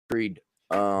Creed.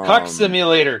 Cuck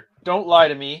Simulator. Don't lie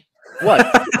to me. What?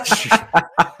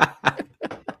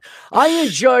 I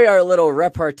enjoy our little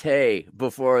repartee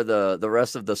before the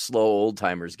rest of the slow old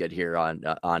timers get here on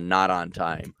Not On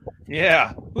Time.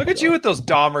 Yeah, look at you with those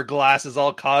Dahmer glasses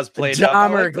all cosplayed.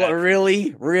 Dahmer,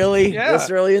 really? Yeah. This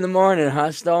early in the morning,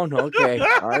 huh, Stone? Okay,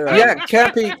 all right. Yeah,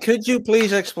 Cappy, could you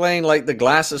please explain, like, the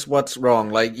glasses? What's wrong?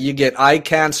 Like, you get eye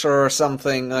cancer or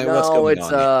something? Like, what's going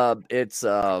on? It's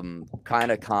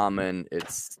kind of common.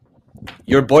 It's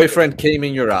your boyfriend came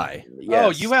in your eye. Yes. Oh,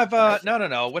 you have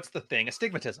no. What's the thing?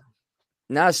 Astigmatism.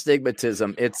 Not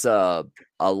astigmatism. It's a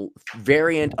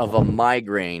variant of a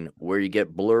migraine where you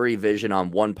get blurry vision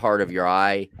on one part of your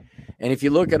eye. And if you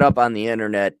look it up on the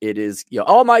internet, it is,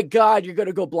 oh my God, you're going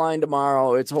to go blind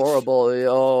tomorrow. It's horrible.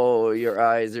 Oh, your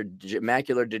eyes are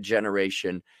macular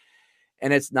degeneration.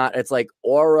 And it's not, it's like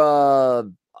aura,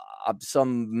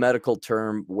 some medical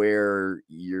term where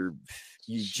you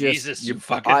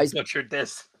fucking butchered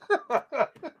this.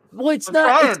 Well, it's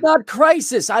not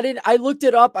crisis. I looked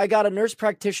it up. I got a nurse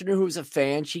practitioner who's a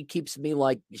fan. She keeps me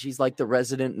she's like the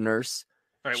resident nurse.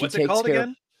 All right, what's it called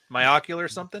again? Myocular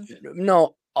something?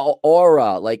 No,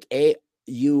 aura, like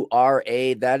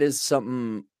AURA. That is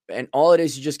something, and all it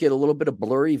is, you just get a little bit of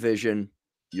blurry vision.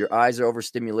 Your eyes are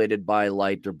overstimulated by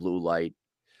light or blue light.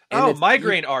 And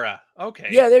migraine aura. Okay.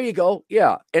 Yeah, there you go.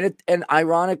 Yeah, and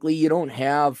ironically, you don't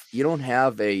have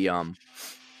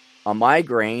a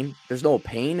migraine. There's no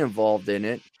pain involved in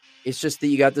it. It's just that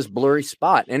you got this blurry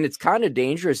spot, and it's kind of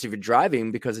dangerous if you're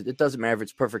driving because it doesn't matter if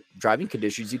it's perfect driving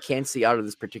conditions. You can't see out of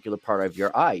this particular part of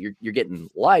your eye. You're getting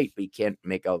light, but you can't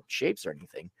make out shapes or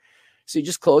anything. So you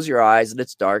just close your eyes and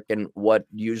it's dark. And what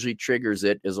usually triggers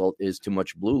it is too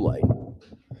much blue light.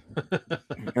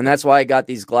 And that's why I got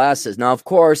these glasses. Now, of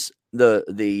course, the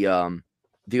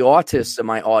autists in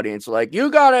my audience are like,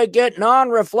 you gotta get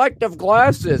non-reflective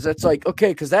glasses. It's like, okay,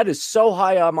 because that is so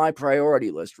high on my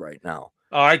priority list right now.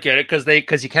 Oh, I get it,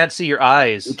 because you can't see your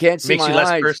eyes. You can't see Makes you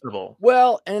less personable.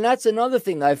 Well, and that's another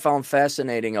thing that I found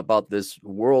fascinating about this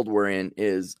world we're in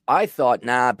is I thought,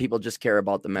 people just care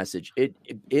about the message. It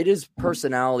is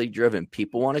personality driven.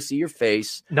 People want to see your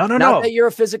face. No. Not that you're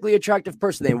a physically attractive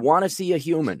person. They want to see a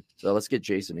human. So let's get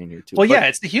Jason in here too. Well, yeah,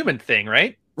 it's the human thing,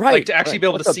 right? Right. Like to actually be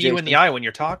able to see you in the eye when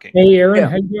you're talking. Hey, Aaron,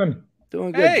 how you doing?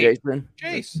 Doing good, Jason.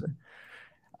 Jace.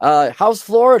 How's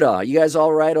Florida? You guys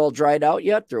all right? All dried out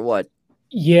yet, or what?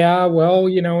 Yeah, well,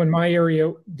 in my area,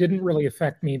 it didn't really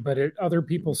affect me, but other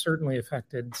people certainly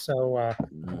affected. So,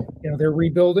 they're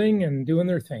rebuilding and doing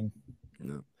their thing.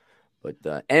 No.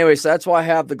 But anyway, so that's why I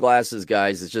have the glasses,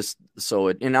 guys. It's just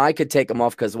and I could take them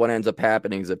off because what ends up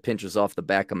happening is it pinches off the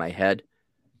back of my head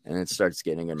and it starts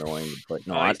getting annoying. But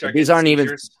no, these aren't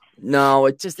even. No,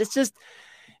 it's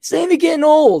not even getting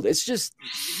old. It's just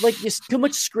like just too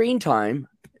much screen time.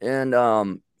 And,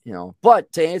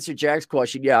 but to answer Jack's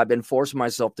question, yeah, I've been forcing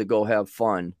myself to go have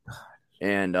fun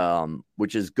and,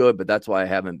 which is good, but that's why I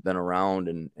haven't been around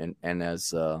and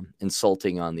as,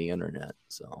 insulting on the internet.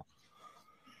 So.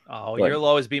 Oh, you'll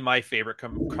always be my favorite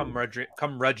curmudgeon.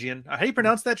 How do you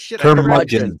pronounce that shit?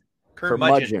 Curmudgeon.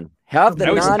 Have the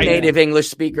non-native English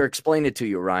speaker explain it to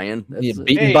you, Ryan. You're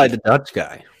beaten by the Dutch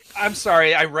guy. I'm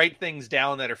sorry. I write things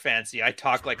down that are fancy. I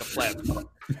talk like a pleb.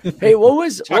 Hey, what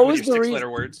was the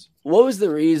reason? Words. What was the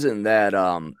reason that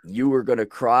you were going to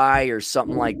cry or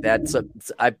something like that? So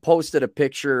I posted a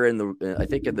picture in the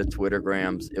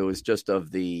Twittergrams. It was just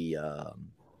of the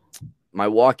my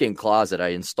walk-in closet. I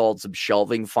installed some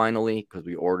shelving finally because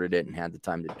we ordered it and had the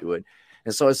time to do it.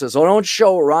 And so it says, "Oh, don't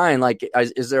show Ryan. Like,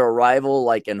 is there a rival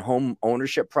like in home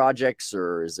ownership projects,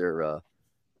 or is there a?"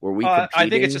 Were we competing? I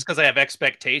think it's just because I have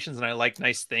expectations and I like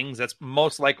nice things. That's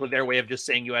most likely their way of just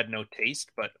saying you had no taste,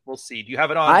 but we'll see. Do you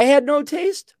have it on? I had no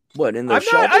taste? What, in the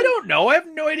show? I don't know. I have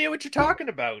no idea what you're talking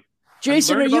about.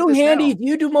 Jason, are you handy? Do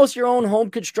you do most of your own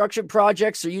home construction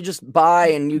projects, or you just buy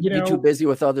and you're too busy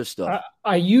with other stuff?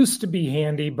 I used to be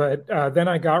handy, but then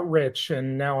I got rich,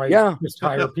 and now I just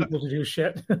hire people to do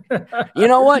shit. You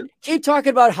know what? Keep talking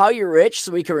about how you're rich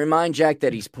so we can remind Jack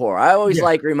that he's poor. I always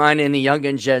like reminding the young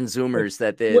and Gen Zoomers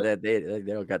that they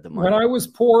don't got the money. When I was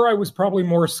poor, I was probably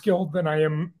more skilled than I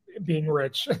am being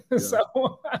rich. Yeah.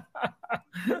 So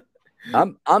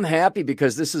I'm happy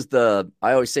because this is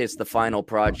I always say it's the final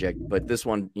project, but this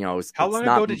one, how long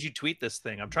ago did you tweet this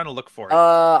thing? I'm trying to look for it.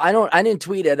 I didn't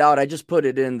tweet it out. I just put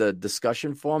it in the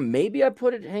discussion forum. Maybe I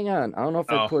put it, hang on. I don't know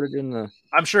if I put it in the,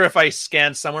 I'm sure if I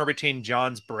scan somewhere between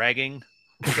John's bragging,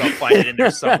 I'll find it in there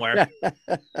somewhere.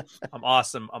 I'm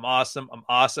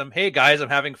awesome. Hey guys, I'm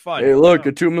having fun. Hey, look,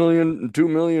 a 2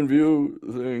 million view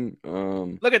thing.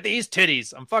 Look at these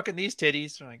titties. I'm fucking these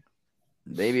titties.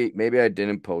 Maybe I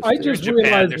didn't post I it. just Japan,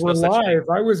 realized there's we're no such thing. live.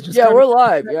 I was just we're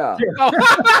live. Yeah.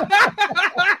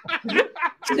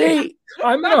 See,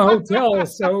 I'm in a hotel,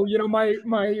 so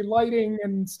my lighting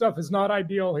and stuff is not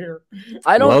ideal here.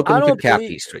 Welcome to believe,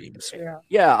 Cappy Streams.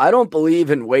 Yeah, I don't believe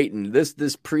in waiting.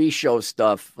 This pre-show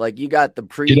stuff, like you got the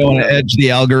pre. You don't want to edge the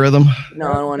algorithm.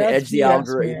 No, I don't want to edge the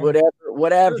algorithm.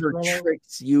 Whatever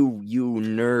tricks you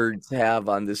nerds have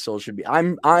on this social media.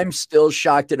 I'm still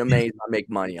shocked and amazed I make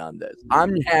money on this.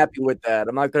 I'm happy with that.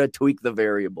 I'm not going to tweak the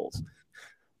variables.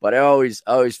 But I always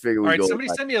figure we go. All right, somebody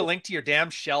send me a link to your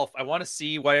damn shelf. I want to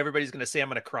see why everybody's going to say I'm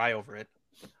going to cry over it.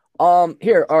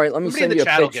 Here, all right, let me send you a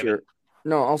picture. picture.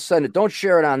 No, I'll send it. Don't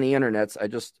share it on the internet.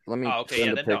 Let me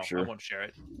send the picture. No, I won't share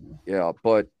it. Yeah,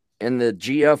 but and the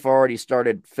GF already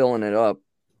started filling it up.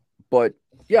 But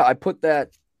yeah, I put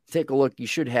that. Take a look. You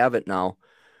should have it now.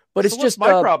 But it's just my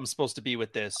problem supposed to be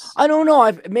with this. I don't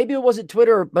know. Maybe it wasn't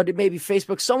Twitter, but it may be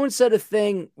Facebook. Someone said a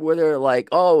thing where they're like,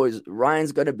 "Oh, is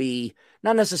Ryan's going to be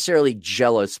not necessarily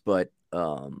jealous, but I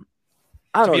don't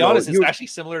know." To be honest, it's actually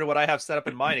similar to what I have set up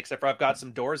in mine, except for I've got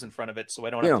some doors in front of it, so I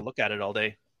don't have to look at it all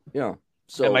day. Yeah.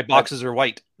 So and my boxes are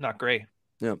white, not gray.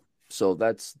 Yeah. So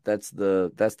that's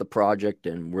the project,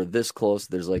 and we're this close.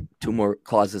 There's like 2 more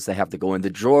closets that have to go in. The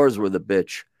drawers were the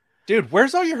bitch. Dude,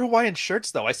 where's all your Hawaiian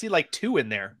shirts though? I see like 2 in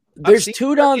there. There's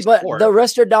 2 down, but 4. The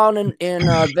rest are down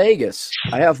in Vegas.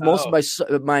 I have most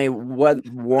of my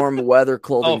warm weather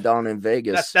clothing down in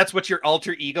Vegas. That's what your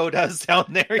alter ego does down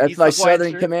there. That's my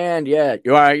Southern Command. Yeah,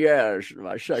 you are. Yeah,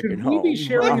 my second Should home. we be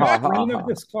sharing a screen of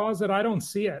this closet? I don't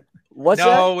see it. What's that?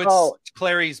 No,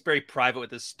 Clarey's very private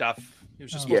with his stuff. He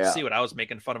was just supposed to see what I was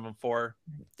making fun of him for.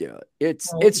 Yeah, it's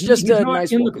just a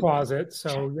nice in the closet,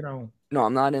 so you know. No,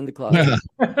 I'm not in the closet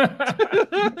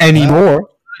anymore.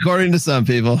 According to some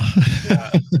people.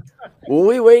 Well,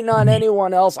 we waiting on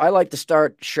anyone else? I like to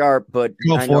start sharp, but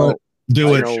go for it.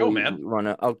 Do it, show, man.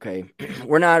 Okay,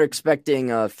 we're not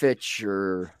expecting Fitch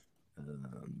or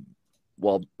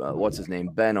what's his name?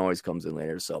 Ben always comes in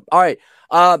later. So, all right,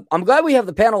 I'm glad we have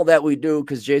the panel that we do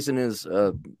because Jason is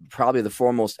probably the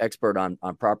foremost expert on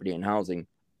property and housing.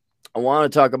 I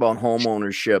want to talk about home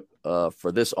ownership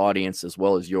for this audience as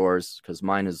well as yours because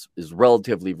mine is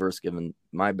relatively versed given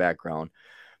my background.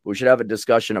 We should have a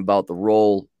discussion about the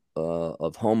role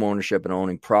of home ownership and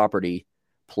owning property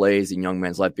plays in young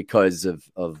men's life because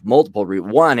of multiple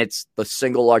reasons. One, it's the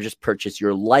single largest purchase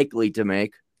you're likely to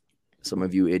make. Some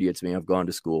of you idiots may have gone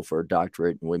to school for a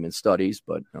doctorate in women's studies,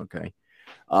 but okay.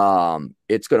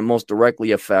 It's going to most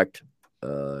directly affect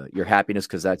your happiness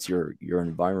because that's your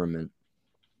environment.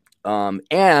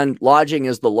 And lodging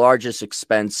is the largest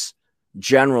expense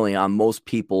generally on most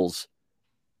people's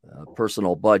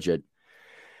personal budget.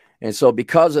 And so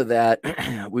because of that,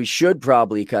 we should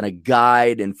probably kind of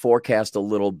guide and forecast a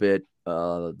little bit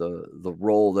the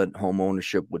role that home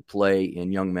ownership would play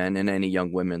in young men and any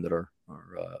young women that are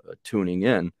tuning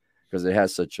in because it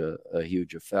has such a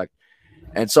huge effect.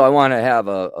 And so I want to have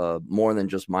a more than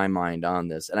just my mind on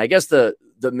this. And I guess the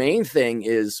main thing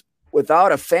is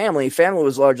without a family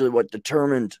was largely what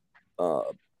determined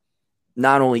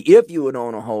not only if you would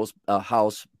own a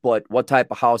house, but what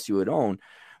type of house you would own.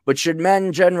 But should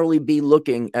men generally be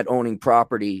looking at owning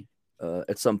property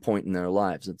at some point in their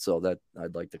lives? And so that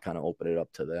I'd like to kind of open it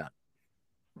up to that.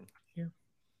 Yeah,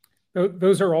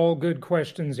 those are all good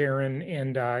questions, Aaron.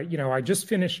 And, I just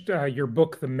finished your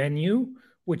book, The Menu,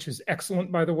 which is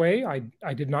excellent, by the way.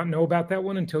 I did not know about that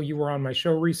one until you were on my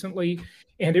show recently.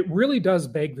 And it really does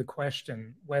beg the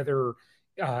question whether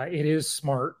it is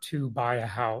smart to buy a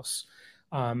house.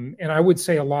 And I would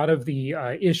say a lot of the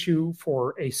issue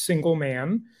for a single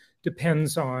man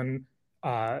depends on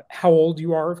how old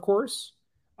you are, of course,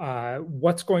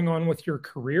 what's going on with your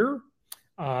career,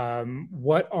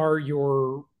 what are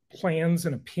your plans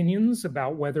and opinions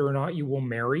about whether or not you will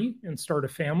marry and start a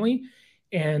family,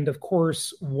 and of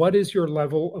course, what is your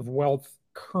level of wealth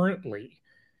currently?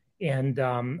 And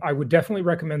I would definitely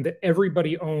recommend that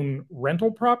everybody own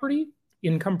rental property,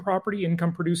 income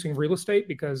producing real estate,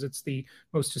 because it's the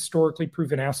most historically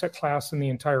proven asset class in the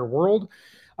entire world.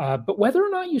 But whether or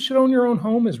not you should own your own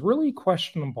home is really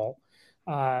questionable.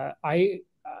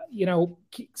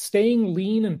 Staying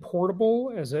lean and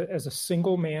portable as a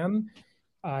single man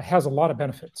has a lot of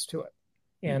benefits to it.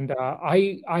 And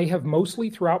I have mostly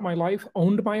throughout my life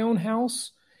owned my own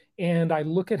house, and I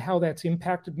look at how that's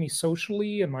impacted me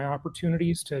socially and my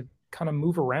opportunities to kind of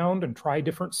move around and try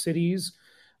different cities.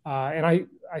 And I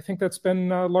think that's been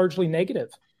largely negative.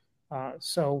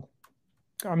 So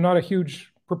I'm not a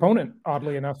huge proponent,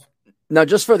 oddly enough. Now,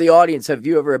 just for the audience, have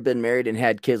you ever been married and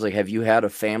had kids? Like, have you had a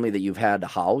family that you've had to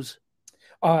house?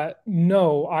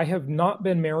 No, I have not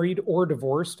been married or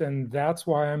divorced, and that's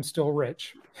why I'm still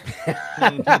rich.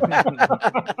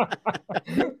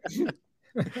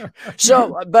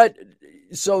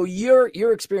 So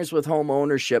your experience with home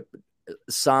ownership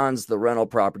sans the rental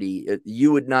property,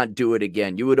 you would not do it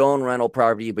again. You would own rental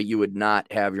property, but you would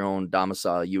not have your own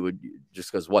domicile. You would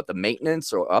just because what, the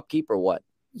maintenance or upkeep or what?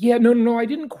 Yeah, no, I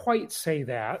didn't quite say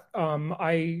that.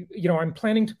 I'm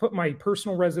planning to put my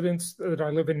personal residence that I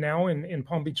live in now in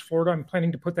Palm Beach, Florida. I'm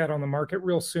planning to put that on the market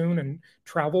real soon and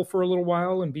travel for a little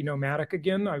while and be nomadic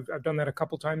again. I've done that a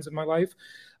couple times in my life.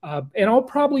 And I'll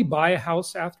probably buy a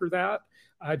house after that,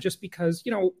 just because,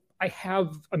 I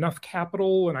have enough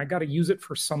capital and I got to use it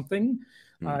for something.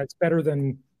 It's better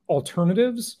than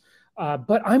alternatives.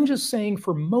 But I'm just saying,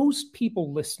 for most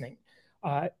people listening,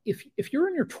 if you're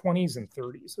in your 20s and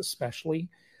 30s, especially,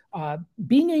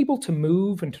 being able to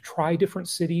move and to try different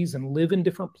cities and live in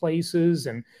different places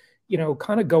and,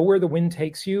 kind of go where the wind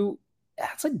takes you,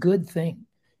 that's a good thing,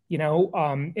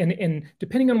 and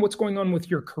depending on what's going on with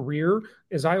your career,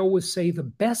 as I always say, the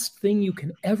best thing you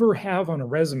can ever have on a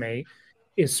resume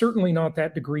is certainly not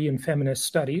that degree in feminist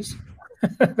studies,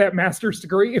 that master's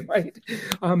degree, right?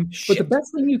 But the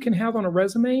best thing you can have on a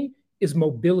resume is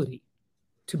mobility.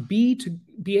 To be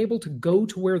able to go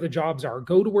to where the jobs are,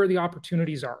 go to where the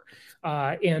opportunities are.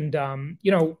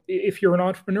 If you're an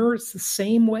entrepreneur, it's the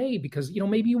same way, because,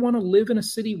 maybe you want to live in a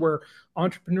city where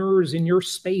entrepreneurs in your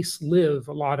space live,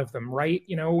 a lot of them, right?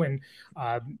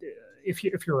 If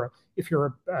you're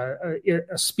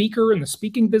a speaker in the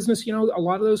speaking business, a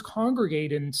lot of those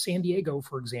congregate in San Diego,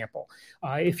 for example.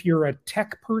 If you're a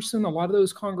tech person, a lot of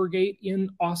those congregate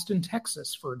in Austin,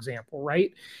 Texas, for example,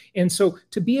 right? And so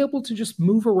to be able to just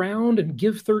move around and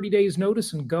give 30 days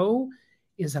notice and go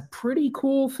is a pretty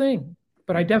cool thing.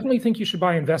 But I definitely think you should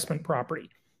buy investment property.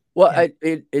 Well,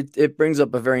 it brings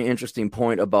up a very interesting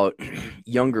point about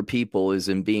younger people is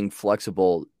in being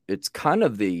flexible. It's kind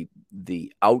of the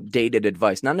outdated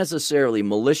advice, not necessarily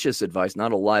malicious advice,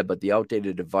 not a lie, but the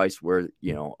outdated advice where,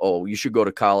 you should go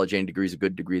to college, any degree is a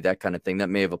good degree, that kind of thing. That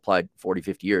may have applied 40,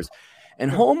 50 years.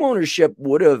 And home ownership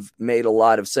would have made a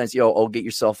lot of sense. Get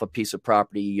yourself a piece of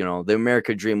property. The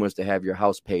American dream was to have your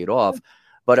house paid off.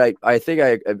 But I think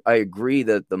I agree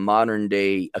that the modern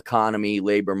day economy,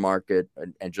 labor market,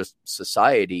 and just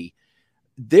society,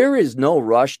 there is no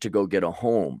rush to go get a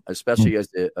home, especially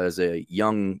as a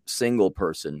young single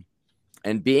person,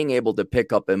 and being able to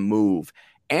pick up and move,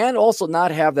 and also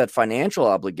not have that financial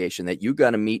obligation that you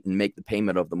got to meet and make the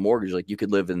payment of the mortgage. Like, you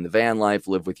could live in the van life,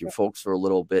 live with your folks for a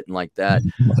little bit and like that.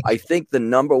 I think the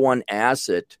number one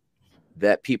asset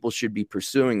that people should be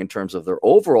pursuing in terms of their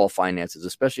overall finances,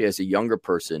 especially as a younger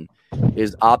person,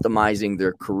 is optimizing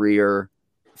their career.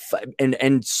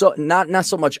 And so not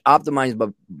so much optimizing,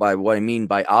 but by what I mean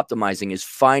by optimizing is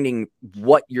finding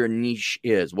what your niche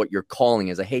is, what your calling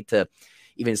is. I hate to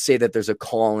even say that there's a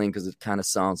calling, because it kind of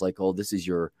sounds like, oh, this is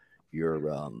your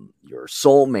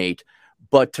soulmate,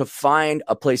 but to find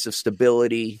a place of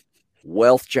stability,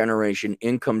 wealth generation,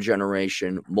 income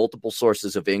generation, multiple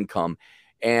sources of income.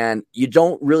 And you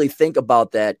don't really think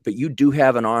about that, but you do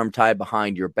have an arm tied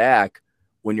behind your back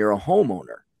when you're a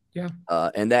homeowner. Yeah.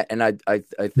 And I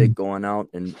think going out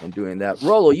and doing that.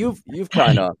 Rollo, you've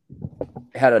kind of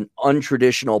had an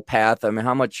untraditional path. I mean,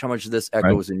 how much of this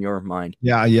echoes in your mind?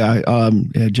 Yeah.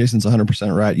 Jason's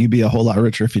 100% right. You'd be a whole lot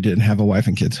richer if you didn't have a wife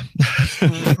and kids.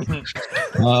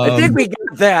 I think we get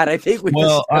that. I think we.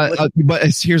 Well, but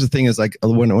here's the thing: is like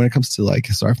when it comes to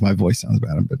sorry if my voice sounds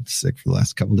bad. I've been sick for the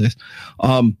last couple of days.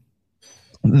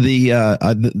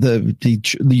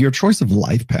 Your choice of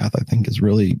life path, I think, is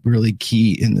really, really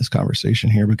key in this conversation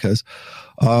here, because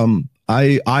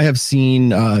I have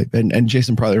seen and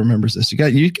Jason probably remembers this.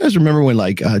 You guys remember when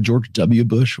George W.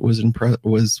 Bush was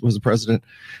the president,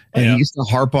 and he used to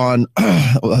harp on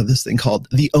this thing called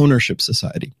the Ownership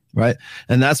Society, right?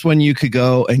 And that's when you could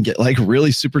go and get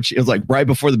really super cheap. It was right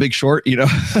before The Big Short,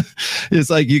 it's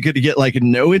you could get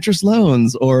no interest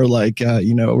loans or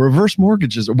reverse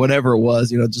mortgages or whatever it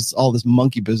was, just all this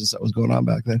monkey business that was going on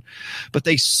back then. But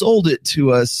they sold it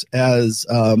to us as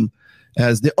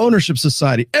the Ownership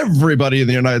Society. Everybody in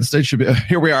the United States should be,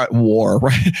 here we are at war,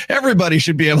 right? Everybody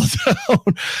should be able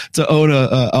to own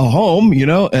a home,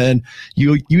 and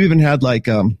you even had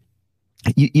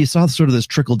you saw sort of this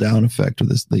trickle down effect, or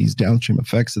these downstream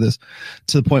effects of this,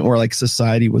 to the point where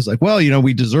society was well,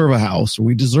 we deserve a house, or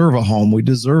we deserve a home, we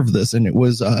deserve this. And it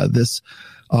was the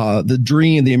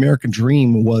American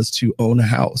dream was to own a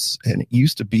house. And it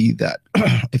used to be that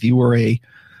if you were a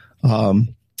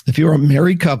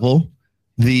married couple,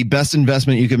 the best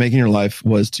investment you could make in your life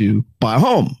was to buy a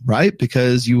home, right?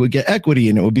 Because you would get equity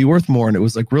and it would be worth more. And it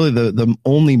was like really the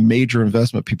only major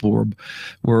investment people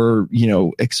were,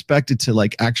 expected to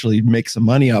like actually make some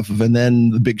money off of. And then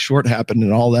The Big Short happened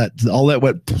and all that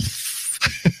went.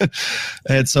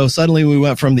 And so suddenly we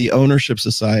went from the ownership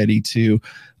society to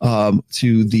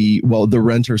the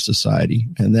renter society.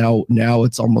 And now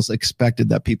it's almost expected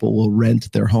that people will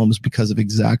rent their homes because of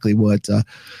exactly what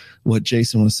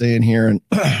Jason was saying here. And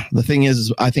the thing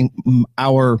is I think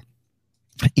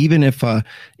even if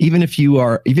you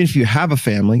have a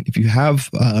family, if you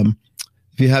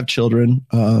have children,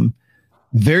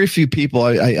 very few people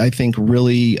I think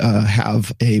really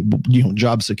have a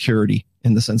job security,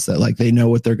 in the sense that like they know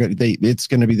what it's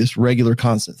going to be this regular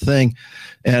constant thing.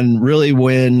 And really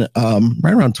when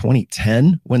right around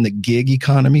 2010, when the gig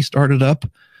economy started up,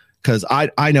 because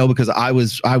I know because I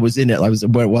was in it.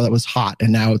 While it was hot,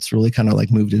 and now it's really kind of like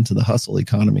moved into the hustle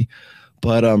economy.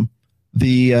 But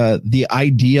the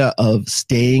idea of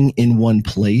staying in one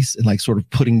place and like sort of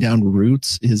putting down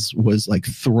roots was like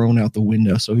thrown out the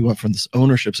window. So we went from this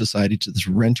ownership society to this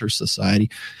renter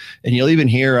society, and you'll even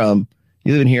hear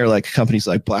like companies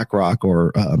like BlackRock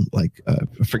or I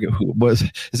forget who it was.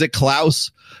 Is it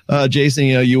Klaus? Jason,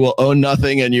 you will own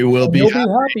nothing and you will be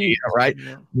happy, right?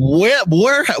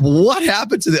 What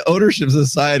happened to the ownership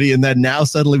society? And then now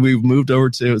suddenly we've moved over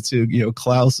to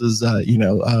Klaus's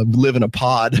live in a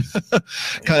pod.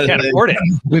 Can't afford it.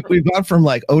 We've gone from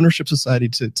like ownership society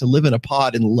to live in a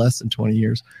pod in less than 20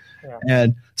 years. Yeah.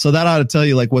 And so that ought to tell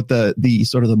you like what the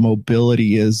sort of the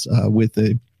mobility is with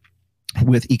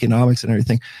economics and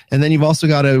everything. And then you've also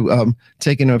got to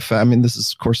take into effect, I mean, this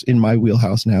is of course in my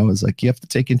wheelhouse now, is like you have to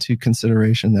take into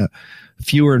consideration that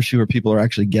fewer and fewer people are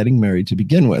actually getting married to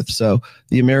begin with. So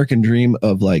the American dream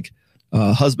of like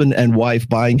husband and wife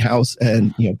buying house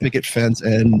and picket fence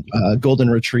and golden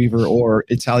retriever or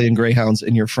Italian greyhounds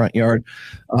in your front yard.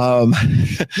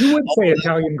 You would say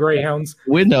Italian greyhounds.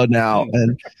 Window now.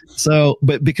 And so,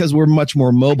 but because we're much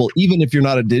more mobile, even if you're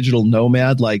not a digital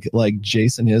nomad like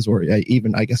Jason is, or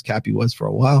even I guess Cappy was for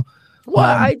a while. Well,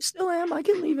 I still am. I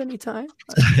can leave anytime.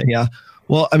 Yeah.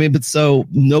 Well, I mean, but so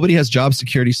nobody has job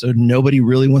security. So nobody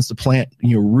really wants to plant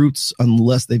roots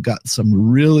unless they've got some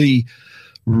really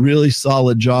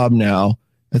solid job now.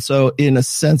 And so in a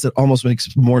sense, it almost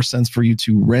makes more sense for you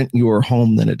to rent your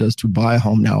home than it does to buy a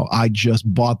home. Now, I just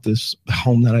bought this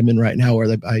home that I'm in right now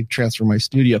where I transfer my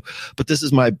studio, but this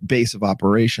is my base of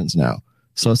operations now.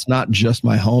 So it's not just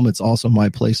my home, it's also my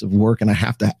place of work. And I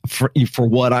have to, for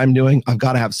what I'm doing, I've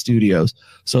got to have studios.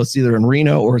 So it's either in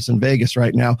Reno or it's in Vegas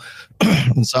right now.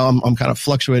 And so I'm kind of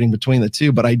fluctuating between the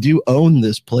two, but I do own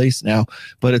this place now.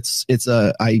 But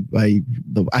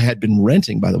I had been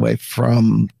renting, by the way,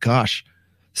 from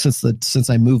since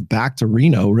I moved back to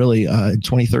Reno, really,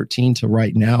 2013 to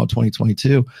right now,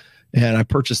 2022. And I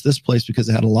purchased this place because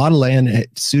it had a lot of land. It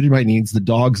suited my needs. The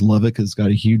dogs love it because it's got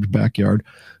a huge backyard.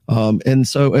 And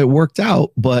so it worked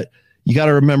out. But you got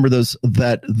to remember those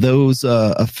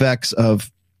effects of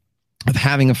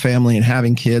having a family and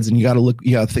having kids. And you got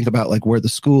to think about like where the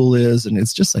school is. And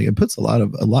it's just like it puts a lot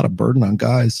of burden on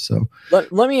guys. So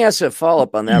let me ask a follow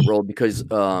up on that, Roll, because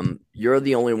you're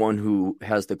the only one who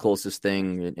has the closest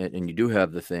thing, and you do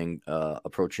have the thing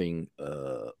approaching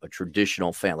a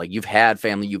traditional family. Like you've had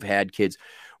family, you've had kids.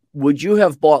 Would you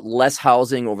have bought less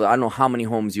housing over? I don't know how many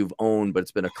homes you've owned, but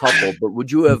it's been a couple. But would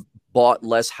you have bought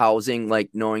less housing, like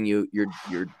knowing your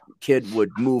kid would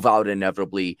move out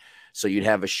inevitably? So you'd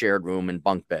have a shared room and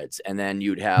bunk beds, and then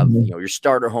you'd have, your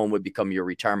starter home would become your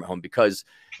retirement home because,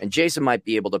 and Jason might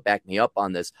be able to back me up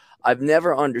on this. I've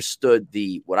never understood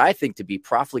what I think to be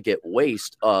profligate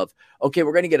waste of, okay,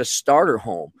 we're going to get a starter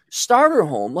home,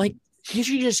 like you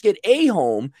should just get a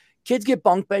home. Kids get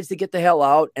bunk beds to get the hell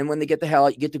out. And when they get the hell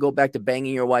out, you get to go back to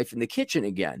banging your wife in the kitchen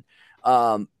again.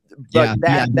 But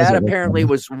that apparently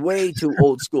was way too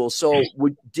old school. So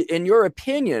in your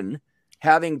opinion,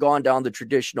 having gone down the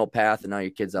traditional path and now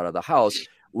your kid's out of the house,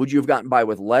 would you have gotten by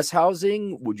with less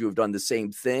housing? Would you have done the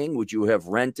same thing? Would you have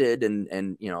rented? And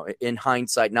in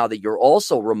hindsight, now that you're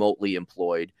also remotely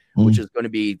employed, which is going to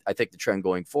be, I think, the trend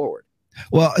going forward.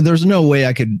 Well, there's no way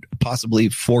I could possibly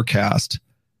forecast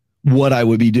what I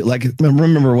would be doing. Like,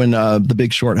 remember when The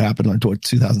Big Short happened in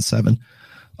 2007?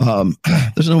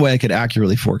 There's no way I could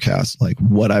accurately forecast like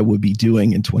what I would be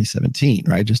doing in 2017,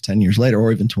 right? Just 10 years later,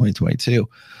 or even 2022.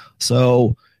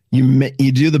 So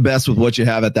you do the best with what you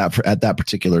have at that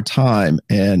particular time.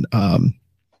 And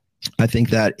I think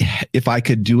that if I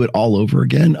could do it all over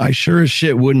again, I sure as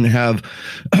shit wouldn't have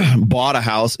bought a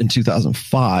house in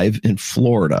 2005 in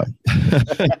Florida.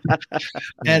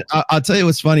 And I'll tell you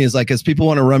what's funny is, like, as people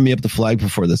want to run me up the flag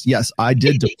before this, yes, I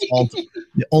did default.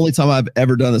 The only time I've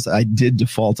ever done this, I did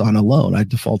default on a loan. I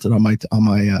defaulted on my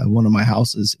one of my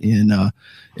houses in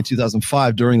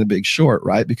 2005 during The Big Short,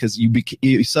 right? Because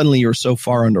suddenly you're so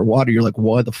far underwater, you're like,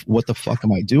 what the fuck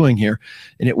am I doing here?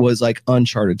 And it was like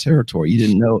uncharted territory. You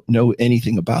didn't know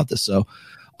anything about this.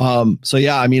 So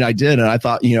yeah, I mean, I did. And I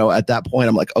thought, at that point,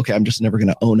 I'm like, okay, I'm just never going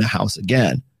to own a house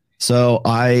again. So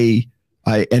I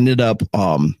ended up,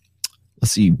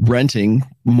 renting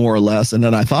more or less. And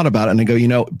then I thought about it and I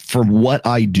go, for what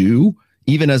I do,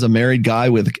 even as a married guy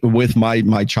with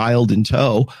my child in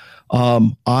tow,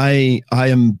 I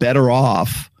am better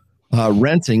off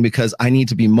renting, because I need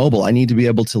to be mobile. I need to be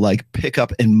able to like pick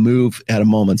up and move at a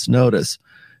moment's notice.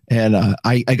 And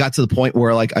I got to the point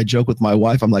where, like, I joke with my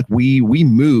wife, I'm like, we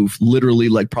move literally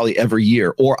like probably every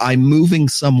year, or I'm moving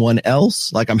someone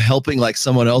else. Like, I'm helping like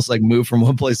someone else like move from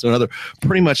one place to another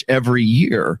pretty much every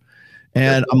year.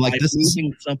 And I'm like, this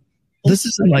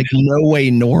isn't like no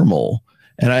way normal.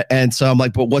 And so I'm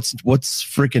like, but what's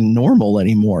freaking normal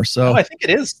anymore? So I think it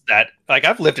is that, like,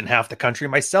 I've lived in half the country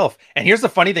myself. And here's the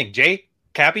funny thing, Jay,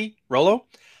 Cappy, Rolo,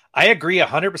 I agree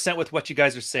 100% with what you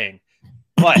guys are saying.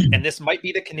 But, and this might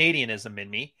be the Canadianism in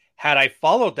me, had I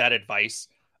followed that advice,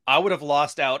 I would have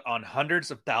lost out on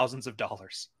hundreds of thousands of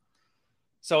dollars.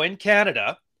 So in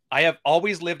Canada, I have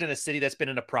always lived in a city that's been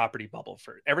in a property bubble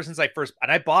ever since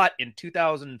and I bought in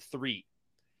 2003.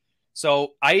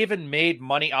 So I even made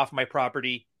money off my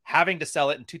property having to sell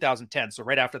it in 2010. So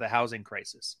right after the housing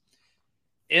crisis.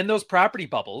 In those property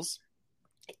bubbles,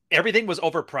 everything was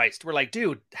overpriced. We're like,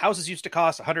 dude, houses used to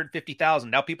cost $150,000.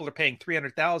 Now people are paying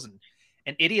 $300,000.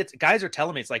 And guys are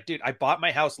telling me, it's like, dude, I bought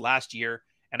my house last year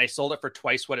and I sold it for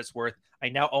twice what it's worth. I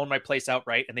now own my place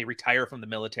outright, and they retire from the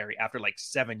military after like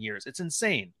 7 years. It's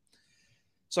insane.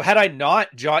 So had I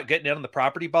not getting in on the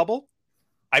property bubble,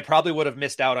 I probably would have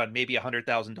missed out on maybe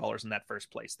 $100,000 in that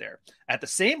first place there. At the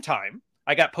same time,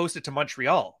 I got posted to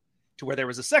Montreal, to where there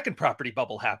was a second property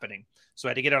bubble happening. So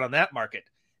I had to get out on that market.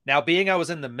 Now, being I was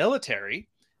in the military,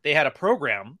 they had a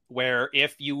program where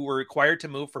if you were required to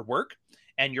move for work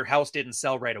and your house didn't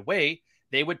sell right away,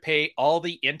 they would pay all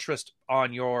the interest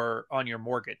on your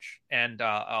mortgage and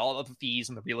all of the fees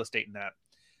and the real estate and that.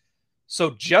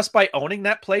 So just by owning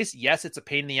that place, yes, it's a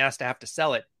pain in the ass to have to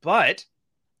sell it. But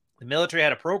the military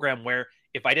had a program where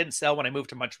if I didn't sell when I moved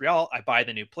to Montreal, I buy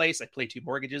the new place, I pay 2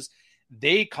 mortgages.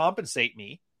 They compensate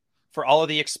me for all of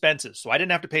the expenses. So I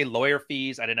didn't have to pay lawyer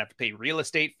fees. I didn't have to pay real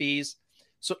estate fees.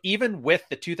 So even with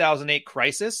the 2008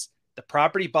 crisis, the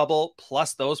property bubble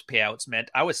plus those payouts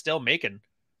meant I was still making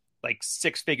like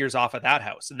 6 figures off of that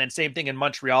house. And then same thing in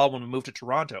Montreal when we moved to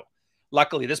Toronto.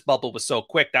 Luckily, this bubble was so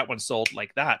quick, that one sold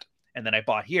like that. And then I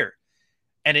bought here.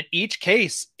 And in each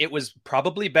case, it was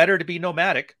probably better to be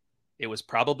nomadic. It was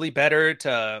probably better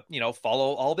to,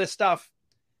 follow all this stuff.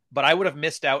 But I would have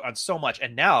missed out on so much.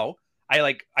 And now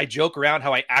I joke around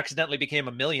how I accidentally became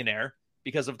a millionaire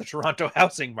because of the Toronto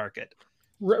housing market.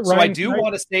 So I do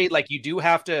want to say, like, you do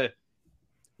have to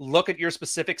look at your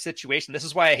specific situation. This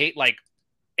is why I hate, like,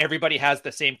 everybody has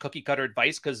the same cookie cutter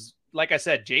advice. Because like I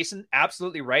said, Jason,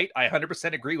 absolutely right. I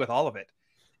 100% agree with all of it.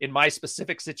 In my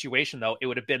specific situation, though, it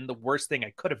would have been the worst thing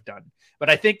I could have done. But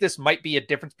I think this might be a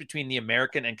difference between the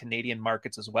American and Canadian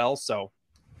markets as well. So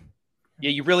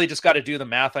yeah, you really just got to do the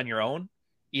math on your own,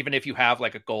 even if you have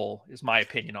like a goal, is my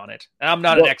opinion on it. And I'm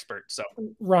not an expert. So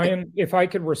Ryan, if I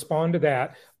could respond to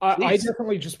that, I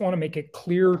definitely just want to make it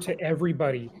clear to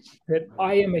everybody that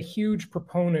I am a huge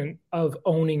proponent of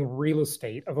owning real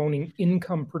estate, of owning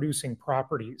income producing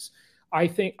properties. I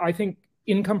think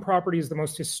income property is the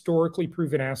most historically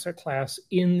proven asset class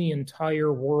in the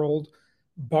entire world,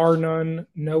 bar none,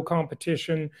 no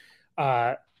competition.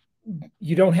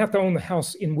 You don't have to own the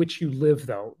house in which you live,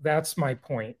 though. That's my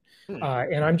point.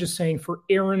 And I'm just saying, for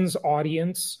Aaron's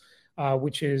audience,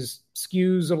 which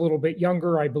skews a little bit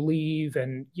younger, I believe,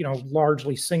 and,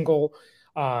 largely single.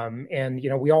 And,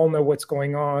 we all know what's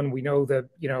going on. We know the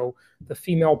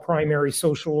female primary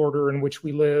social order in which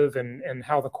we live, and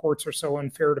how the courts are so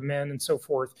unfair to men and so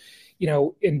forth,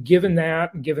 and given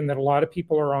that a lot of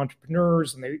people are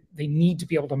entrepreneurs and they need to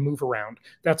be able to move around.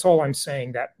 That's all I'm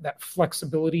saying. That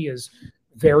flexibility is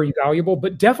very valuable,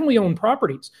 but definitely own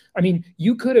properties. I mean,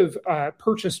 you could have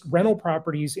purchased rental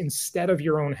properties instead of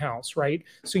your own house, right?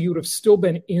 So you would have still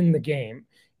been in the game.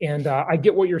 And I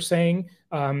get what you're saying.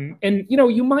 And,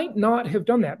 you might not have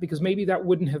done that because maybe that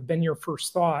wouldn't have been your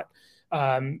first thought.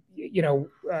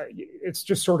 It's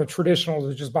just sort of traditional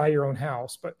to just buy your own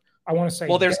house. But I want to say,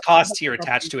 well, there's costs here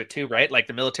attached to it too, right? Like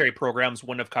the military programs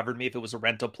wouldn't have covered me if it was a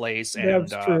rental place.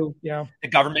 That's true. Yeah. The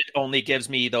government only gives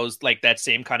me those, like that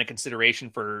same kind of consideration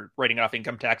for writing off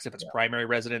income tax if it's primary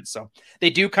residence. So they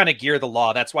do kind of gear the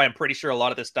law. That's why I'm pretty sure a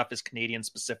lot of this stuff is Canadian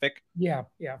specific. Yeah.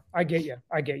 I get you.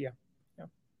 Yeah.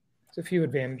 It's a few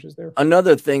advantages there.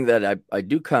 Another thing that I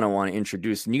do kind of want to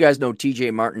introduce, and you guys know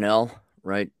TJ Martinell,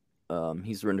 right?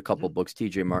 He's written a couple of books,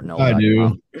 TJ Martinell. I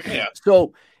do. Yeah.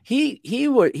 So he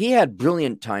had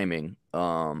brilliant timing.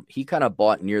 He kind of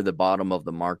bought near the bottom of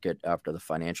the market after the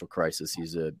financial crisis.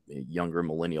 He's a younger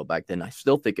millennial back then. I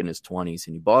still think in his 20s,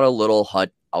 and he bought a little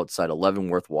hut outside of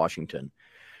Leavenworth, Washington.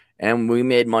 And we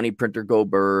made money, printer go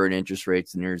burr, and interest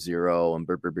rates near zero, and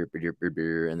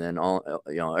and then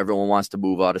everyone wants to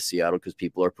move out of Seattle because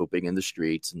people are pooping in the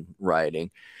streets and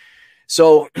rioting.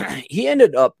 So he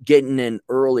ended up getting in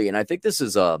early, and I think this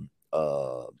is a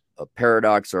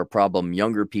paradox or a problem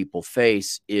younger people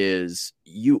face, is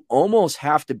you almost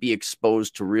have to be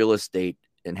exposed to real estate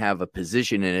and have a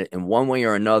position in it in one way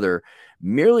or another,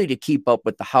 merely to keep up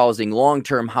with the housing,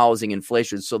 long-term housing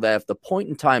inflation, so that if the point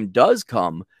in time does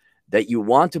come that you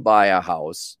want to buy a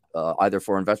house, either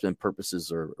for investment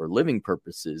purposes or living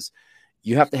purposes,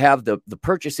 you have to have the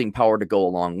purchasing power to go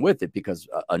along with it. Because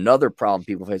another problem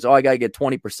people face, I got to get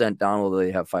 20% down, although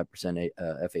they have 5%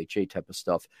 FHA type of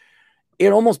stuff.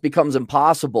 It almost becomes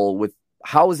impossible with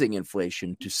housing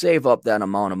inflation to save up that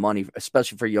amount of money,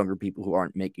 especially for younger people who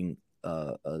aren't making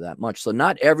that much. So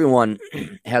not everyone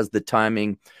has the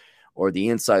timing or the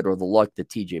insight or the luck that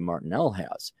TJ Martinell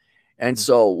has. And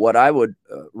so what I would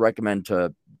recommend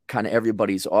to kind of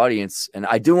everybody's audience, and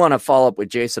I do want to follow up with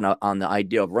Jason on the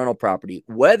idea of rental property,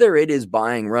 whether it is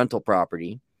buying rental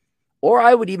property, or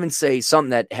I would even say something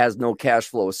that has no cash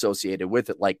flow associated with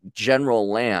it, like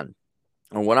general land.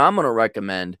 And what I'm going to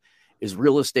recommend is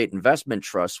real estate investment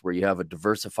trusts, where you have a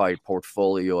diversified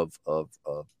portfolio of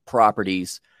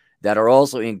properties that are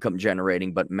also income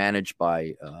generating, but managed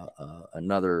by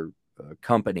another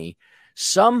company.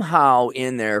 Somehow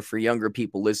in there, for younger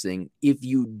people listening, if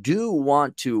you do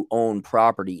want to own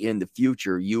property in the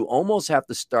future, you almost have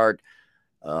to start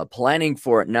planning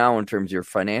for it now in terms of your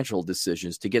financial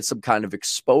decisions, to get some kind of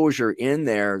exposure in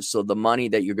there, so the money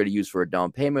that you're going to use for a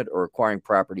down payment or acquiring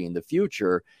property in the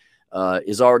future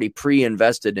is already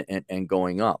pre-invested and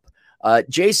going up.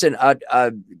 Jason,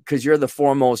 because you're the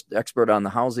foremost expert on the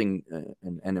housing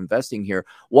and investing here,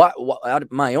 out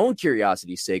of my own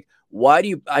curiosity's sake, why do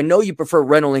you? I know you prefer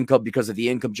rental income because of the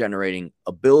income generating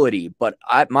ability, but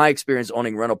my experience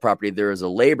owning rental property, there is a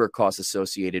labor cost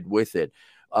associated with it.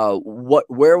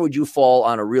 Where would you fall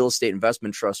on a real estate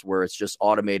investment trust where it's just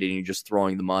automated and you're just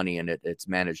throwing the money and it's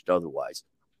managed otherwise?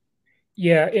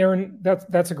 Yeah, Aaron,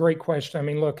 that's a great question. I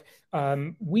mean, look,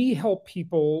 we help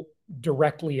people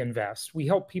directly invest. We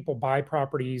help people buy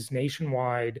properties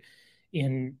nationwide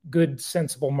in good,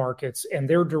 sensible markets, and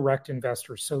they're direct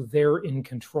investors, so they're in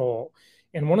control.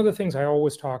 And one of the things I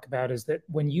always talk about is that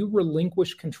when you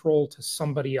relinquish control to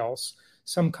somebody else,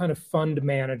 some kind of fund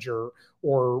manager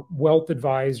or wealth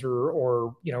advisor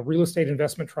or real estate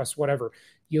investment trust, whatever,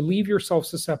 you leave yourself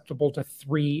susceptible to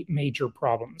three major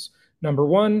problems. Number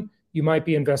one, you might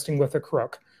be investing with a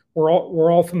crook. We're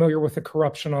all familiar with the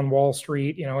corruption on Wall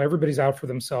Street. Everybody's out for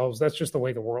themselves. That's just the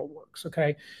way the world works.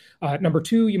 Okay. Number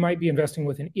two, you might be investing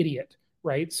with an idiot,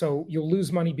 right? So you'll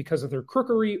lose money because of their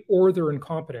crookery or their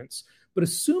incompetence. But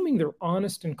assuming they're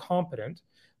honest and competent,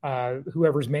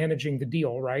 whoever's managing the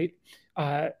deal, right?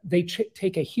 They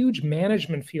take a huge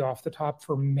management fee off the top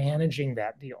for managing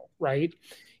that deal, right?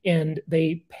 And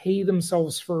they pay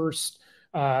themselves first.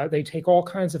 They take all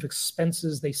kinds of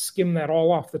expenses. They skim that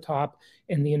all off the top,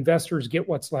 and the investors get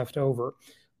what's left over.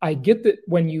 I get that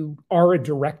when you are a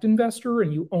direct investor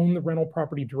and you own the rental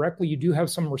property directly, you do have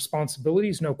some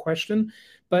responsibilities, no question,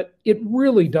 but it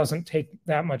really doesn't take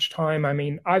that much time. I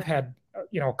mean, I've had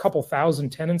a couple thousand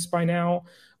tenants by now,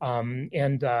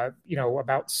 and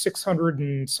about 600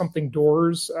 and something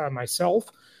doors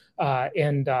myself,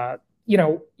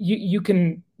 you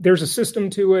can, there's a system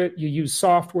to it. You use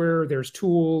software, there's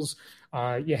tools,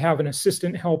 you have an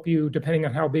assistant help you depending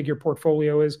on how big your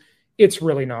portfolio is. It's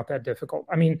really not that difficult.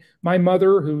 I mean, my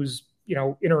mother, who's, in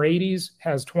her 80s,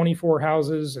 has 24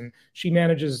 houses and she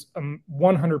manages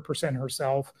 100%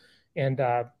 herself. And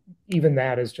even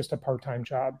that is just a part-time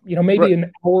job. Maybe Right.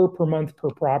 an hour per month per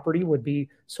property would be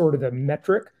sort of the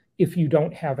metric if you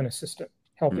don't have an assistant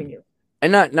helping you.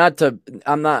 And I'm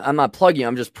not plugging you,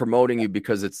 I'm just promoting you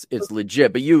because it's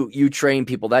legit. But you train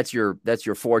people, that's your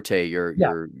forte,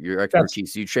 your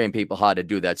expertise. You train people how to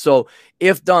do that. So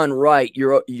if done right,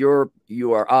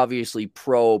 you are obviously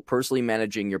pro personally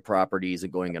managing your properties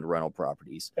and going into rental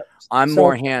properties. Yep. I'm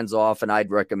more hands off, and I'd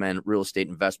recommend real estate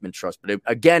investment trust. But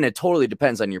again, it totally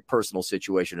depends on your personal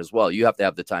situation as well. You have to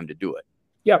have the time to do it.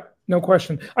 Yep, no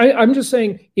question. I'm just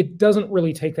saying it doesn't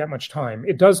really take that much time.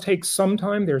 It does take some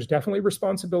time. There's definitely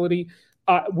responsibility.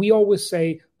 We always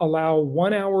say allow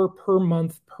 1 hour per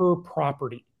month per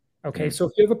property. Okay, so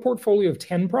if you have a portfolio of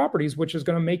 10 properties, which is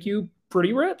going to make you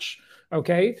pretty rich,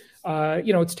 okay,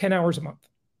 it's 10 hours a month.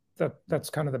 That's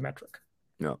kind of the metric.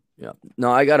 Yeah.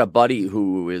 No, I got a buddy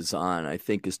who is on, I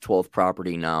think, his 12th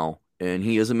property now, and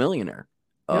he is a millionaire.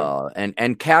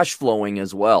 And cash flowing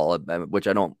as well, which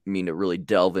I don't mean to really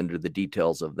delve into the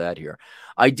details of that here.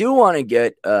 I do want to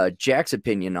get Jack's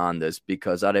opinion on this,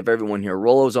 because out of everyone here,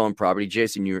 Rollo's own property.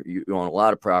 Jason, you own a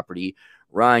lot of property.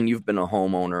 Ryan, you've been a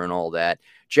homeowner and all that.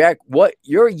 Jack,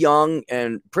 you're young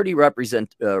and pretty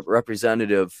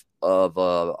representative of,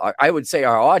 I would say,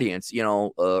 our audience.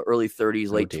 Early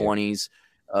 30s, late 20s.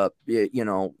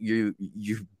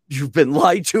 You've been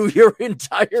lied to your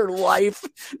entire life.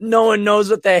 No one knows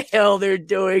what the hell they're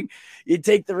doing. You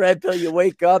take the red pill, you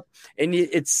wake up, and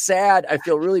it's sad. I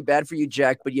feel really bad for you,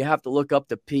 Jack, but you have to look up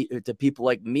to people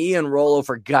like me and Rollo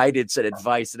for guidance and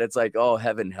advice. And it's like, oh,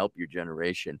 heaven help your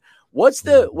generation. What's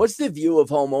the view of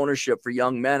home ownership for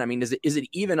young men? I mean, is it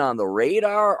even on the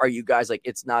radar? Are you guys like,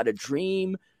 it's not a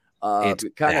dream? Kind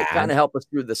of help us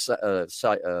through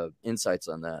the insights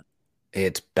on that.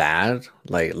 It's bad.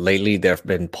 Like lately, there've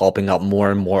been popping up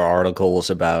more and more articles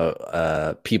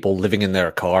about people living in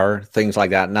their car, things like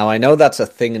that. Now, I know that's a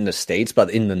thing in the States, but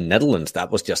in the Netherlands, that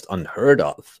was just unheard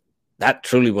of. That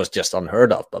truly was just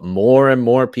unheard of. But more and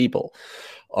more people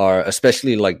are,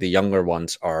 especially like the younger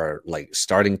ones, are like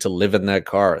starting to live in their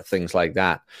car, things like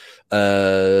that.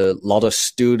 A lot of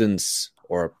students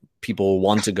or people who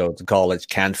want to go to college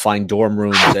can't find dorm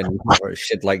rooms anymore,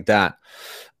 shit like that.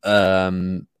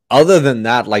 Other than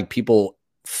that, like people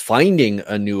finding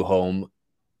a new home,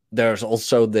 there's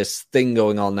also this thing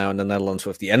going on now in the Netherlands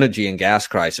with the energy and gas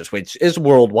crisis, which is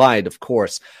worldwide, of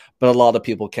course, but a lot of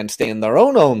people can't stay in their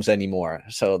own homes anymore.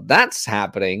 So that's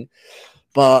happening.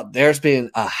 But there's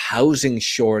been a housing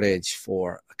shortage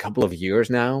for a couple of years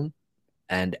now.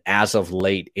 And as of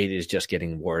late, it is just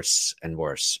getting worse and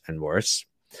worse and worse.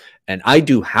 And I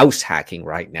do house hacking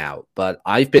right now, but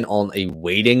I've been on a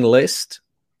waiting list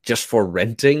just for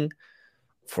renting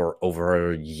for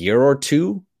over a year or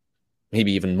two,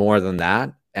 maybe even more than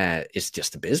that. It's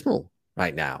just abysmal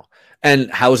right now.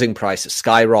 And housing prices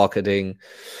skyrocketing,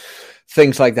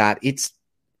 things like that.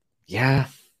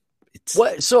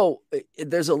 So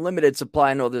there's a limited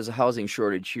supply. I know there's a housing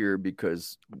shortage here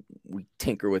because we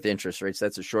tinker with interest rates.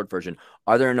 That's a short version.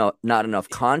 Are there not enough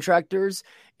contractors?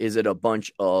 Is it a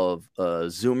bunch of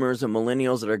Zoomers and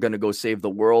millennials that are going to go save the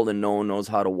world and no one knows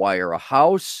how to wire a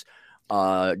house?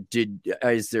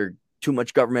 Is there too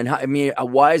much government? I mean,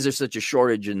 why is there such a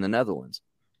shortage in the Netherlands?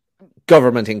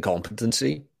 Government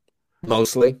incompetency,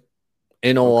 mostly,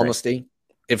 in all honesty.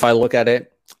 If I look at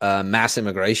it, mass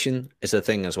immigration is a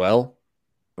thing as well.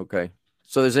 Okay.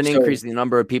 So there's an increase in the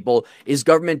number of people. Is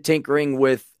government tinkering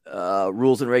with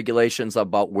rules and regulations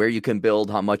about where you can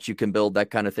build, how much you can build, that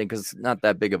kind of thing? Because it's not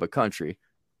that big of a country.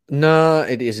 No,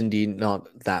 it is indeed not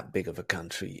that big of a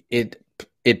country.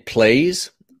 It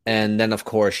plays. And then, of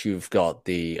course, you've got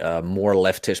the more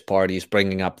leftist parties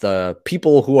bringing up the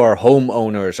people who are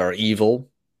homeowners are evil.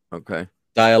 Okay.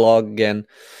 Dialogue again.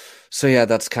 So, yeah,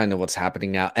 that's kind of what's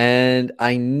happening now. And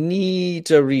I need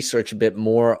to research a bit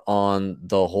more on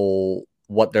the whole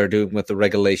what they're doing with the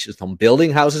regulations on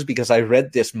building houses, because I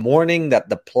read this morning that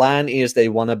the plan is they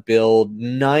want to build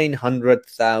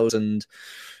 900,000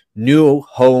 new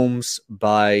homes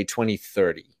by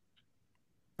 2030.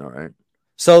 All right.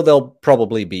 So they'll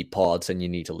probably be pods and you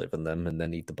need to live in them and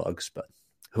then eat the bugs, but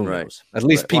who knows? At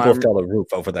least people have got a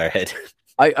roof over their head.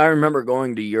 I remember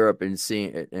going to Europe and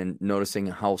seeing it and noticing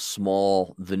how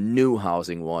small the new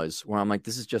housing was, where I'm like,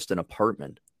 this is just an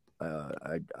apartment.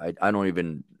 I don't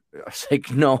even, I was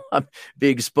like, no, I'm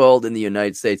being spoiled in the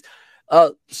United States.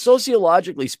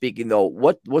 Sociologically speaking, though,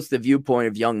 what's the viewpoint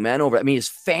of young men over? I mean, is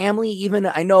family even?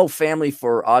 I know family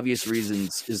for obvious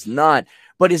reasons is not,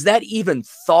 but is that even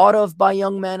thought of by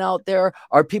young men out there?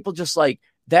 Are people just like,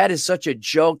 that is such a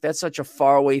joke. That's such a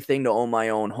faraway thing to own my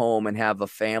own home and have a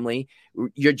family.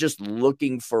 You're just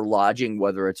looking for lodging,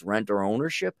 whether it's rent or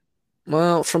ownership.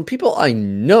 Well, from people I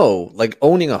know, like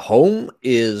owning a home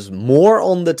is more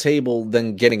on the table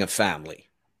than getting a family.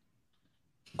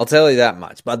 I'll tell you that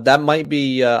much. But that might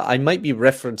be I might be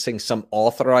referencing some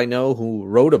author I know who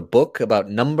wrote a book about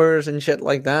numbers and shit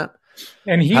like that.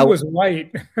 And he was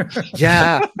white.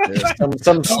 Yeah,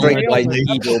 some straight white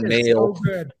evil So male.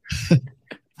 good.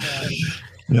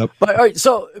 Yep. But all right,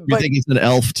 so You think he's an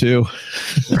elf too?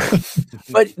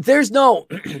 but there's no.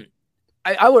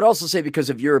 I would also say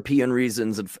because of European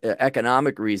reasons and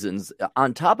economic reasons,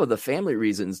 on top of the family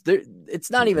reasons, it's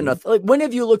not even like. When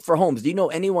have you looked for homes? Do you know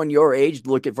anyone your age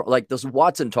looking for? Like, does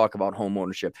Watson talk about home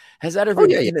ownership? Has that ever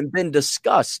even been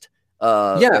discussed?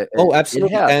 Yeah. Oh,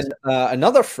 absolutely. And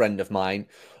another friend of mine,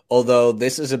 although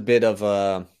this is a bit of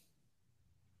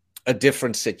a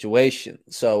different situation.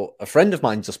 So a friend of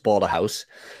mine just bought a house,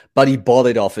 but he bought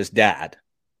it off his dad.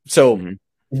 So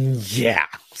yeah,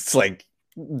 it's like,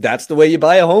 that's the way you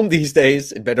buy a home these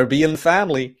days. It better be in the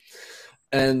family.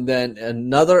 And then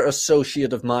another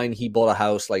associate of mine, he bought a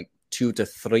house like 2 to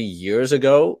 3 years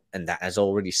ago, and that has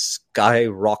already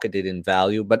skyrocketed in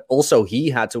value. But also he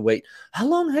had to wait. How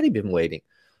long had he been waiting?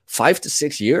 5 to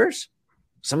 6 years?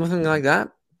 Something like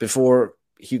that before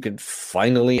he could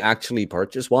finally actually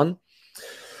purchase one.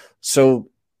 So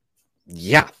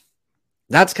yeah,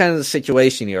 that's kind of the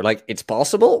situation here. Like, it's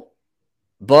possible,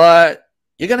 but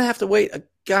you're going to have to wait a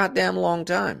goddamn long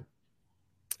time.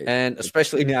 And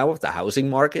especially now with the housing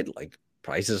market, like,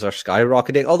 prices are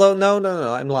skyrocketing. Although,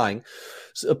 no, I'm lying.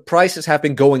 So prices have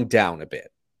been going down a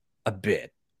bit,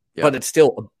 yeah. But it's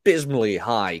still abysmally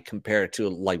high compared to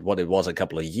like what it was a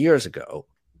couple of years ago.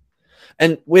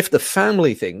 And with the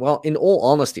family thing, well, in all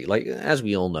honesty, like, as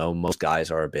we all know, most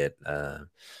guys are a bit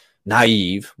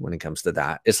naive when it comes to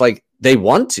that. It's like they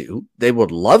want to, they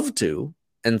would love to,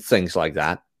 and things like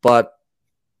that, but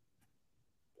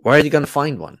where are you going to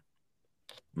find one?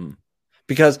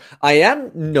 Because I am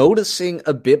noticing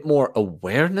a bit more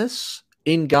awareness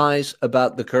in guys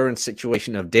about the current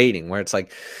situation of dating, where it's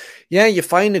like, yeah, you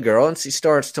find a girl and she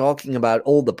starts talking about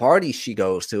all the parties she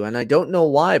goes to, and I don't know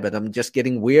why, but I'm just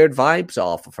getting weird vibes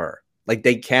off of her. Like,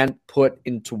 they can't put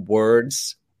into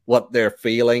words what they're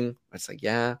feeling. It's like,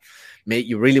 yeah, mate,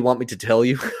 you really want me to tell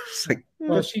you? It's like,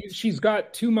 well, she's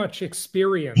got too much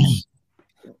experience.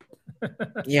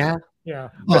 Yeah.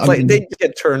 Well, It's like they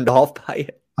get turned off by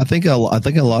it. I think a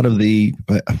lot of the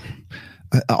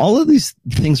all of these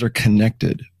things are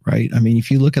connected, right? I mean, if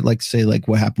you look at, like, say, like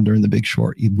what happened during The Big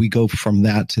Short, we go from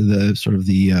that to the sort of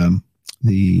the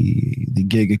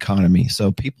gig economy.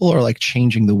 So people are like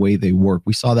changing the way they work.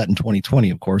 We saw that in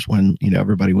 2020, of course, when, you know,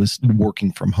 everybody was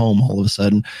working from home all of a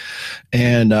sudden.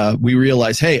 And we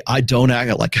realized, hey, I don't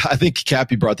act like, I think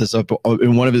Cappy brought this up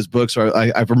in one of his books, or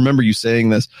I remember you saying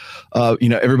this, you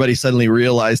know, everybody suddenly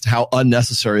realized how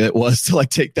unnecessary it was to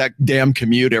like take that damn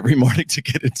commute every morning to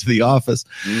get into the office.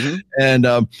 And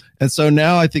so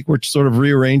now I think we're sort of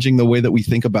rearranging the way that we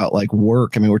think about like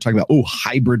work. I mean, we're talking about,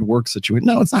 hybrid work situation.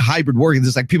 No, it's not hybrid work. It's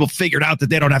just like people figured out that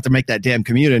they don't have to make that damn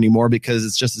commute anymore because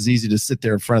it's just as easy to sit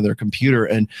there in front of their computer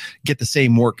and get the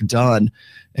same work done.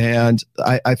 And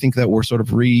I think that we're sort of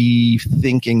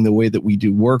rethinking the way that we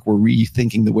do work. We're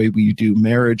rethinking the way we do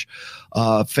marriage,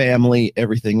 family,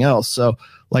 everything else. So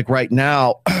like right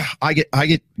now, I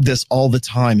get this all the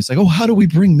time. It's like, how do we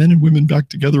bring men and women back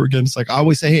together again? It's like, I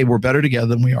always say, hey, we're better together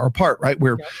than we are apart, right?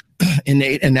 We're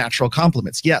innate and natural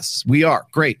complements. Yes, we are.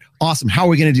 Great. Awesome. How are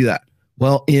we going to do that?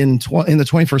 Well, in the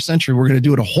 21st century, we're going to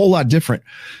do it a whole lot different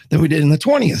than we did in the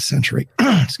 20th century.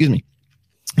 Excuse me.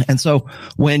 And so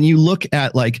when you look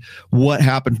at like what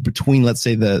happened between, let's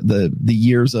say the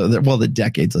years of the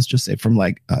decades, let's just say from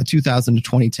like 2000 to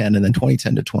 2010 and then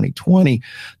 2010 to 2020,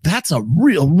 that's a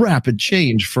real rapid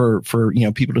change for, you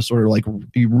know, people to sort of like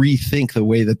rethink the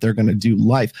way that they're going to do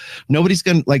life. Nobody's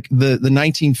going to like the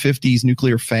 1950s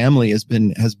nuclear family has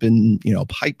been, you know, a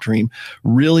pipe dream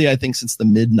really, I think since the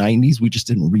mid 90s. We just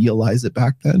didn't realize it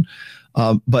back then.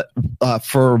 But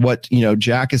for what, you know,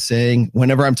 Jack is saying,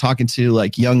 whenever I'm talking to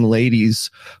like young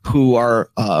ladies who are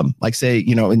like, say,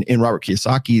 you know, in Robert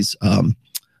Kiyosaki's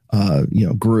you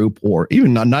know, group, or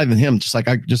even not even him, just like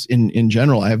in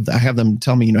general, I have them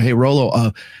tell me, you know, hey,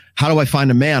 Rollo, how do I find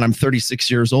a man? I'm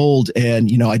 36 years old, and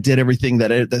you know, I did everything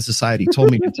that society told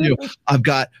me to do. I've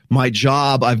got my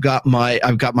job, I've got my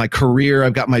career,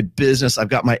 I've got my business, I've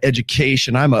got my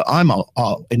education. I'm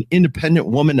an independent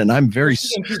woman, and I'm very.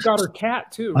 And she's got her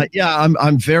cat too. Yeah,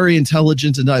 I'm very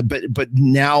intelligent, and but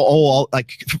now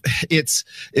like it's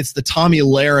the Tommy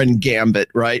Lahren gambit,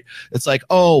 right? It's like,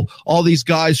 all these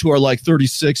guys who are like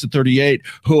 36 and 38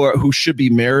 who should be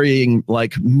marrying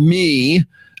like me.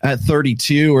 at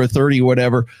 32 or 30,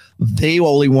 whatever, they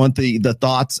only want the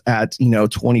thoughts at,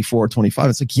 24, 25.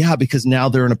 It's like, yeah, because now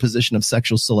they're in a position of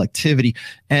sexual selectivity.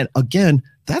 And again,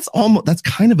 that's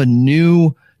kind of a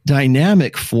new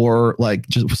dynamic for like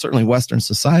just certainly Western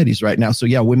societies right now. So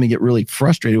yeah, women get really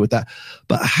frustrated with that.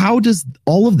 But how does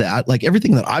all of that, like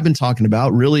everything that I've been talking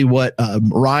about, really what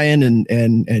Ryan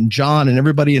and John and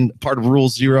everybody in part of Rule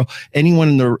Zero,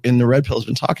 anyone in the red pill has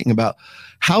been talking about,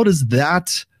 how does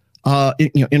that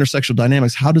intersexual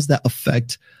dynamics, how does that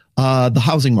affect the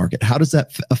housing market? How does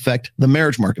that affect the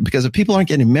marriage market? Because if people aren't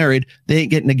getting married, they ain't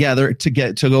getting together to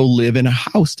go live in a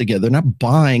house together. They're not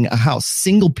buying a house.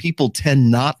 Single people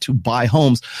tend not to buy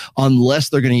homes unless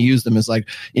they're going to use them as like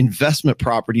investment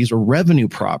properties or revenue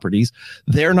properties.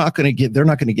 They're not going to get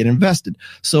invested.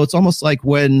 So it's almost like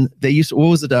when they used to,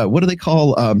 what do they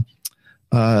call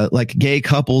like gay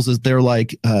couples? Is they're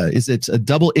like is it a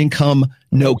double income,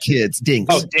 no kids,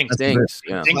 dinks? Oh, dinks,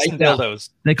 yeah. Dinks and dildos.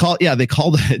 They call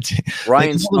that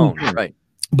Ryan Stone, right?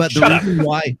 But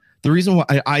the reason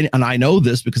why I know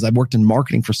this because I've worked in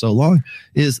marketing for so long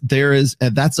is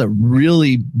that's a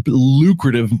really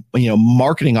lucrative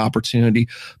marketing opportunity,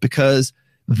 because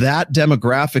that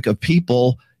demographic of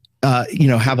people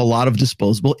have a lot of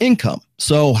disposable income.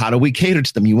 So how do we cater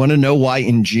to them? You want to know why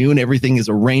in June everything is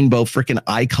a rainbow freaking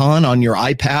icon on your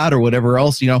iPad or whatever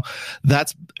else?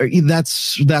 That's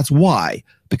why,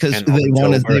 because they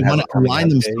want to align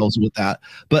themselves with that.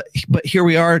 But here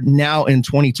we are now in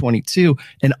 2022,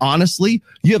 and honestly,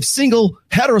 you have single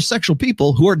heterosexual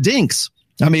people who are dinks.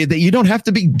 I mean, you don't have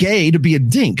to be gay to be a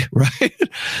dink, right?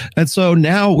 And so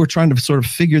now we're trying to sort of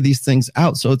figure these things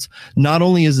out. So it's not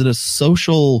only is it a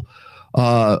social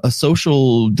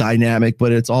dynamic,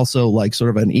 but it's also like sort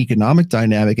of an economic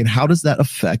dynamic. And how does that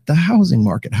affect the housing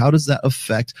market? How does that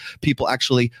affect people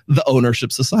actually, the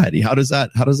ownership society? How does that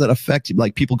affect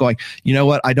like people going, you know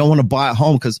what? I don't want to buy a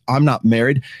home because I'm not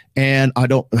married and I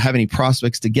don't have any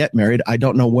prospects to get married. I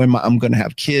don't know when I'm going to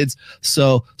have kids.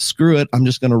 So screw it. I'm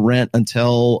just going to rent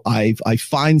until I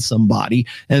find somebody.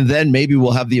 And then maybe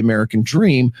we'll have the American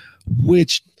dream,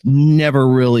 which never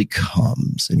really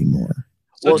comes anymore.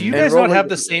 So do you guys not have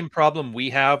the same problem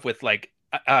we have with like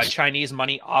Chinese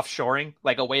money offshoring,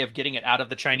 like a way of getting it out of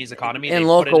the Chinese economy? In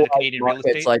local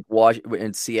markets like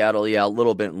in Seattle, yeah, a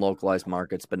little bit in localized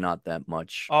markets, but not that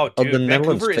much. Oh, dude,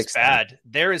 Vancouver is bad.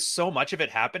 There is so much of it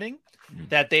happening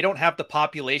that they don't have the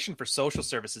population for social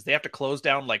services. They have to close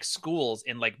down like schools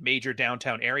in like major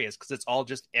downtown areas because it's all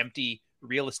just empty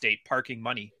real estate parking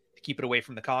money. Keep it away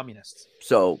from the communists.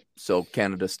 So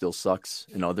Canada still sucks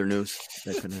in other news.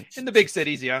 In the big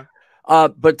cities, yeah.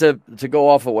 But to go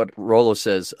off of what Rollo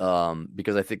says,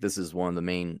 because I think this is one of the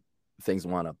main things I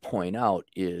want to point out,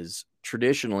 is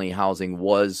traditionally housing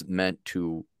was meant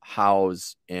to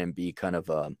house and be kind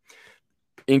of a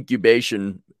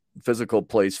incubation physical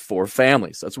place for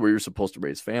families. That's where you're supposed to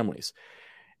raise families.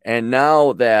 And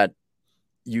now that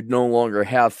you no longer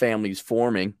have families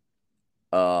forming,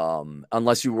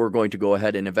 unless you were going to go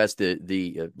ahead and invest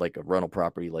the like a rental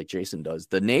property like Jason does,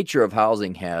 the nature of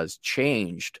housing has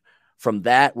changed from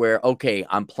that where, okay,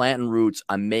 I'm planting roots,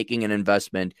 I'm making an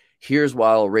investment, here's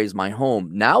why I'll raise my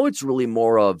home. Now it's really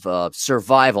more of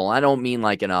survival. I don't mean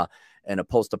like in a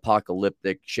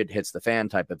post-apocalyptic shit hits the fan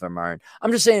type of environment.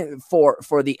 I'm just saying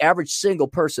for the average single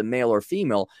person, male or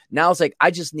female, now it's like,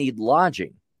 I just need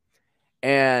lodging.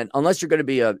 And unless you're going to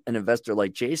be an investor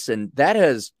like Jason, that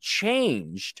has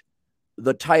changed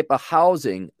the type of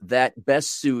housing that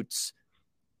best suits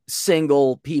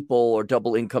single people or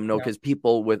double income, because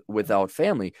people without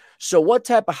family. So what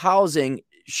type of housing?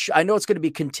 I know it's going to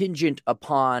be contingent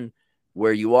upon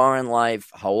where you are in life,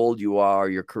 how old you are,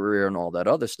 your career, and all that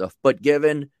other stuff. But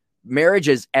given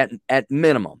marriages at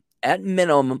minimum,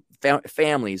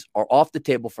 families are off the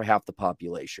table for half the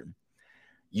population.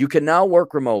 You can now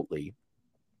work remotely.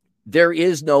 There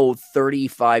is no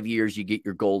 35 years you get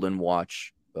your golden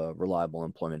watch, reliable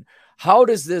employment. How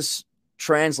does this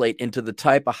translate into the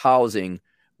type of housing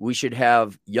we should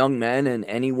have young men and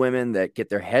any women that get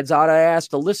their heads out of ass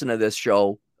to listen to this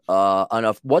show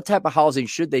on what type of housing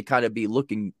should they kind of be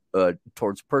looking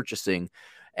towards purchasing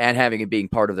and having it being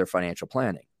part of their financial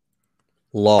planning?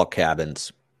 Log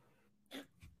cabins.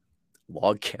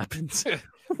 Log cabins.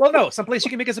 Well, no, someplace you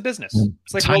can make as a business.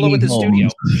 It's like Rollo with his studio.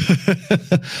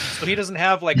 So he doesn't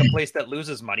have like a place that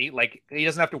loses money. Like he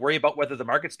doesn't have to worry about whether the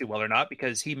markets do well or not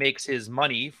because he makes his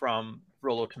money from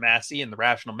Rollo Tomasi and the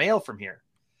Rational Mail from here.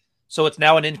 So it's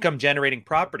now an income generating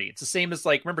property. It's the same as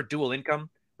like, remember dual income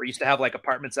where you used to have like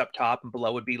apartments up top and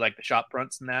below would be like the shop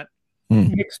fronts and that.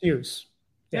 Mixed use.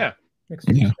 Yeah. Mixed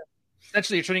use.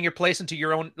 Essentially you're turning your place into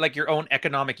your own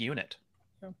economic unit.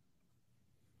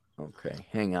 Okay,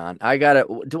 hang on. I gotta.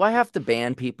 Do I have to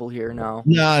ban people here now?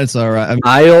 No, it's all right. I mean,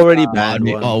 I already banned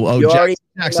one. You already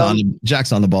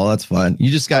Jack's on the ball. That's fine. You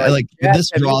just got Jack,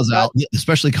 this draws out,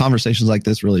 especially conversations like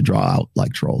this really draw out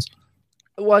like trolls.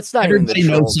 Well, it's not Everybody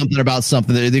knows something about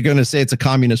something. They're going to say it's a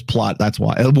communist plot. That's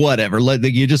why. Whatever.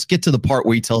 You just get to the part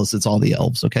where you tell us it's all the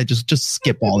elves. Okay, just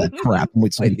skip all that crap. I'm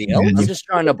just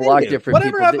trying to block different.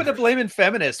 Whatever people. happened to blaming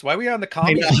feminists? Why are we on the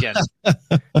commies again?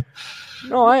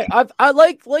 No, I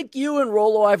like you and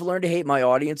Rolo. I've learned to hate my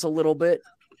audience a little bit,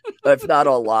 if not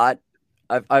a lot.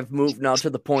 I've moved now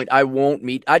to the point I won't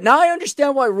meet. Now I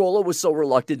understand why Rolo was so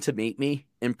reluctant to meet me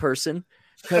in person,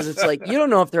 because it's like you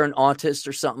don't know if they're an autist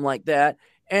or something like that.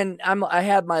 And I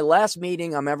had my last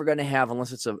meeting I'm ever going to have,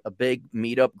 unless it's a big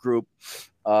meetup group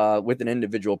with an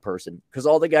individual person, because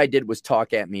all the guy did was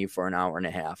talk at me for an hour and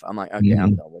a half. I'm like, okay,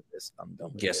 I'm done with this. I'm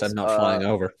done. Yes, I'm not flying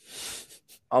over.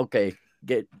 Okay.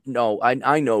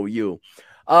 I know you.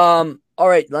 All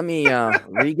right, let me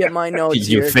re-get my notes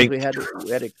here. We had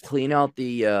to clean out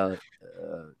the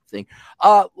thing.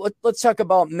 Let's talk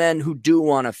about men who do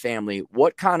want a family.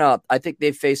 What kind of? I think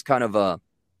they face kind of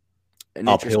an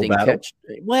uphill interesting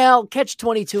battle. catch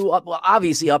 22.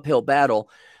 Obviously uphill battle.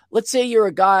 Let's say you're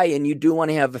a guy and you do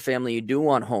want to have a family. You do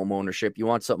want home ownership. You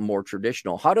want something more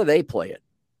traditional. How do they play it?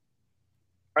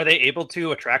 Are they able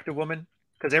to attract a woman?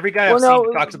 Because every guy I've seen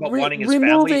who talks about wanting his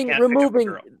family can't pick up a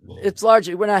girl. It's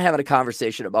largely, we're not having a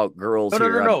conversation about girls.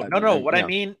 No. What I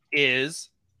mean is,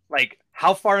 like,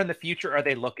 how far in the future are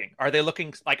they looking? Are they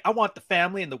looking like, I want the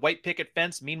family and the white picket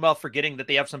fence, meanwhile forgetting that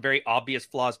they have some very obvious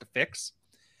flaws to fix?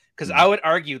 Because I would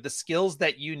argue the skills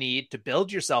that you need to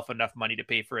build yourself enough money to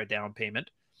pay for a down payment,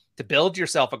 to build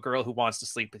yourself a girl who wants to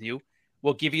sleep with you,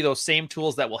 will give you those same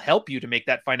tools that will help you to make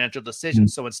that financial decision.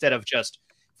 So instead of just,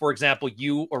 for example,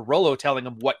 you or Rolo telling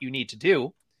them what you need to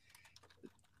do,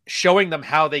 showing them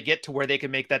how they get to where they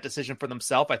can make that decision for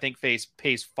themselves, I think pays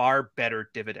far better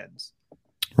dividends.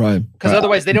 Right. Because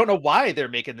otherwise they don't know why they're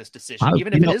making this decision,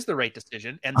 even if it is the right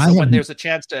decision. And so when there's a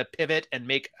chance to pivot and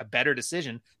make a better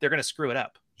decision, they're going to screw it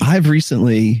up. I've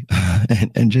recently,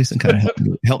 and Jason kind of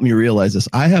helped me realize this,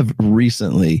 I have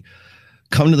recently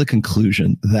come to the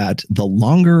conclusion that the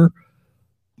longer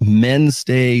men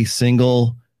stay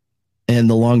single and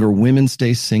the longer women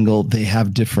stay single, they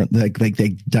have different, like they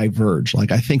diverge.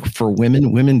 Like, I think for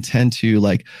women tend to,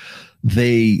 like,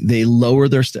 they lower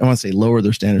their, I want to say lower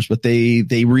their standards, but they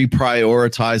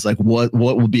reprioritize like what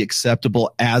will be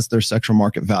acceptable as their sexual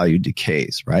market value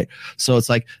decays, right? So it's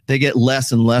like they get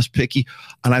less and less picky.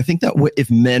 And I think that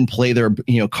if men play their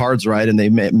cards right and they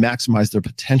maximize their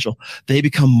potential, they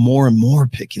become more and more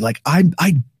picky. Like, I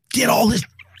did all this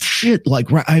shit,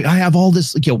 like I have all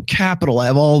this capital, I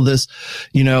have all this,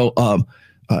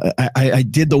 I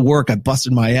did the work, I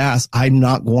busted my ass. I'm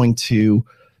not going to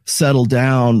settle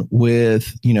down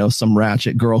with some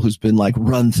ratchet girl who's been like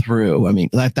run through. I mean,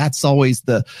 that's always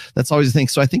the thing.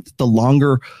 So I think that the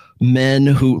longer men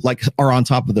who like are on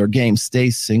top of their game stay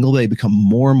single, they become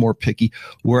more and more picky,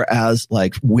 whereas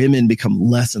like women become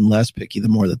less and less picky the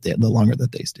longer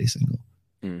that they stay single.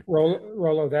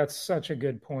 Rolo, that's such a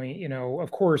good point.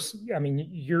 Of course, I mean,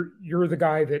 you're the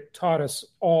guy that taught us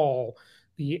all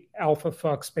the alpha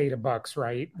fucks beta bucks,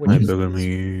 right? Which is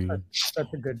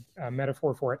such a good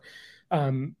metaphor for it.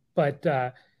 But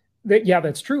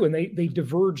that's true. And they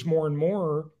diverge more and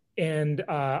more. And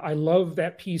I love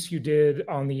that piece you did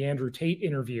on the Andrew Tate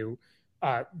interview.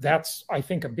 That's, I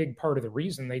think, a big part of the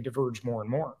reason they diverge more and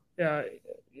more,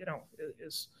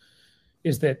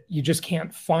 is that you just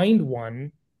can't find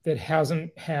one that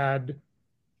hasn't had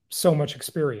so much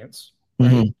experience.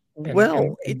 Right?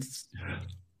 Mm-hmm.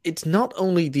 It's not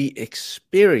only the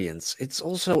experience, it's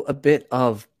also a bit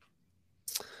of,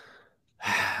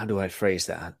 how do I phrase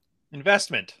that?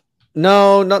 Investment.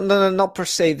 No, not per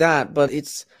se that, but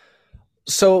it's,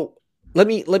 so let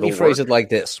me phrase it like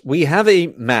this. We have a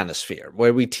manosphere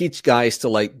where we teach guys to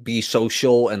like be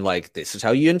social and like, this is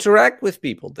how you interact with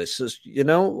people. This is,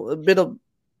 a bit of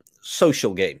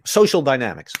social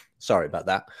dynamics. Sorry about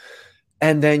that.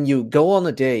 And then you go on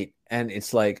a date and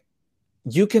it's like,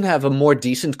 you can have a more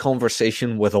decent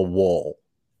conversation with a wall.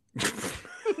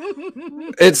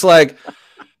 It's like,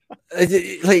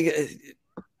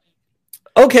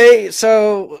 okay,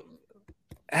 so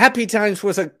happy times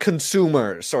with a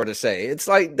consumer, sort of say. It's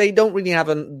like they don't really have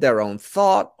their own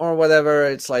thought or whatever.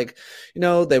 It's like,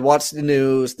 they watch the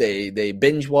news, they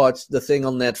binge watch the thing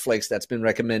on Netflix that's been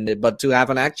recommended, but to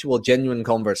have an actual genuine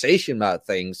conversation about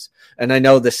things, and I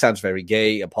know this sounds very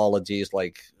gay, apologies,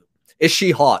 like, is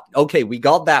she hot? Okay, we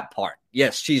got that part.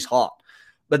 Yes, she's hot.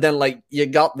 But then, like, you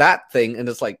got that thing, and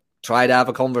it's like, try to have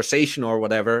a conversation or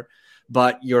whatever.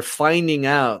 but you're finding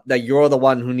out that you're the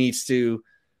one who needs to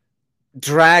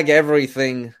drag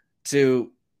everything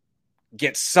to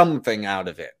get something out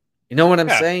of it. You know what I'm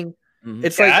saying? Mm-hmm.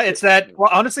 It's like it's that. Well,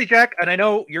 honestly, Jack, and I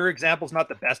know your example's not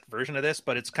the best version of this,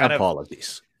 but it's kind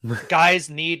apologies. Guys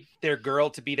need their girl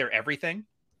to be their everything,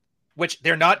 which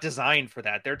they're not designed for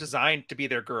that. They're designed to be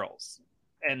their girls.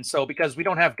 And so because we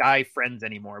don't have guy friends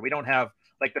anymore, we don't have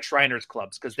like the Shriners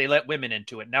clubs because they let women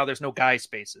into it. Now there's no guy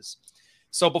spaces.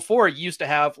 So before you used to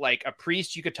have like a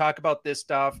priest, you could talk about this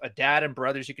stuff, a dad and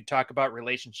brothers, you could talk about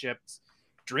relationships,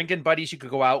 drinking buddies you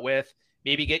could go out with,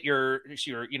 maybe get your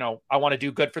I want to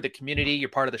do good for the community. You're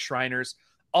part of the Shriners.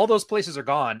 All those places are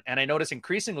gone. And I notice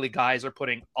increasingly guys are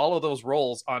putting all of those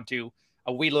roles onto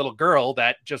a wee little girl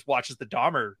that just watches the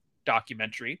Dahmer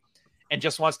documentary and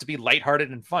just wants to be lighthearted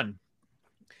and fun.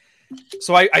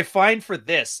 So I find for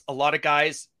this, a lot of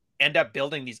guys end up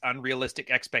building these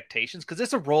unrealistic expectations because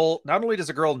it's a role. Not only does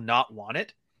a girl not want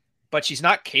it, but she's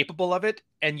not capable of it.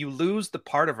 And you lose the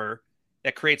part of her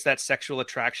that creates that sexual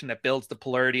attraction that builds the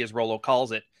polarity, as Rollo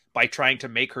calls it, by trying to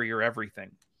make her your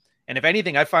everything. And if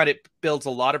anything, I find it builds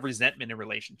a lot of resentment in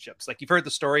relationships. Like you've heard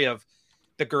the story of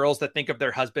the girls that think of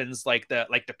their husbands like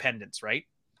dependents, right?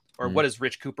 Or what does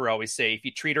Rich Cooper always say? If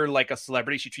you treat her like a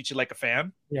celebrity, she treats you like a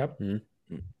fan. Yep.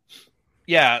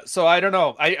 Yeah. So I don't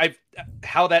know. I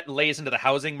how that lays into the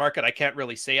housing market, I can't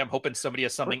really say. I'm hoping somebody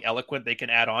has something eloquent they can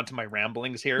add on to my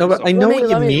ramblings here. No, but I know what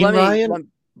you mean,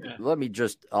 Ryan. Let me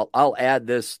just, I'll add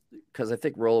this because I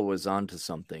think Rollo was onto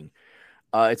something.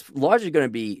 It's largely going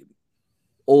to be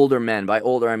older men. By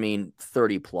older, I mean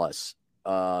 30 plus.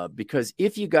 Because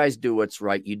if you guys do what's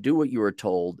right, you do what you were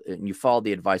told and you follow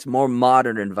the advice, more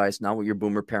modern advice, not what your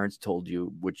boomer parents told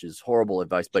you, which is horrible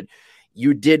advice, but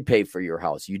you did pay for your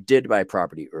house. You did buy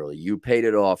property early. You paid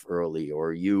it off early,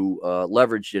 or you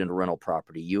leveraged it into rental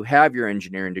property. You have your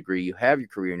engineering degree. You have your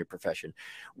career in your profession.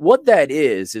 What that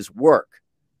is work.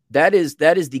 That is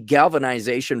the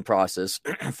galvanization process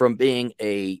from being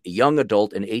a young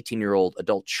adult, an 18-year-old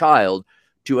adult child,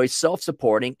 to a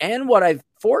self-supporting and what I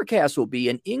forecast will be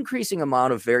an increasing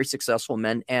amount of very successful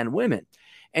men and women.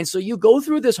 And so you go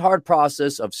through this hard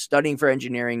process of studying for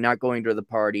engineering, not going to the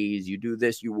parties. You do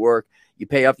this, you work, you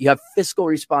pay up, you have fiscal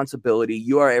responsibility.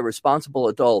 You are a responsible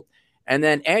adult. And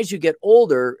then as you get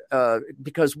older,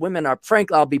 because women are,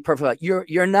 frankly, I'll be perfect,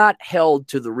 you're not held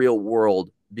to the real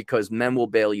world because men will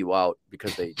bail you out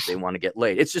because they want to get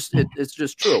laid. It's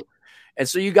just true. And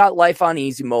so you got life on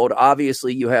easy mode.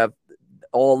 Obviously, you have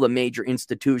all the major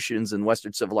institutions in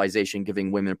Western civilization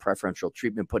giving women preferential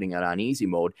treatment, putting it on easy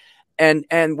mode. And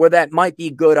where that might be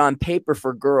good on paper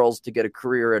for girls to get a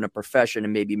career in a profession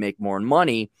and maybe make more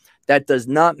money, that does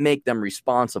not make them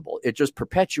responsible. It just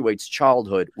perpetuates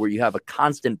childhood where you have a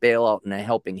constant bailout and a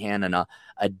helping hand and a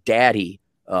daddy,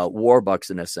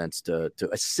 Warbucks in a sense, to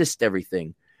assist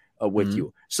everything with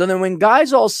you. So then when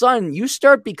guys all of a sudden, you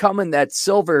start becoming that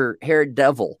silver-haired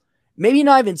devil, maybe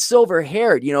not even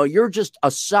silver-haired, you're just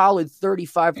a solid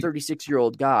 35,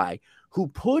 36-year-old guy who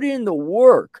put in the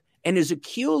work and is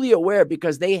acutely aware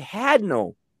because they had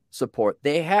no support.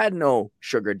 They had no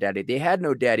sugar daddy. They had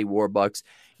no daddy Warbucks.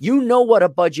 You know what a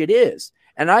budget is.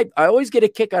 And I always get a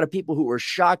kick out of people who were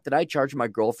shocked that I charge my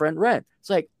girlfriend rent. It's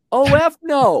like,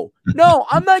 no,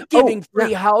 I'm not giving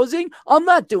free housing. I'm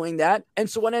not doing that. And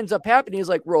so what ends up happening is,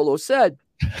 like Rollo said,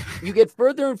 you get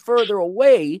further and further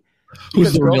away.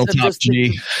 Who's the real top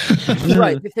G?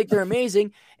 Right. They think they're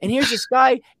amazing. And here's this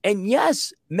guy. And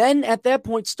yes, men at that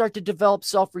point start to develop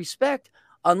self-respect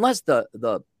unless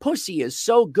the pussy is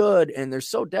so good and they're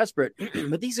so desperate.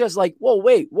 But these guys are like, whoa,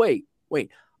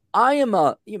 wait. I am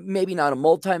maybe not a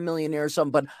multimillionaire or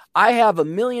something, but I have $1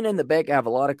 million in the bank. I have a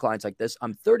lot of clients like this.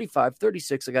 I'm 35,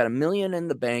 36. I got $1 million in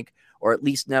the bank, or at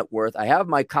least net worth. I have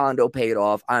my condo paid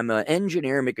off. I'm an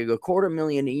engineer making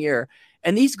 $250,000 a year.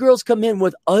 And these girls come in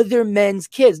with other men's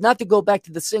kids, not to go back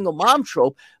to the single mom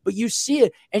trope, but you see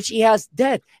it. And she has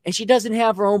debt and she doesn't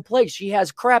have her own place. She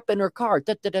has crap in her car.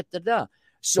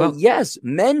 So yes,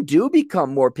 men do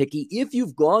become more picky if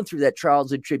you've gone through that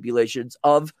trials and tribulations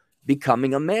of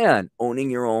becoming a man,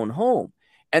 owning your own home.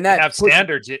 And that have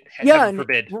standards, heaven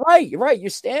forbid. Right.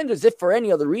 Your standards, if for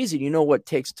any other reason, you know what it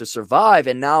takes to survive.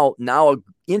 And now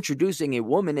introducing a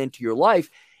woman into your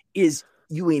life is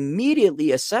you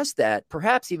immediately assess that,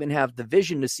 perhaps even have the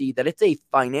vision to see that it's a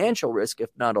financial risk, if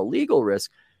not a legal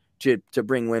risk, to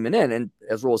bring women in. And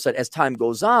as Rollo said, as time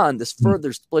goes on, this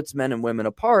further splits men and women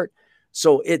apart.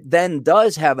 So it then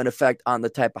does have an effect on the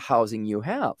type of housing you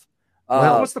have.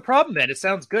 Well, what's the problem then? It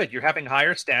sounds good. You're having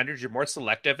higher standards. You're more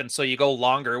selective. And so you go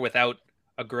longer without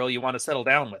a girl you want to settle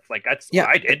down with. Like that's what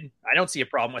I did. I don't see a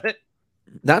problem with it.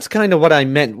 That's kind of what I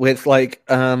meant with like,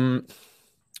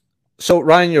 so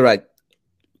Ryan, you're right.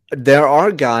 There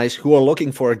are guys who are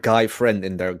looking for a guy friend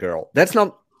in their girl. That's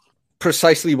not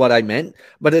precisely what I meant,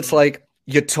 but it's like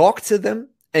you talk to them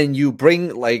and you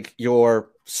bring like your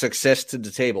success to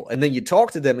the table, and then you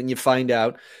talk to them and you find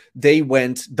out they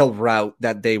went the route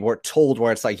that they were told,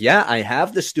 where it's like, yeah, I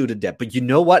have the student debt, but you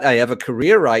know what? I have a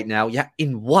career right now. Yeah,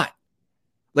 in what?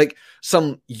 Like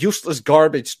some useless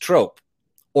garbage trope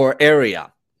or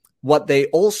area. What they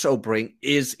also bring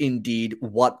is indeed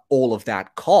what all of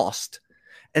that cost.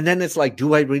 And then it's like,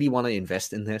 do I really want to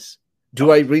invest in this?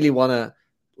 Do I really want to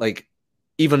like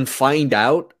even find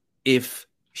out if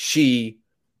she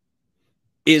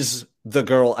is the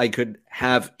girl I could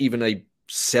have even a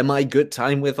semi good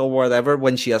time with or whatever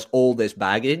when she has all this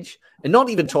baggage? And not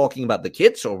even talking about the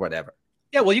kids or whatever.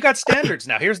 Yeah, well, you got standards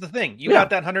now. Here's the thing. You got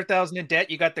that 100,000 in debt.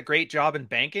 You got the great job in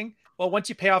banking. Well, once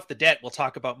you pay off the debt, we'll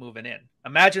talk about moving in.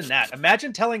 Imagine that.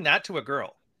 Imagine telling that to a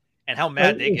girl and how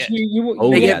mad they get.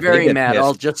 They get very mad.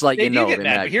 I'll just let you know. They get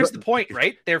mad. But here's the point,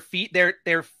 right?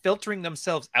 They're filtering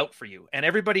themselves out for you. And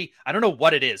everybody, I don't know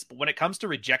what it is, but when it comes to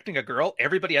rejecting a girl,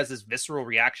 everybody has this visceral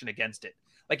reaction against it.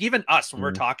 Like even us, when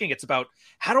we're talking, it's about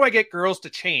how do I get girls to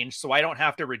change so I don't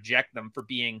have to reject them for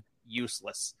being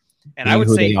useless? And I would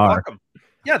say, fuck them.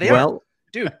 Yeah, they are.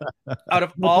 Dude, out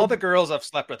of all the girls I've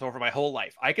slept with over my whole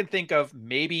life, I can think of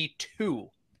maybe two.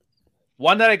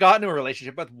 One that I got into a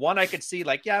relationship with, one I could see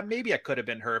like, yeah, maybe I could have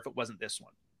been her if it wasn't this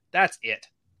one. That's it.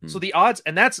 So the odds,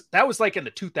 and that was like in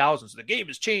the 2000s. The game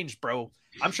has changed, bro.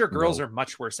 I'm sure girls are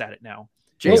much worse at it now.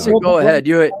 Jason, go ahead.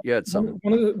 You had something.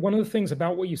 One of the things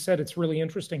about what you said, it's really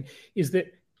interesting, is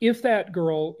that if that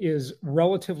girl is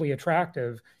relatively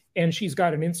attractive and she's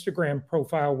got an Instagram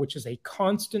profile, which is a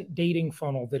constant dating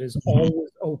funnel that is always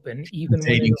open, even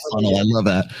dating funnel. I love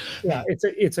that. Yeah,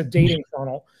 it's a dating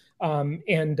funnel.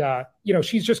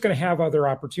 She's just going to have other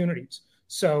opportunities.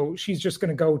 So she's just going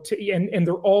to go to, and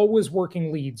they're always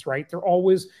working leads, right? They're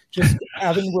always just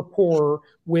having rapport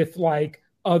with like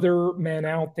other men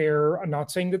out there. I'm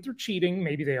not saying that they're cheating.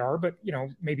 Maybe they are, but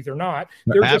maybe they're not.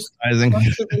 They're just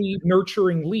constantly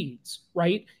nurturing leads,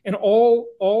 right? And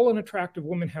all an attractive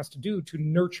woman has to do to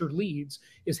nurture leads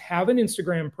is have an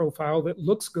Instagram profile that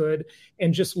looks good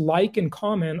and just like and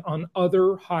comment on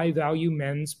other high value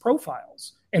men's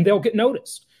profiles, and they'll get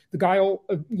noticed. The guy will,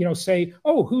 say,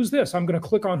 "Oh, who's this?" I'm going to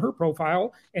click on her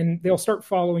profile, and they'll start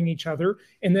following each other.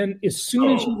 And then, as soon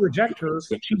as you reject her,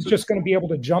 she's just going to be able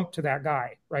to jump to that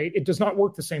guy, right? It does not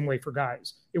work the same way for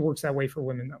guys. It works that way for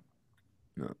women,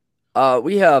 though.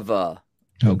 We have oh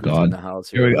God, in the house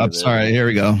here we go. I'm sorry. Here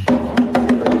we go.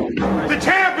 The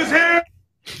champ is here.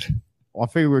 Well, I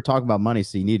figured we were talking about money,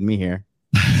 so you need me here.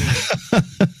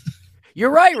 You're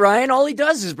right, Ryan. All he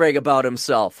does is brag about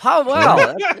himself.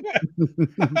 Wow.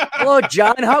 Hello,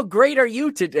 John. How great are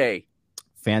you today?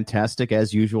 Fantastic,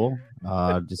 as usual.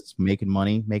 Just making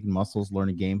money, making muscles,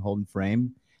 learning game, holding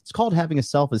frame. It's called having a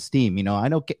self-esteem. I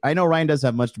know Ryan doesn't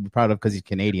have much to be proud of because he's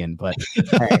Canadian, but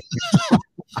hey,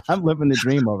 I'm living the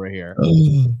dream over here.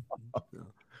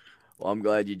 Well, I'm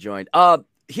glad you joined.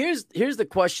 Here's the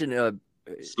question.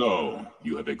 So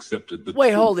you have accepted the.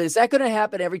 Wait, hold it. Is that going to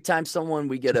happen every time someone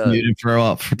we get a muted throw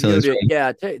up for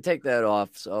yeah, take that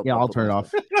off. So yeah, I'll turn it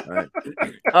off. All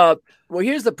right. Well,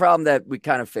 here's the problem that we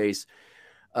kind of face.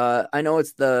 I know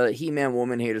it's the He-Man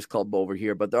Woman Haters Club over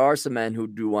here, but there are some men who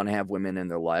do want to have women in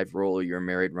their life. Roller, you're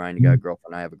married. Ryan, you got a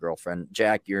girlfriend. I have a girlfriend.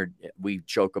 Jack, we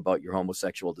joke about your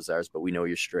homosexual desires, but we know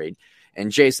you're straight. And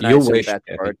Jason, I wish that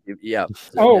part. Yeah.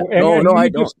 Oh, no, I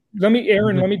don't. Let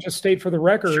me just state for the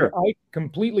record, sure. I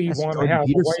completely want to have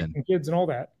a wife and kids and all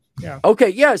that. Yeah. Okay.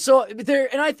 Yeah. So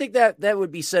and I think that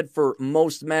would be said for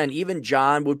most men. Even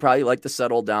John would probably like to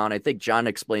settle down. I think John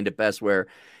explained it best, where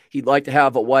he'd like to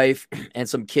have a wife and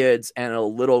some kids and a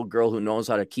little girl who knows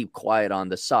how to keep quiet on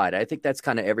the side. I think that's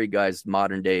kind of every guy's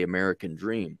modern day American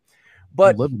dream.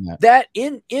 But that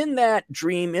in that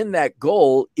dream, in that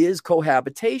goal is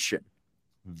cohabitation.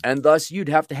 And thus you'd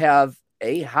have to have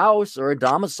a house or a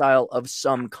domicile of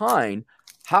some kind.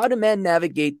 How do men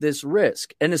navigate this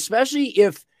risk? And especially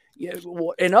if,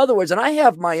 in other words, and I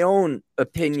have my own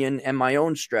opinion and my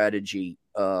own strategy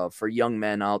for young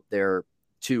men out there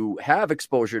to have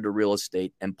exposure to real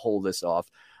estate and pull this off.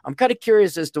 I'm kind of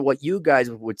curious as to what you guys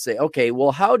would say. Okay,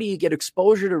 well, how do you get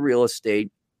exposure to real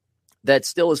estate that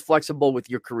still is flexible with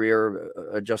your career,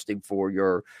 adjusting for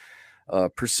your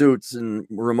pursuits and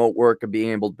remote work and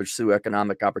being able to pursue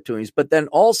economic opportunities, but then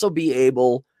also be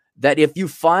able that if you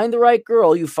find the right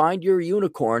girl, you find your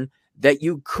unicorn, that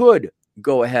you could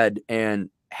go ahead and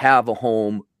have a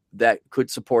home that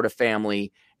could support a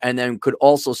family and then could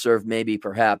also serve maybe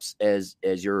perhaps as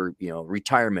your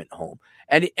retirement home.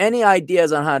 Any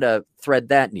ideas on how to thread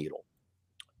that needle?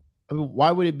 I mean,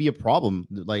 why would it be a problem?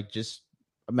 Like, just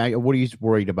what are you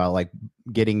worried about? Like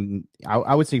getting,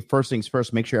 I would say first things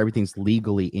first, make sure everything's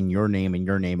legally in your name and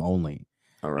your name only.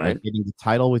 All right. Like getting the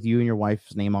title with you and your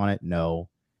wife's name on it, no.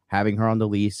 Having her on the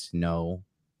lease, no.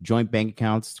 Joint bank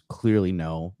accounts, clearly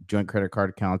no. Joint credit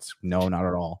card accounts, no, not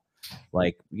at all.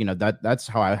 Like, that's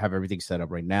how I have everything set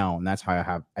up right now, and that's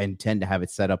how I intend to have it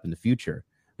set up in the future,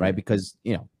 right? Because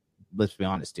let's be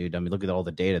honest, dude. I mean, look at all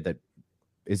the data that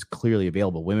is clearly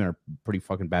available. Women are pretty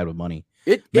fucking bad with money.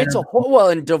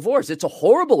 In divorce, it's a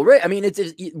horrible rate. I mean,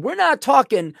 we're not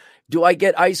talking. Do I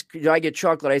get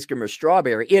chocolate ice cream or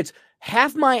strawberry? It's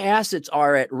half my assets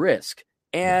are at risk,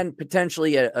 and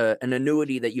potentially an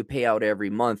annuity that you pay out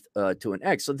every month to an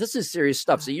ex. So this is serious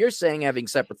stuff. So you're saying having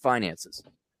separate finances.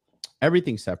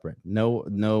 Everything's separate. No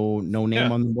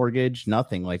name on the mortgage,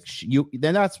 nothing. Like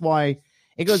then that's why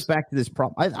it goes back to this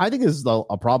problem. I think this is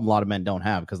a problem a lot of men don't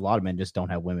have, because a lot of men just don't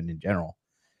have women in general.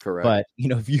 Correct. But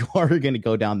if you are going to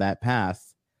go down that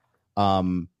path,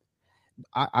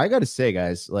 I got to say,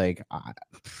 guys, like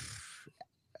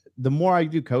the more I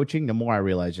do coaching, the more I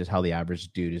realize just how the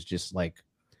average dude is just like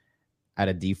at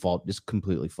a default, just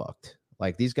completely fucked.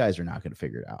 Like, these guys are not going to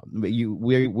figure it out. But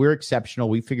we're exceptional.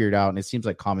 We figured it out, and it seems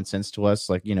like common sense to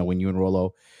us. Like, when you and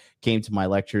Rollo came to my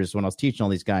lectures, when I was teaching all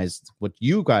these guys, what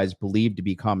you guys believe to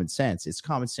be common sense, it's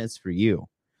common sense for you.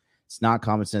 It's not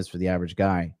common sense for the average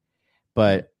guy.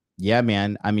 But yeah,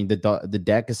 man, I mean, the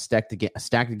deck is stacked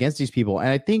against these people, and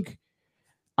I think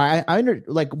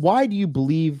why do you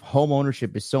believe home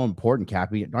ownership is so important,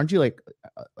 Cappy? Aren't you like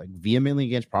vehemently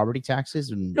against property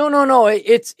taxes? No.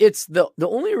 It's the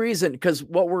only reason, because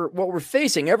what we're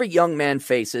facing, every young man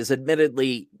faces.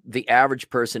 Admittedly, the average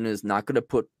person is not going to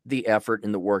put the effort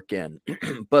and the work in,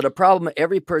 but a problem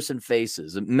every person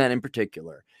faces, men in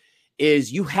particular,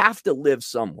 is you have to live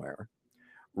somewhere.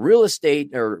 Real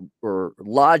estate or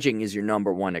lodging is your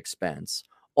number one expense.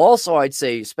 Also, I'd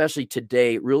say, especially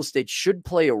today, real estate should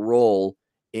play a role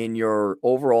in your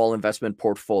overall investment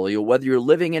portfolio. Whether you're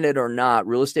living in it or not,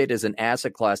 real estate is an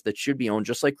asset class that should be owned,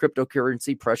 just like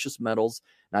cryptocurrency, precious metals,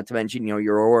 not to mention,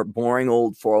 your boring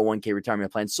old 401k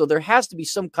retirement plan. So there has to be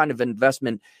some kind of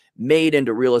investment made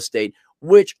into real estate,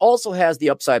 which also has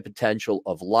the upside potential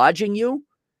of lodging you.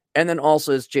 And then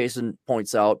also, as Jason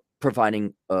points out,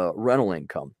 providing rental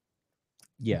income.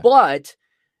 Yeah. But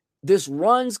this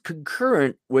runs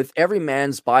concurrent with every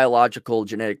man's biological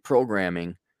genetic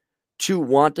programming to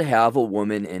want to have a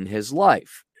woman in his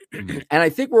life. And I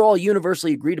think we're all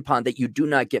universally agreed upon that you do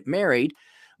not get married,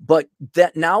 but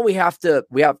that now we have to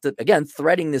again,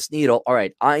 threading this needle. All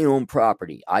right, I own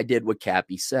property. I did what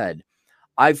Cappy said.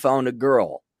 I found a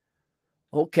girl.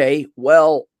 Okay,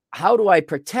 well, how do I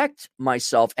protect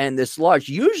myself and this large?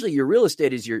 Usually your real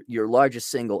estate is your largest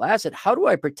single asset. How do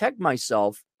I protect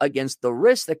myself against the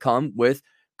risks that come with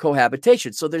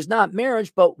cohabitation? So there's not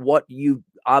marriage, but what you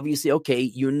obviously,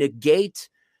 you negate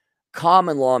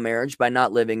common law marriage by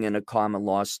not living in a common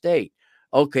law state.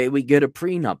 Okay, we get a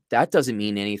prenup. That doesn't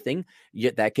mean anything.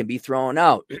 Yet that can be thrown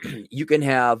out. You can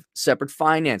have separate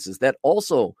finances. That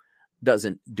also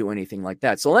doesn't do anything like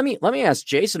that. So let me ask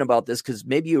Jason about this, because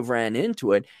maybe you've ran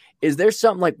into it. Is there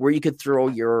something like where you could throw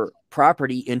your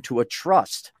property into a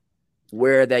trust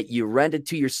where that you rent it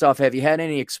to yourself? Have you had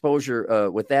any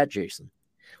exposure with that, Jason?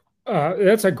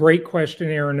 That's a great question,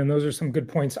 Aaron, and those are some good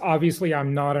points. Obviously,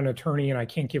 I'm not an attorney and I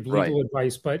can't give legal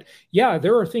advice, but yeah,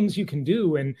 there are things you can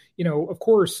do. And, of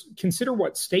course, consider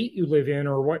what state you live in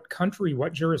or what country,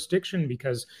 what jurisdiction,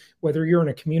 because whether you're in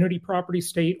a community property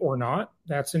state or not,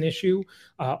 that's an issue.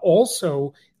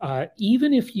 Also,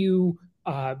 even if you,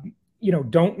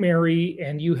 don't marry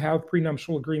and you have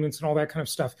prenuptial agreements and all that kind of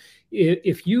stuff,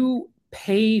 if you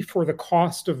pay for the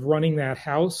cost of running that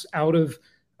house out of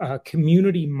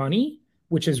community money,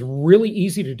 which is really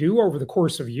easy to do over the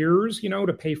course of years,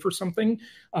 to pay for something,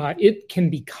 it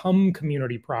can become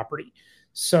community property.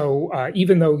 So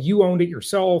even though you owned it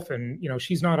yourself and,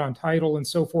 she's not on title and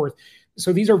so forth.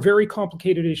 So these are very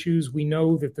complicated issues. We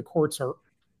know that the courts are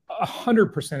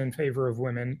 100% in favor of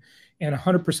women and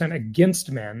 100%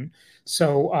 against men.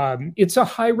 So it's a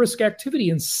high risk activity.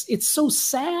 And it's so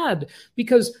sad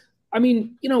because,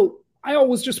 I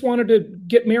always just wanted to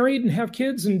get married and have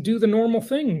kids and do the normal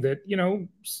thing that,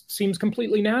 seems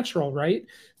completely natural, right?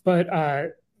 But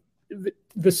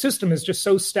the system is just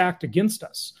so stacked against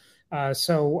us.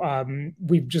 So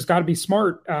we've just got to be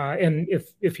smart. And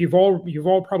if you've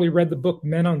all probably read the book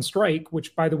Men on Strike,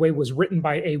 which, by the way, was written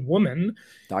by a woman,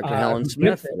 Dr. Helen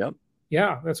Smith. Yep.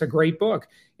 Yeah, that's a great book.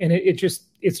 And it's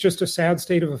just a sad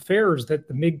state of affairs that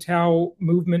the MGTOW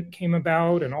movement came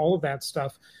about and all of that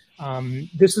stuff.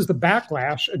 This is the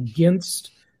backlash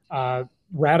against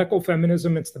radical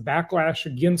feminism. It's the backlash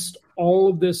against all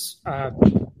of this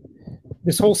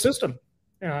this whole system.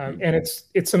 And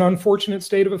it's an unfortunate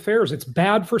state of affairs. It's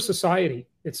bad for society.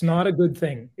 It's not a good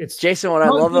thing. It's Jason, what I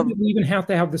love we even have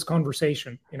to have this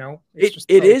conversation, it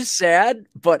is sad,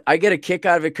 but I get a kick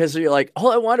out of it because you're like,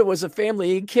 all I wanted was a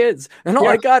family and kids. And all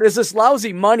I got is this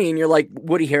lousy money. And you're like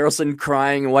Woody Harrelson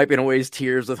crying and wiping away his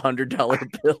tears with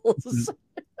 $100 bills.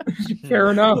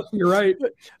 Fair enough. You're right.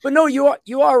 But no,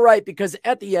 you are right, because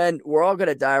at the end we're all going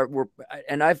to die.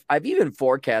 And I've even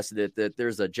forecasted it that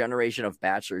there's a generation of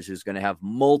bachelors who's going to have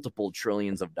multiple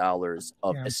trillions of dollars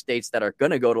of estates that are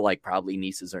going to go to like probably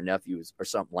nieces or nephews or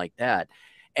something like that.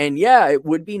 And yeah, it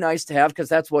would be nice to have, because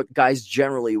that's what guys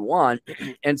generally want.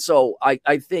 And so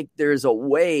I think there's a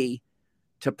way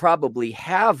to probably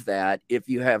have that if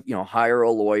you have, hire a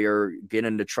lawyer, get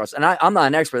into trust. And I'm not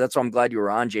an expert. That's why I'm glad you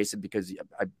were on, Jason, because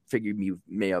I figured you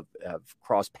may have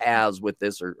crossed paths with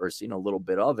this or seen a little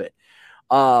bit of it.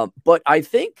 But I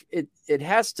think it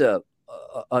has to,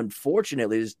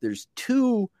 unfortunately, there's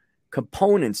two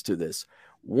components to this.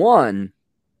 One,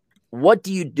 what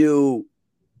do you do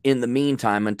in the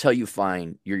meantime until you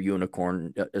find your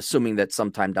unicorn, assuming that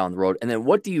sometime down the road? And then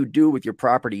what do you do with your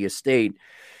property estate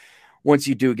once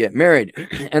you do get married?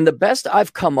 And the best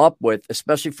I've come up with,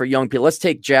 especially for young people, let's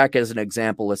take Jack as an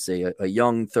example. Let's say a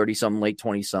young 30-something, late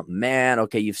 20-something man.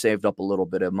 Okay, you've saved up a little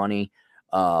bit of money.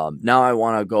 Now I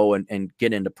want to go and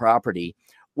get into property.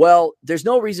 Well, there's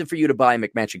no reason for you to buy a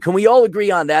McMansion. Can we all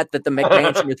agree on that the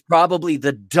McMansion is probably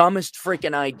the dumbest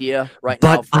freaking idea right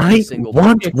now? But I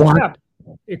want one.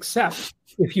 Except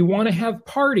if you want to have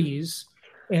parties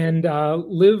and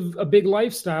live a big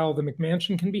lifestyle, the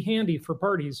McMansion can be handy for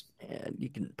parties. And you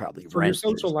can probably for your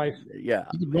social life. Yeah,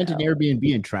 you can rent an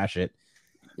Airbnb and trash it.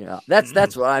 Yeah,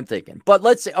 that's what I'm thinking. But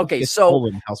let's say, okay, so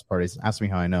house parties. Ask me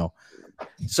how I know.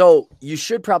 So you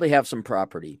should probably have some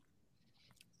property,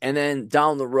 and then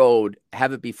down the road,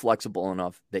 have it be flexible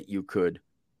enough that you could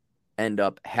end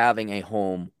up having a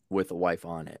home with a wife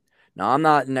on it. Now, I'm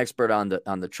not an expert on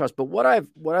the trust, but what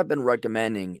I've been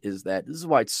recommending is that this is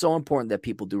why it's so important that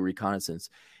people do reconnaissance,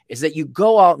 is that you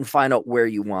go out and find out where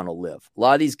you want to live. A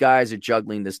lot of these guys are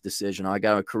juggling this decision. I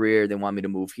got a career, they want me to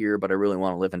move here, but I really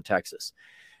want to live in Texas.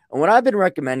 And what I've been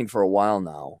recommending for a while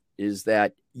now is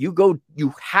that you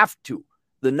have to.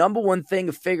 The number one thing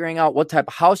of figuring out what type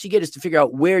of house you get is to figure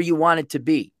out where you want it to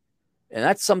be. And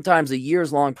that's sometimes a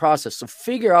years-long process. So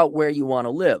figure out where you want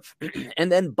to live. And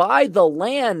then buy the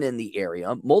land in the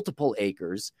area, multiple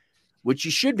acres, which you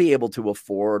should be able to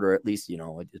afford, or at least,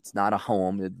 it's not a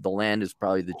home. The land is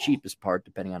probably the cheapest part,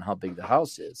 depending on how big the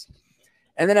house is.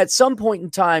 And then at some point in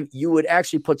time, you would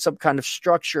actually put some kind of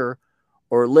structure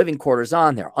or living quarters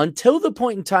on there. Until the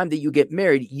point in time that you get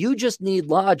married, you just need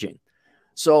lodging.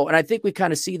 So, and I think we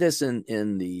kind of see this in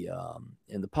the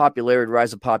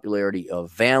rise of popularity of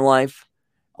van life.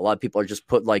 A lot of people are just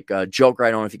put like Joker.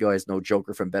 I don't know if you guys know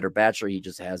Joker from Better Bachelor. He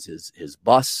just has his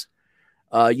bus.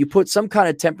 You put some kind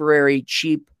of temporary,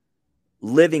 cheap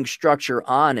living structure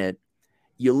on it.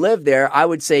 You live there. I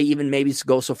would say even maybe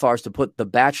go so far as to put the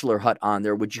bachelor hut on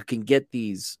there, which you can get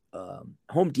these.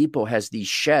 Home Depot has these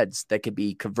sheds that could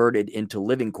be converted into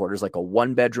living quarters, like a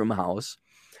 1-bedroom house.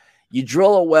 You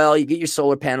drill a well, you get your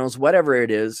solar panels, whatever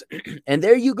it is, and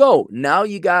there you go. Now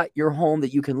you got your home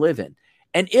that you can live in.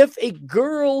 And if a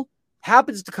girl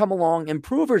happens to come along and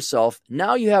prove herself,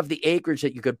 now you have the acreage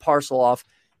that you could parcel off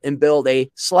and build a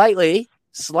slightly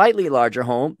larger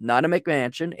home, not a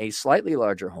McMansion, a slightly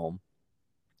larger home.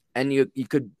 And you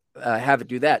could have it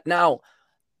do that. Now,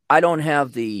 I don't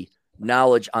have the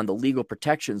knowledge on the legal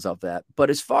protections of that, but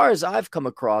as far as I've come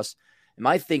across,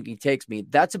 my thinking takes me,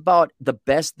 that's about the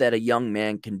best that a young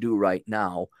man can do right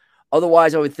now.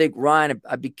 Otherwise, I would think, Ryan,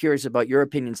 I'd be curious about your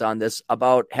opinions on this,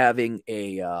 about having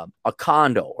a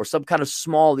condo or some kind of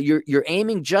small, you're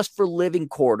aiming just for living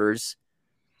quarters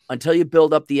until you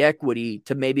build up the equity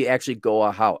to maybe actually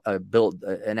go build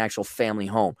an actual family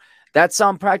home. That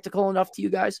sound practical enough to you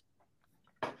guys?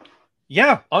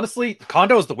 Yeah, honestly,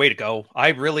 condo is the way to go.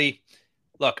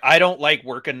 Look, I don't like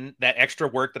working that extra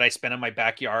work that I spend in my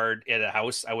backyard at a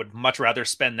house. I would much rather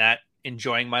spend that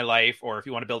enjoying my life, or if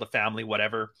you want to build a family,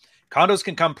 whatever. Condos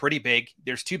can come pretty big.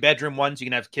 There's 2-bedroom ones. You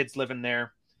can have kids living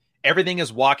there. Everything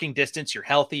is walking distance. You're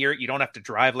healthier. You don't have to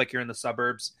drive like you're in the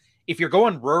suburbs. If you're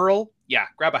going rural, yeah,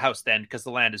 grab a house then, because the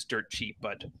land is dirt cheap.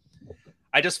 But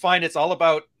I just find it's all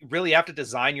about, really have to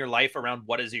design your life around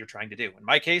what is it you're trying to do. In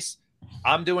my case,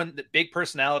 I'm doing the big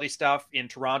personality stuff in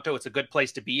Toronto. It's a good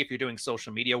place to be if you're doing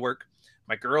social media work.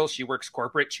 My girl, she works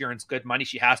corporate. She earns good money.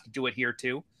 She has to do it here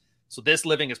too. So this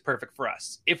living is perfect for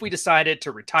us. If we decided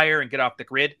to retire and get off the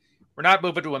grid, we're not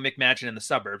moving to a McMansion in the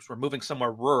suburbs. We're moving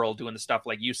somewhere rural, doing the stuff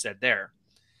like you said there.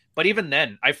 But even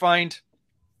then, I find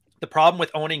the problem with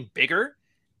owning bigger,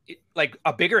 like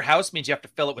a bigger house means you have to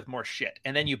fill it with more shit.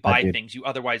 And then you buy things you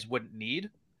otherwise wouldn't need.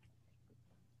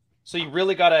 So you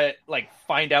really got to like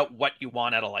find out what you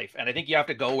want out of life. And I think you have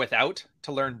to go without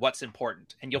to learn what's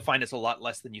important. And you'll find it's a lot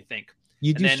less than you think.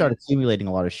 You do start accumulating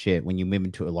a lot of shit when you move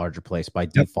into a larger place by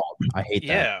default. I hate that.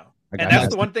 Yeah. And that's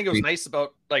the one thing that was nice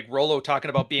about like Rollo talking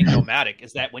about being nomadic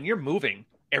is that when you're moving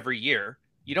every year,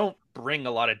 you don't bring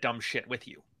a lot of dumb shit with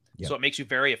you. Yep. So it makes you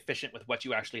very efficient with what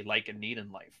you actually like and need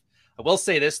in life. I will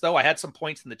say this, though. I had some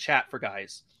points in the chat for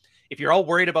guys. If you're all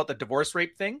worried about the divorce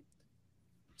rate thing,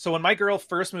 so when my girl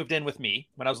first moved in with me,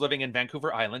 when I was living in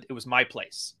Vancouver Island, it was my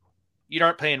place. You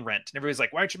aren't paying rent. And everybody's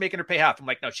like, why aren't you making her pay half? I'm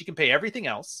like, no, she can pay everything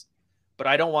else, but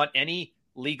I don't want any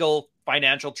legal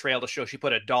financial trail to show she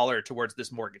put $1 towards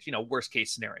this mortgage. You know, worst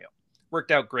case scenario.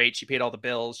 Worked out great. She paid all the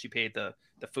bills. She paid the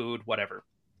food, whatever.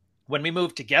 When we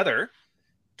moved together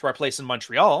to our place in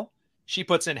Montreal, she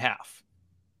puts in half.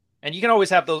 And you can always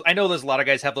have those. I know there's a lot of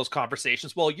guys have those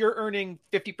conversations. Well, you're earning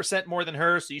 50% more than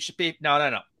her, so you should pay.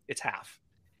 No. It's half.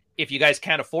 If you guys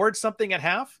can't afford something at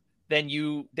half, then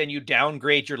you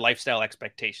downgrade your lifestyle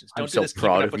expectations. Don't I'm do so this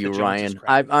proud of you, Ryan.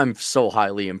 I'm so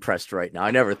highly impressed right now.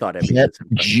 I never thought I'd be this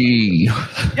impressed.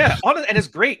 Yeah, and it's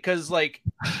great because like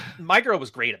my girl was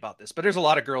great about this, but there's a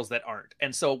lot of girls that aren't.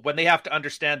 And so when they have to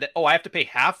understand that, I have to pay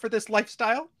half for this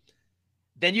lifestyle,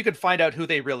 then you can find out who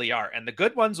they really are. And the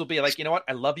good ones will be like, you know what?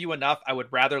 I love you enough. I would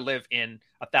rather live in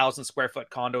 1,000 square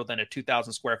foot condo than a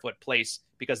 2,000 square foot place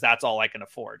because that's all I can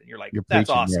afford. And you're like,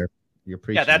 that's awesome. There. You're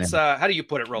preaching. Yeah, that's how do you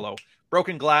put it, Rollo?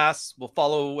 Broken glass will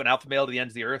follow an alpha male to the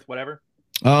ends of the earth, whatever.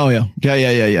 Oh yeah.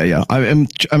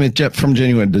 I mean, from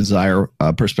Genuine Desire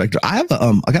perspective, I have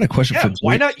I got a question for.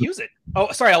 Why not use it?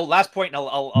 Oh, sorry. Last point, and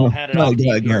I'll hand it off.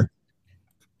 Go ahead.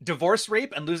 Divorce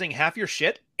rape and losing half your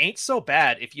shit ain't so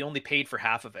bad if you only paid for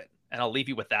half of it. And I'll leave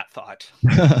you with that thought.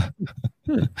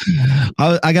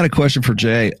 I got a question for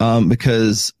Jay,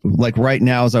 because like right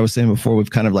now, as I was saying before, we've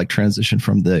kind of like transitioned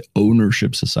from the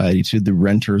ownership society to the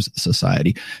renters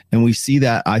society. And we see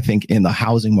that, I think, in the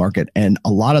housing market. And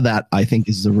a lot of that, I think,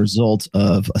 is the result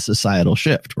of a societal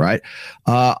shift, right?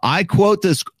 I quote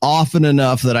this often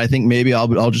enough that I think maybe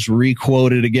I'll just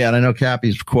re-quote it again. I know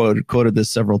Cappy's quoted this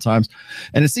several times.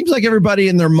 And it seems like everybody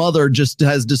and their mother just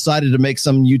has decided to make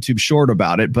some YouTube short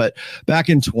about it. But back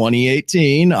in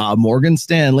 2018, Morgan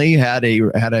Stanley had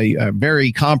a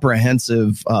very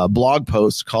comprehensive blog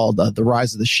post called "The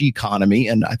Rise of the She Economy,"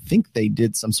 and I think they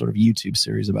did some sort of YouTube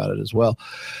series about it as well.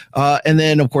 And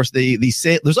then, of course, by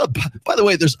the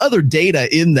way, there's other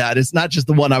data in that. It's not just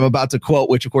the one I'm about to quote,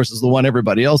 which of course is the one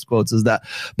everybody else quotes. Is that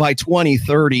by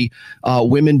 2030,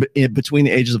 women between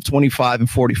the ages of 25 and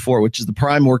 44, which is the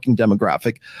prime working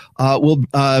demographic,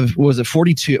 was it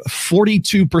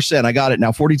 42%? I got it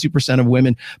now. 42% of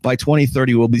women by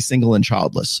 2030 will be single and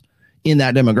childless in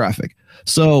that demographic.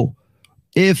 So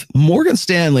if Morgan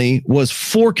Stanley was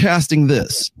forecasting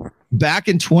this back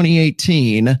in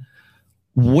 2018,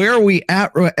 where are we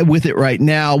at with it right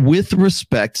now with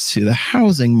respect to the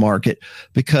housing market?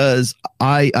 Because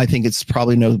I think it's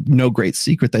probably no great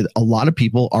secret that a lot of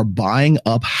people are buying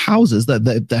up houses.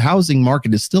 That the housing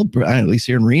market is still, at least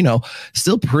here in Reno,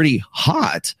 still pretty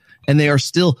hot. And they are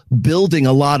still building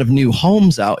a lot of new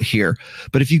homes out here.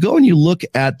 But if you go and you look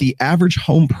at the average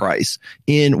home price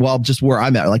just where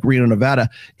I'm at, like Reno, Nevada,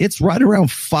 it's right around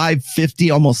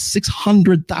 $550,000, almost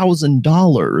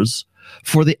 $600,000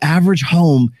 for the average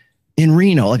home in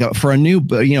Reno, like for a new,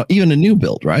 even a new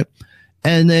build, right?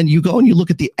 And then you go and you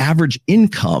look at the average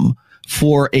income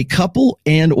for a couple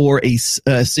and or a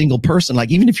single person.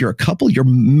 Like even if you're a couple, you're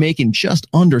making just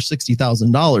under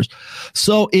 $60,000.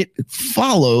 So it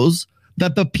follows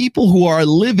that the people who are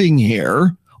living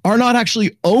here are not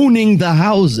actually owning the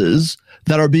houses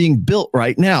that are being built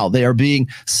right now. They are being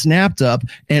snapped up.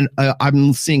 And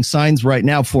I'm seeing signs right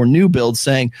now for new builds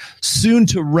saying soon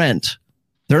to rent.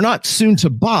 They're not soon to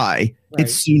buy. Right.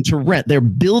 It's soon to rent. They're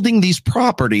building these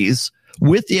properties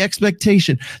with the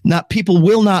expectation that people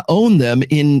will not own them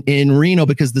in Reno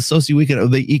because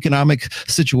the economic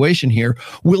situation here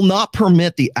will not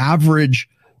permit the average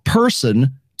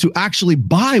person to actually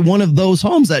buy one of those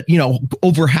homes that,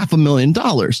 over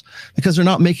 $500,000 because they're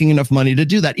not making enough money to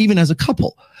do that, even as a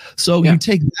couple. So you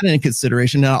take that into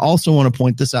consideration. And I also want to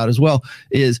point this out as well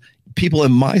is people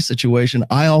in my situation,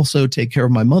 I also take care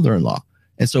of my mother-in-law.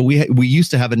 And so we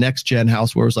used to have a next gen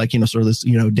house where it was like, sort of this,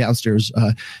 downstairs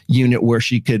unit where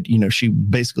she could, she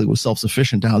basically was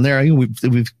self-sufficient down there.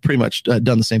 We've pretty much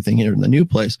done the same thing here in the new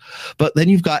place. But then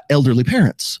you've got elderly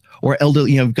parents or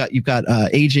elderly, you've got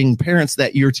aging parents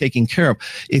that you're taking care of.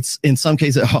 It's in some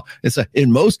cases,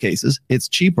 in most cases, it's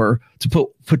cheaper to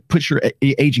put your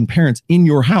aging parents in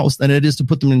your house than it is to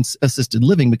put them in assisted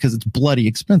living because it's bloody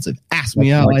expensive. Ask me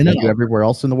how I know. Everywhere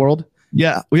else in the world.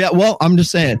 Yeah. Well, I'm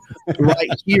just saying right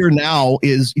here now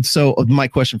is, so my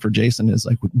question for Jason is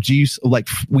like, do you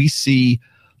we see,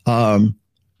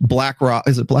 BlackRock,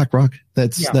 is it BlackRock?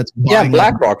 That's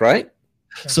BlackRock, right?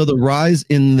 So the rise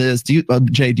in this,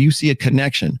 Jay, do you see a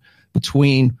connection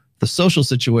between the social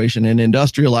situation in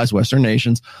industrialized Western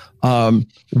nations,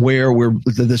 where we're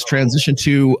this transition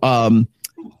to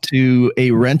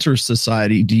a renter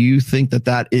society? Do you think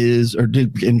that is, or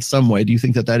in some way, do you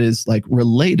think that is like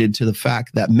related to the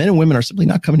fact that men and women are simply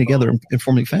not coming together and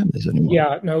forming families anymore?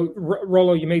 Yeah, no,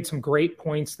 Rollo, you made some great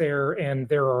points there, and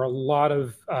there are a lot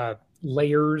of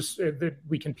layers that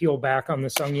we can peel back on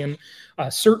this onion.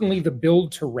 Certainly the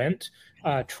build to rent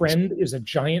trend is a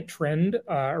giant trend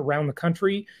around the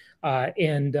country.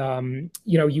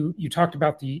 You talked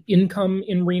about the income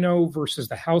in Reno versus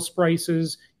the house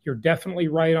prices. You're definitely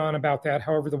right on about that.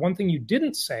 However, the one thing you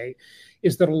didn't say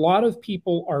is that a lot of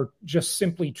people are just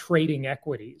simply trading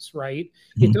equities, right?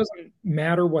 Mm-hmm. It doesn't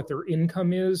matter what their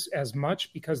income is as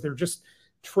much because they're just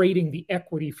trading the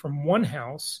equity from one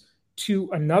house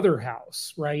to another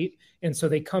house, right? And so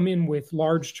they come in with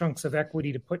large chunks of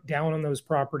equity to put down on those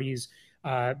properties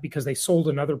because they sold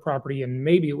another property, and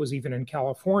maybe it was even in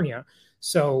California.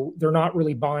 So they're not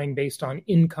really buying based on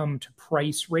income to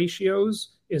price ratios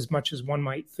as much as one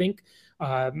might think.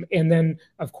 And then,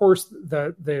 of course,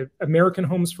 the American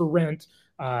Homes for Rent,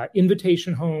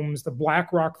 Invitation Homes, the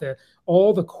BlackRock,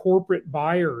 all the corporate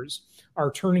buyers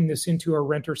are turning this into a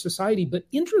renter society. But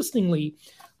interestingly,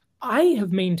 I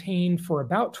have maintained for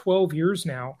about 12 years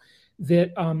now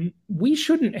that we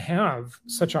shouldn't have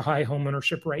such a high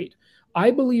homeownership rate. I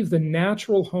believe the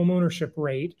natural homeownership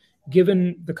rate,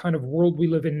 given the kind of world we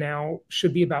live in now,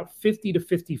 should be about 50 to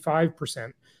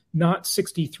 55%, not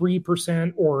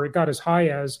 63%, or it got as high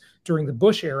as during the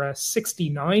Bush era,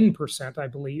 69%, I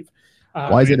believe.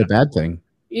 Why is it a bad thing?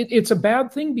 It's a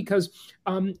bad thing because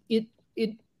it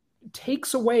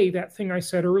takes away that thing I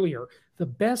said earlier. The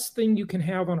best thing you can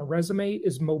have on a resume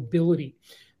is mobility.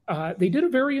 They did a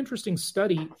very interesting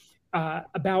study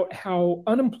about how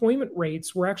unemployment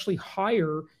rates were actually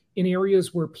higher in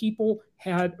areas where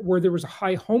there was a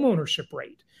high homeownership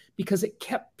rate because it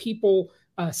kept people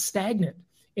stagnant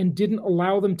and didn't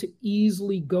allow them to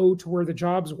easily go to where the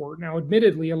jobs were. Now,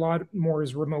 admittedly, a lot more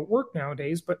is remote work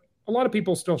nowadays, but a lot of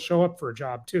people still show up for a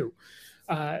job too.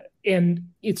 And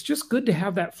it's just good to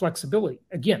have that flexibility.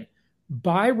 Again,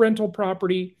 buy rental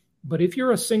property, but if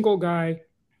you're a single guy,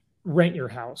 rent your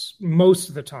house most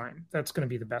of the time. That's going to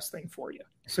be the best thing for you.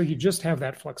 So you just have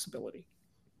that flexibility.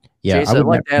 Yeah, Jason,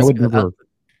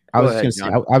 I was just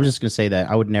going to say that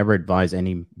I would never advise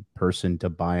any person to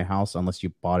buy a house unless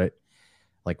you bought it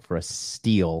like for a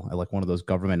steal at like one of those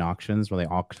government auctions where they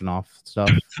auction off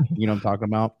stuff. You know what I'm talking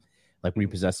about? Like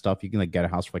repossessed stuff. You can like get a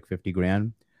house for like 50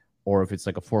 grand, or if it's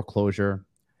like a foreclosure,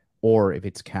 or if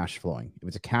it's cash flowing. If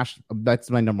it's a cash, that's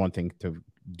my number one thing to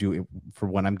do for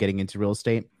when I'm getting into real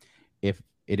estate. If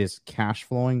it is cash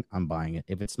flowing, I'm buying it.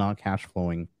 If it's not cash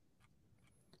flowing,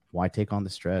 why take on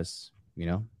the stress?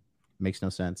 Makes no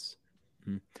sense.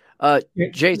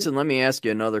 Jason, let me ask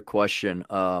you another question.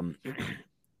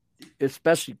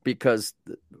 Especially because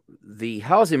the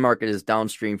housing market is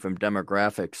downstream from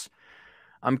demographics.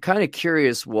 I'm kind of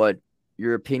curious what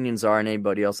your opinions are, and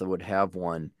anybody else that would have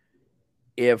one.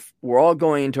 If we're all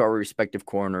going into our respective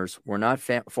corners, we're not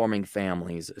forming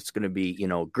families. It's going to be,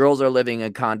 girls are living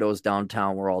in condos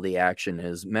downtown where all the action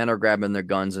is. Men are grabbing their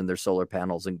guns and their solar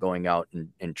panels and going out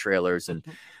in trailers and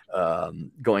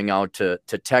going out to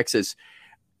Texas.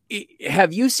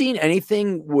 Have you seen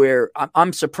anything where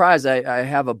I'm surprised? I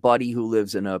have a buddy who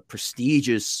lives in a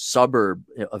prestigious suburb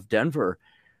of Denver.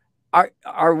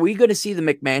 Are we going to see the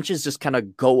McMansions just kind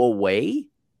of go away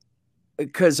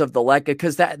because of the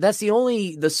because that's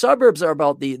the suburbs are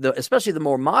about the especially the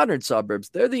more modern suburbs.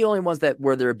 They're the only ones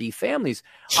where there be families.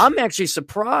 I'm actually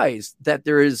surprised that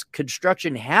there is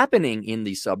construction happening in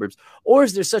these suburbs, or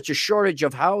is there such a shortage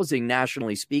of housing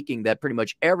nationally speaking that pretty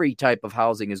much every type of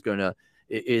housing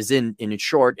is in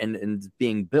short and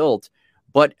being built?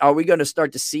 But are we going to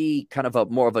start to see kind of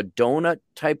more of a donut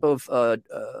type of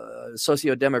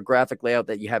socio-demographic layout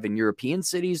that you have in European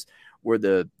cities, where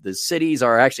the cities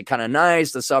are actually kind of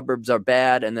nice, the suburbs are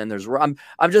bad, and then there's I'm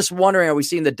just wondering, are we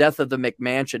seeing the death of the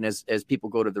McMansion as people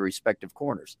go to the respective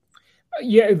corners?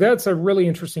 Yeah, that's a really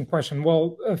interesting question.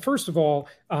 Well, first of all,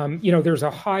 there's a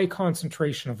high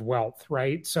concentration of wealth,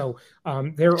 right? So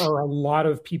there are a lot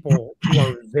of people who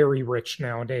are very rich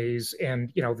nowadays,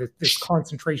 and this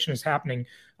concentration is happening,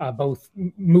 both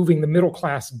moving the middle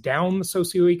class down the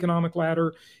socioeconomic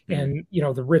ladder, and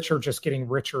the rich are just getting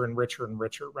richer and richer and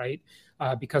richer, right?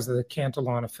 Because of the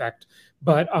Cantillon effect.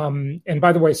 But and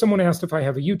by the way, someone asked if I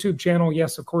have a YouTube channel.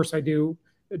 Yes, of course I do.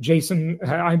 Jason,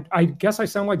 I guess I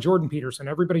sound like Jordan Peterson.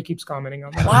 Everybody keeps commenting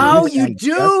on that. Wow, you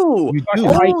do! You do.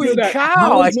 Holy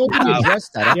cow! Nobody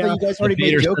addressed that. I thought you guys already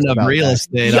made jokes about real that.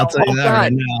 estate. I'll tell you that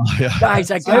right now. Yeah.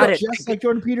 Guys, I got it. Just like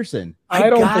Jordan Peterson. I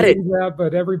don't got believe that,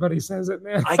 but everybody says it,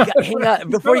 man. Hang on,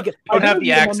 before you get, I don't have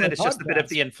the accent. It's just a bit of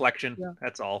the inflection. Yeah.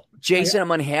 That's all. Jason, I'm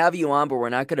going to have you on, but we're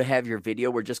not going to have your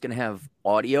video. We're just going to have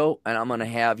audio, and I'm going to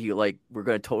have you we're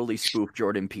going to totally spoof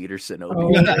Jordan Peterson.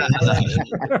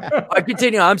 I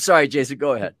continue. I'm sorry, Jason.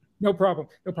 Go ahead. No problem.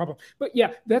 But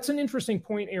yeah, that's an interesting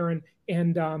point, Aaron.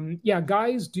 And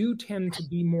guys do tend to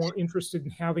be more interested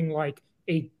in having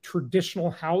a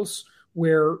traditional house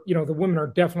where, the women are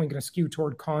definitely going to skew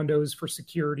toward condos for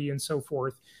security and so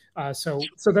forth. So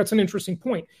that's an interesting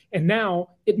point. And now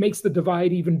it makes the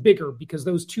divide even bigger because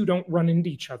those two don't run into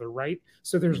each other, right?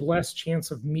 So there's less chance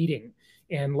of meeting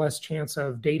and less chance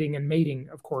of dating and mating,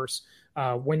 of course,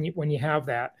 when you have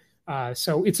that.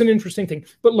 So it's an interesting thing.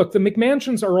 But look, the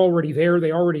McMansions are already there.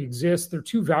 They already exist. They're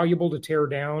too valuable to tear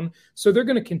down. So they're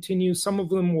going to continue. Some of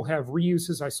them will have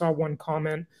reuses. I saw one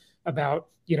comment about,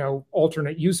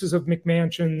 alternate uses of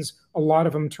McMansions. A lot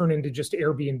of them turn into just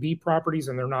Airbnb properties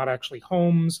and they're not actually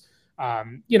homes.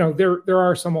 There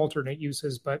are some alternate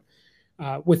uses, but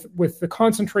with the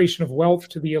concentration of wealth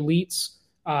to the elites,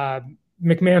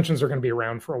 McMansions are going to be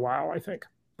around for a while, I think.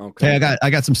 Okay, I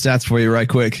got some stats for you right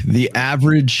quick. The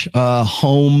average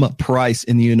home price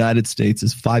in the United States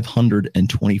is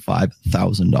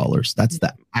 $525,000. That's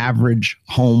the average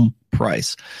home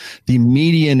price. The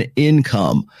median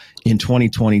income in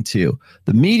 2022,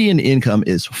 the median income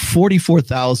is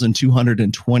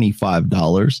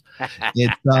 $44,225.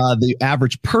 It's the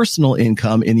average personal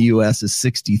income in the U.S. is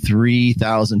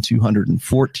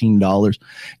 $63,214,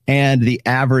 and the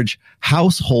average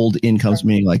household incomes,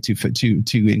 meaning like two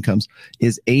incomes,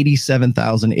 is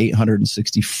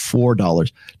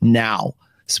 $87,864. Now,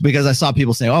 because I saw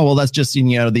people saying, oh, well, that's just,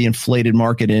 the inflated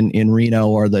market in Reno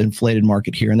or the inflated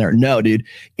market here and there. No, dude,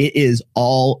 it is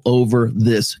all over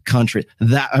this country.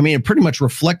 Pretty much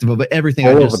reflective of everything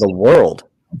all over the world.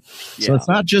 So it's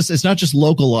not just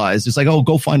localized. It's like, oh,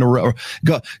 go find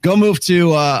go move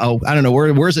to I don't know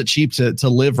where's it cheap to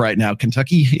live right now?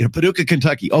 Kentucky, Paducah,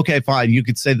 Kentucky. Okay, fine, you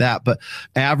could say that, but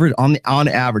on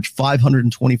average,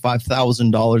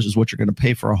 $525,000 is what you're going to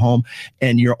pay for a home,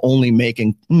 and you're only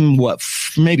making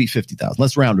maybe $50,000.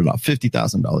 Let's round it off,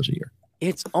 $50,000 a year.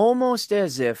 It's almost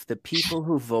as if the people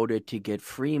who voted to get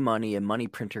free money and money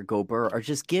printer go burr are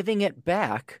just giving it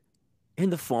back in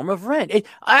the form of rent.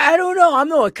 I don't know. I'm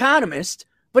no economist,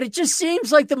 but it just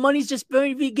seems like the money's just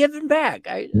going to be given back.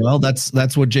 Well, that's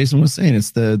what Jason was saying.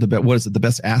 It's the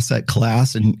best asset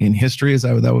class in history? Is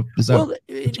that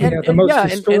the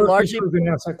most largely proven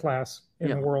asset class in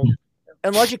the world?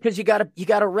 And largely because you got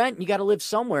to rent, you got to live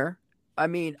somewhere. I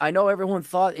know everyone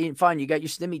thought, fine, you got your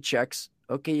STEMI checks.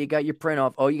 Okay, you got your print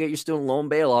off. Oh, you got your student loan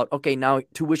bailout. Okay, now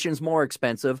tuition's more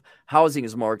expensive. Housing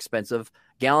is more expensive.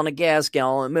 Gallon of gas,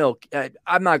 gallon of milk.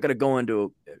 I'm not going to go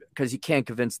into it because you can't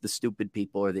convince the stupid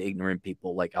people or the ignorant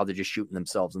people like how they're just shooting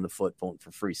themselves in the foot voting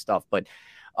for free stuff. But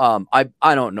I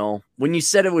don't know. When you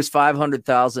said it was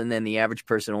 500,000 and the average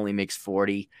person only makes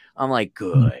 40, I'm like,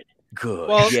 good.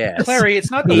 Well, yes. Clarey, it's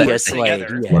not the worst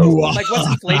together. Yes. Like, what's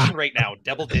inflation right now?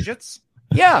 Double digits?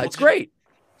 Yeah, it's great.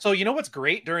 So you know what's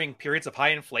great during periods of high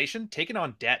inflation? Taking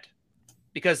on debt,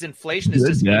 because inflation is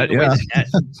just eating away the debt.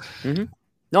 Mm-hmm.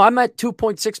 No, I'm at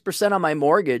 2.6% on my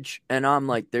mortgage, and I'm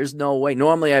like, there's no way.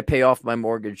 Normally, I pay off my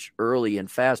mortgage early and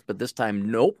fast, but this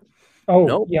time, nope. Oh,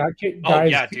 nope. Yeah,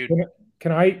 guys, dude.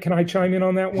 Can I chime in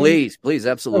on that one? Please,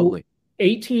 absolutely. So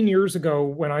 18 years ago,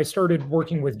 when I started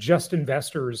working with Just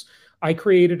Investors, I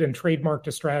created and trademarked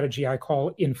a strategy I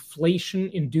call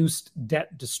inflation-induced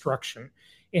debt destruction.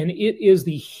 And it is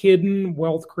the hidden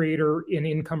wealth creator in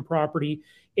income property.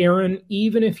 Aaron,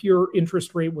 even if your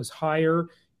interest rate was higher,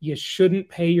 you shouldn't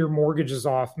pay your mortgages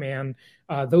off, man.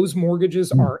 Those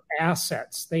mortgages are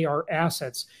assets. They are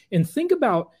assets. And think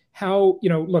about how,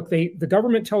 look, the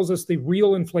government tells us the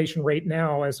real inflation rate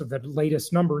now, as of the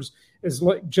latest numbers, is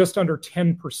just under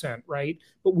 10%, right?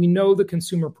 But we know the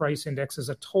consumer price index is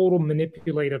a total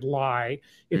manipulated lie.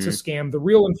 It's a scam. The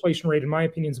real inflation rate, in my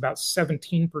opinion, is about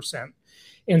 17%.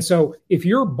 And so if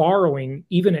you're borrowing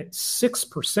even at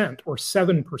 6% or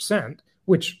 7%,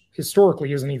 which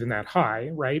historically isn't even that high,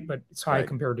 right? But it's high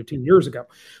compared to 2 years ago.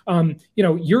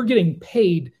 You're getting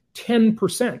paid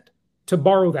 10% to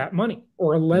borrow that money,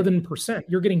 or 11%.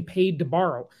 You're getting paid to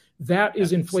borrow. That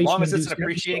is inflation. As long as it's an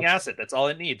appreciating asset, that's all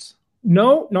it needs.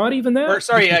 No, not even that. Or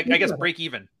sorry, I guess break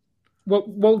even.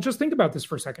 Well, just think about this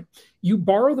for a second. You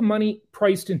borrow the money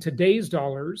priced in today's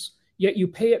dollars, yet you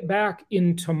pay it back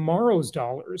in tomorrow's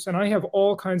dollars. And I have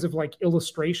all kinds of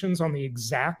illustrations on the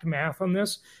exact math on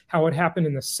this, how it happened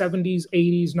in the 70s,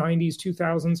 80s, 90s,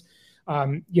 2000s.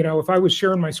 If I was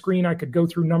sharing my screen, I could go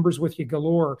through numbers with you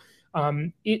galore.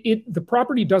 The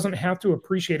property doesn't have to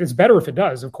appreciate. It's better if it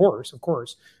does, of course.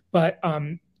 But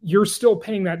you're still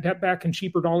paying that debt back in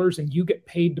cheaper dollars, and you get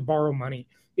paid to borrow money.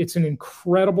 It's an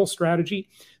incredible strategy.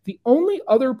 The only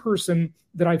other person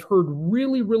that I've heard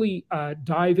really, really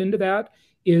dive into that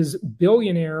is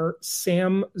billionaire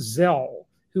Sam Zell,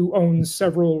 who owns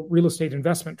several real estate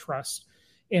investment trusts.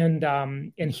 And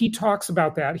he talks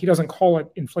about that. He doesn't call it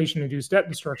inflation-induced debt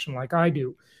destruction like I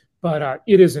do, but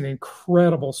it is an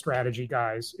incredible strategy,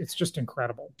 guys. It's just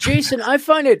incredible. Jason, I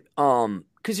find it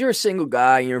because you're a single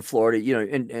guy, you're in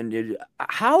Florida,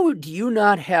 how do you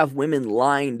not have women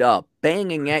lined up,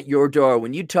 banging at your door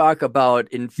when you talk about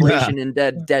inflation and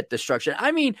debt destruction?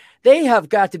 I mean, they have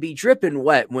got to be dripping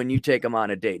wet when you take them on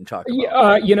a date and talk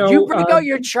about it. Do you bring out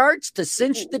your charts to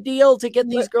cinch the deal to get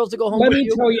these girls to go home with you? Let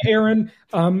me tell you, Aaron,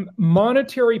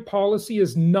 monetary policy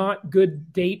is not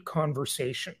good date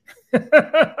conversation.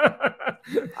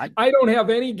 I don't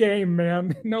have any game,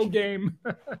 man. No game.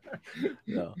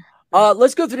 No.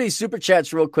 Let's go through these super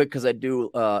chats real quick because I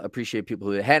do appreciate people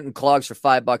who Hatton Clogs for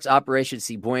 $5. Operation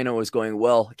C Bueno is going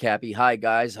well. Cappy, hi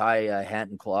guys, hi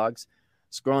Hatton Clogs.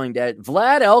 Scrolling down,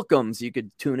 Vlad Elkins. You could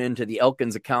tune into the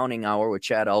Elkins Accounting Hour with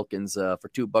Chad Elkins for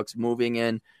 $2. Moving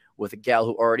in with a gal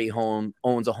who already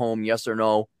owns a home. Yes or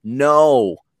no?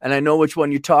 No. And I know which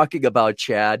one you're talking about,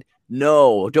 Chad.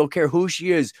 No. Don't care who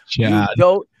she is. Chad.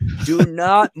 Do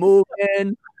not move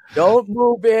in. Don't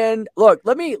move in. Look,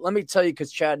 let me tell you, because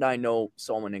Chad and I know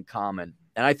someone in common,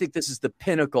 and I think this is the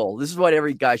pinnacle. This is what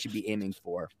every guy should be aiming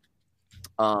for.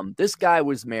 This guy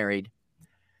was married.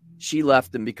 She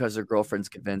left him because her girlfriends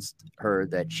convinced her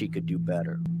that she could do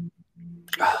better.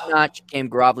 Not, she came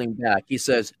groveling back. He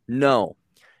says, "No,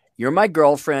 you're my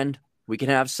girlfriend. We can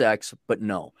have sex, but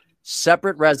no,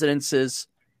 separate residences."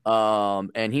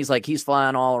 And he's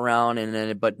flying all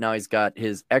around, but now he's got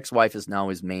his ex-wife is now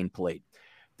his main plate.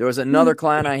 There was another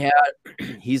client I had.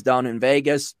 He's down in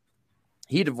Vegas.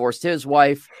 He divorced his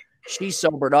wife. She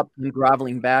sobered up and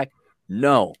groveling back.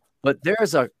 No, but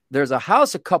there's a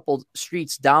house a couple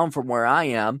streets down from where I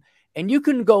am, and you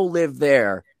can go live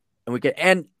there.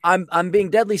 And I'm being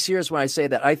deadly serious when I say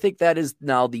that. I think that is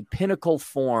now the pinnacle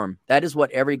form. That is what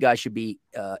every guy should be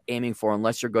aiming for,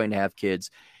 unless you're going to have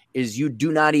kids. Is you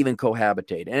do not even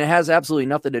cohabitate. And it has absolutely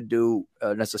nothing to do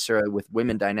necessarily with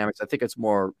women dynamics. I think it's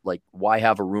more like, why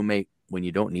have a roommate when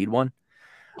you don't need one?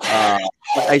 I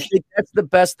think that's the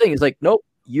best thing. It's like, nope,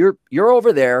 you're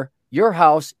over there, your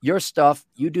house, your stuff,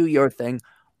 you do your thing.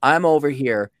 I'm over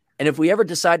here. And if we ever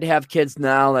decide to have kids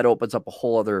now, that opens up a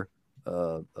whole other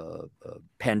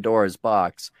Pandora's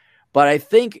box. But I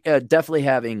think definitely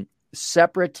having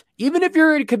separate, even if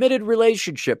you're in a committed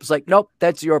relationship, it's like, nope,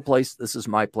 that's your place, this is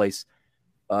my place.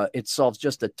 It solves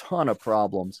just a ton of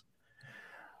problems.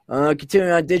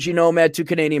 Continuing on, did you know, Matt, $2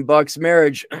 Canadian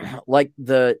marriage, like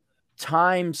the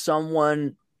time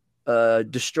someone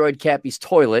destroyed Cappy's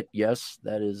toilet. Yes,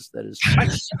 that is true.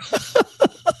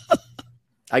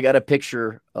 I got a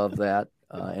picture of that,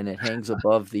 and it hangs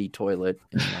above the toilet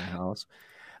in my house.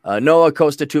 Noah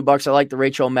Costa, $2. I like the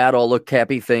Rachel Maddow look,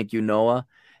 Cappy. Thank you, Noah.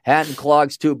 Hatton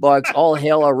Clogs, $2. All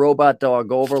hail our robot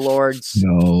dog overlords.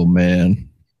 No, man.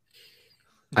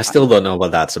 I still don't know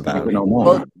what that's about.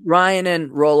 Well, Ryan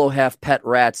and Rollo have pet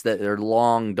rats that are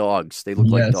long dogs. They look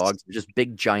like dogs. They're just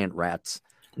big, giant rats.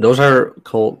 Those are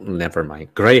called, never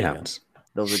mind, greyhounds. Yeah,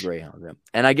 those are greyhounds. Yeah.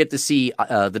 And I get to see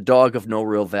the dog of no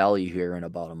real value here in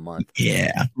about a month.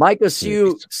 Yeah. Micah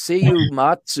Siyu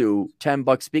Matsu,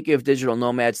 $10. Speaking of digital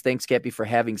nomads, thanks, Cappy, for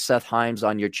having Seth Himes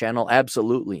on your channel.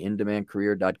 Absolutely.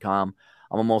 InDemandCareer.com.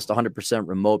 I'm almost 100%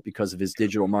 remote because of his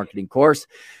digital marketing course.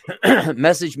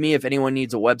 Message me if anyone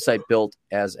needs a website built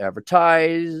as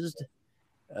advertised.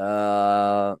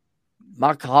 Makhalt,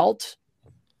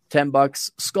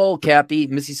 $10. Skull Cappy.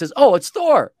 Missy says, oh, it's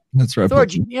Thor. That's right. Thor,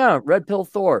 yeah, Red Pill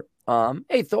Thor.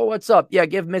 Hey Thor, what's up? Yeah,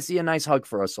 give Missy a nice hug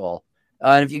for us all.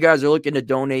 And if you guys are looking to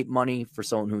donate money for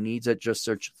someone who needs it, just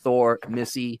search Thor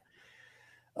Missy.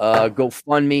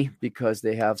 GoFundMe, because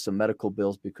they have some medical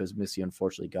bills because Missy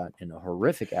unfortunately got in a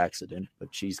horrific accident, but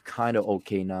she's kind of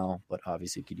okay now, but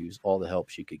obviously could use all the help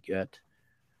she could get.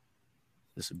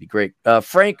 This would be great.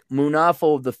 Frank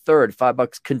Munafo the third,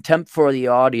 $5. Contempt for the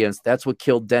audience. That's what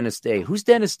killed Dennis Day. Who's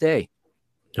Dennis Day?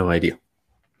 No idea.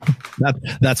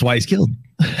 That's why he's killed.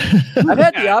 I've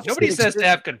had the opposite. Nobody says to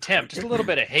have contempt, just a little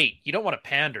bit of hate. You don't want to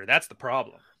pander. That's the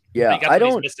problem. Yeah, I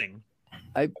don't. Missing.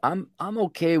 I'm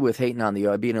okay with hating on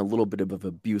the being a little bit of an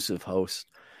abusive host.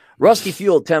 Rusty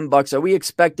Fuel, $10. Are we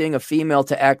expecting a female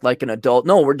to act like an adult?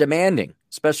 No, we're demanding,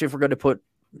 especially if we're going to put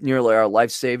nearly our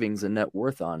life savings and net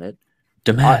worth on it.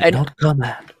 Demand, not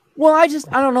command. Well, I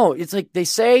don't know. It's like they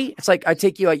say, it's like I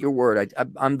take you at your word.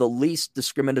 I'm the least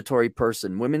discriminatory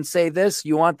person. Women say this,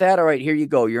 you want that? All right, here you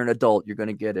go. You're an adult. You're going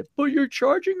to get it. But you're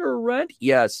charging her rent?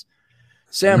 Yes.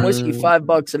 Sam Whiskey,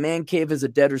 $5. A man cave is a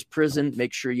debtor's prison.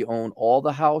 Make sure you own all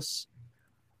the house.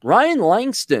 Ryan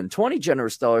Langston, 20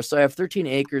 generous dollars. So I have 13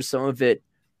 acres, some of it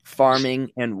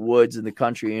farming and woods in the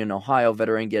country in Ohio.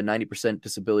 Veteran, get 90%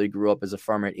 disability. Grew up as a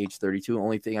farmer at age 32.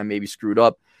 Only thing I maybe screwed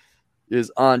up is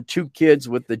on 2 kids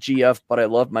with the GF, but I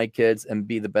love my kids and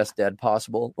be the best dad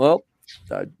possible. Well,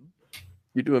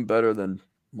 you're doing better than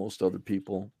most other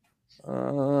people.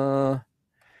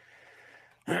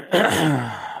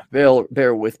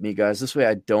 Bear with me, guys. This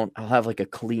way I'll have like a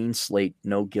clean slate,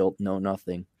 no guilt, no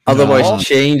nothing. Otherwise,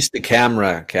 change the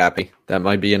camera, Cappy. That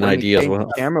might be an idea as well.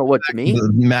 Camera, what, to me?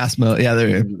 The mass mode. Yeah, there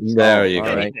you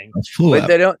go. Right. Wait,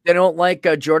 they don't like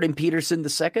Jordan Peterson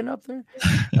II up there.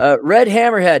 Red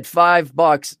Hammerhead,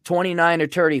 $5, 29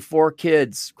 attorney, 4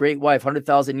 kids, great wife,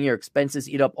 100,000 a year. Expenses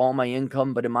eat up all my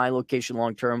income, but in my location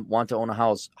long term, want to own a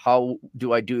house. How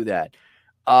do I do that?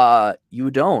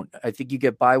 You don't. I think you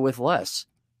get by with less.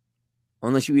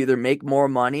 Unless you either make more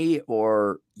money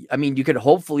or, I mean, you could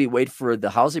hopefully wait for the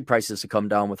housing prices to come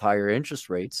down with higher interest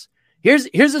rates. Here's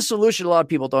a solution a lot of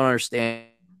people don't understand.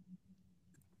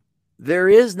 There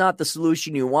is not the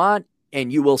solution you want,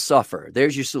 and you will suffer.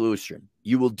 There's your solution.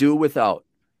 You will do without.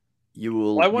 You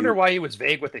will. Well, I wonder why he was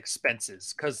vague with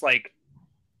expenses, because like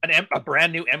a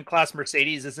brand new M-Class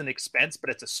Mercedes is an expense,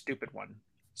 but it's a stupid one.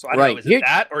 So I don't know, is it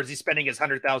that, or is he spending his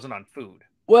 $100,000 on food?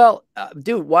 Well,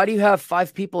 dude, why do you have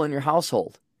 5 people in your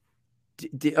household?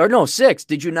 Or no, 6.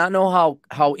 Did you not know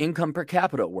how income per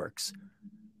capita works?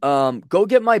 Go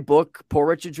get my book, Poor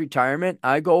Richard's Retirement.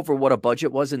 I go over what a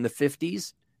budget was in the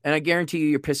 50s, and I guarantee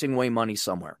you're pissing away money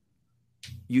somewhere.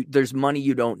 There's money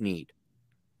you don't need.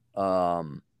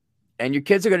 And your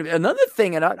kids are going to be another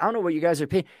thing. And I don't know what you guys are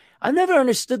paying. I never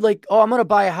understood, like, oh, I'm going to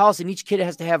buy a house and each kid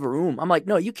has to have a room. I'm like,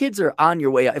 no, you kids are on your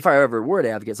way out. If I ever were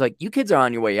to have kids, like, you kids are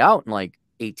on your way out in like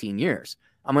 18 years.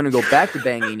 I'm going to go back to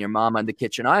banging your mom on the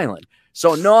kitchen island.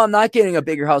 So, no, I'm not getting a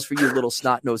bigger house for you little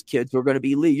snot-nosed kids who are going to be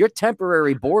You're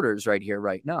temporary boarders right here,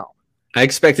 right now. I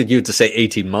expected you to say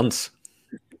 18 months.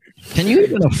 Can you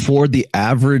even afford the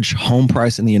average home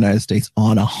price in the United States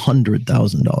on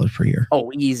 $100,000 per year?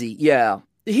 Oh, easy. Yeah.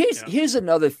 Here's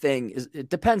another thing. It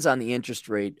depends on the interest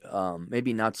rate.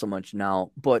 Maybe not so much now,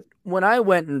 but when I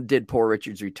went and did Poor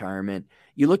Richard's Retirement,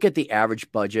 you look at the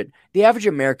average budget. The average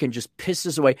American just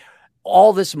pisses away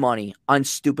all this money on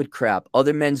stupid crap.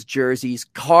 Other men's jerseys,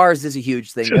 cars is a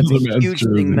huge thing. That's a huge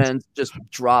thing. Men just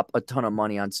drop a ton of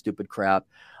money on stupid crap.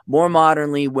 More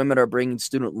modernly, women are bringing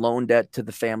student loan debt to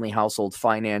the family household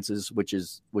finances, which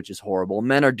is horrible.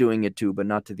 Men are doing it too, but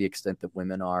not to the extent that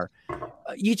women are.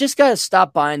 You just got to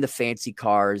stop buying the fancy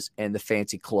cars and the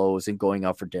fancy clothes and going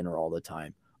out for dinner all the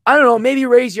time. I don't know. Maybe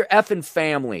raise your effing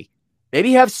family.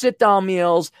 Maybe have sit-down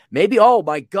meals. Maybe, oh,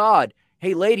 my God.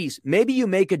 Hey, ladies, maybe you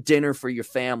make a dinner for your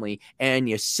family and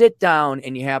you sit down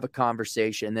and you have a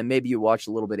conversation. And then maybe you watch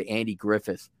a little bit of Andy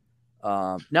Griffith.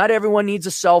 Not everyone needs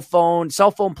a cell phone.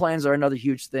 Cell phone plans are another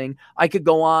huge thing. I could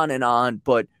go on,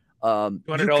 but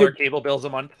 $200 cable bills a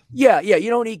month. Yeah. You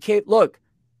don't need cable. Look,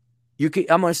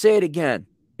 I'm going to say it again.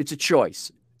 It's a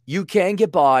choice. You can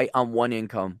get by on one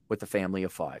income with a family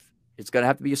of 5. It's going to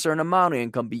have to be a certain amount of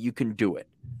income, but you can do it.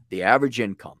 The average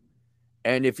income.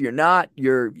 And if you're not,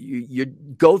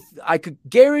 I could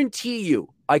guarantee you,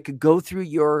 I could go through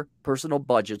your personal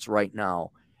budgets right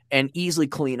now and easily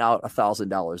clean out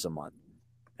 $1,000 a month.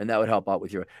 And that would help out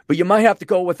with but you might have to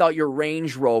go without your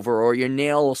Range Rover or your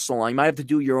nail salon. You might have to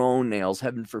do your own nails,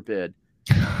 heaven forbid.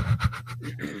 I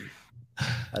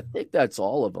think that's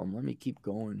all of them. Let me keep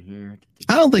going here.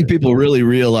 I don't think people really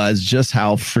realize just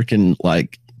how freaking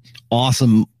like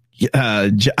awesome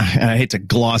I hate to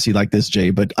gloss you like this, Jay,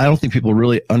 but I don't think people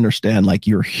really understand like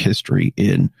your history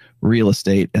in real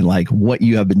estate and like what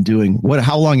you have been doing.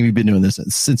 How long have you been doing this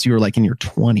since you were like in your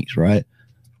 20s, right?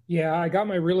 Yeah, I got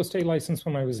my real estate license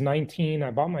when I was 19.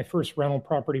 I bought my first rental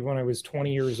property when I was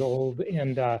 20 years old.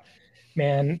 And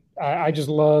man, I just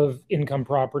love income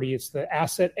property. It's the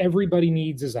asset everybody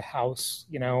needs is a house,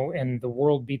 and the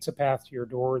world beats a path to your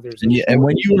door. And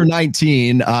when you were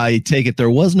 19, I take it there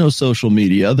was no social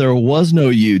media, there was no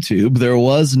YouTube, there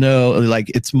was no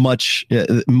it's much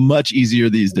easier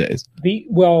these days.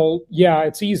 Yeah,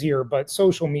 it's easier, but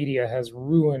social media has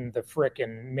ruined the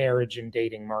frickin' marriage and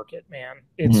dating market, man.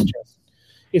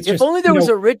 If only there was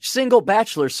a rich single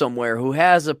bachelor somewhere who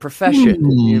has a profession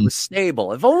and it was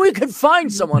stable. If only we could find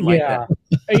someone like that.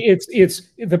 It's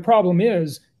the problem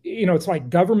is, it's like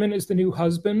government is the new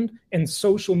husband and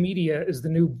social media is the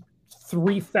new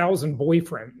 3,000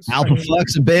 boyfriends. Alpha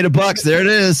fucks and beta bucks. There it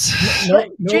is.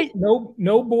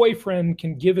 No boyfriend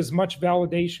can give as much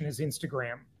validation as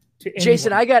Instagram to anyone.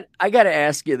 Jason, I got to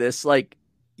ask you this, like,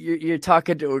 you're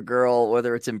talking to a girl,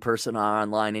 whether it's in person or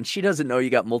online, and she doesn't know you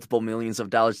got multiple millions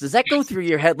of dollars. Does that go through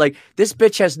your head? Like, this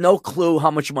bitch has no clue how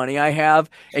much money I have,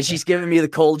 and she's giving me the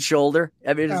cold shoulder.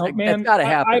 I mean, that's gotta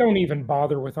happen. I don't even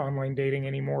bother with online dating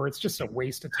anymore. It's just a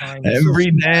waste of time. Every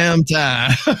damn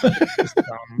time.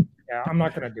 Yeah, I'm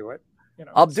not going to do it.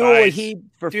 I'll do what he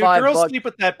for $5. Girls sleep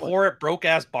with that poor broke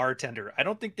ass bartender. I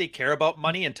don't think they care about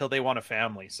money until they want a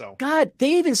family. So God,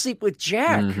 they even sleep with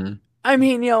Jack. Mm-hmm. I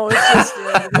mean, it's just.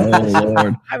 Oh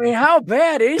Lord! I mean, how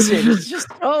bad is it? It's just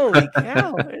holy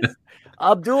cow!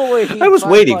 I was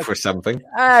waiting for something.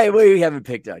 We haven't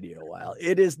picked on you in a while.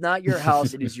 It is not your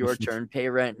house. It is your turn. Pay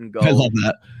rent and go. I love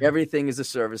that. Everything is a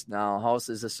service now. House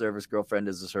is a service. Girlfriend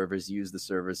is a service. Use the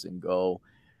service and go.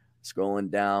 Scrolling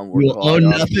down. You'll own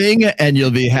nothing and you'll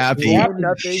be happy.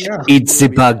 Eat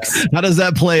the bugs. How does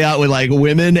that play out with like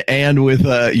women and with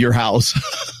your house?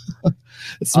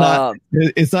 It's not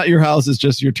your house. It's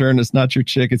just your turn. It's not your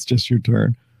chick. It's just your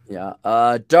turn.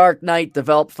 Yeah. Dark Knight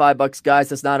developed $5,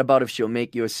 guys. It's not about if she'll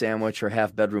make you a sandwich or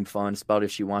have bedroom fun. It's about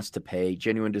if she wants to pay.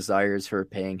 Genuine desire is her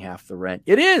paying half the rent.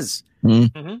 It is.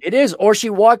 Mm-hmm. It is. Or she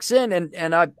walks in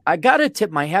and I got to tip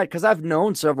my hat because I've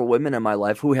known several women in my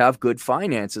life who have good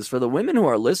finances. For the women who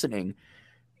are listening,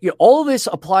 all this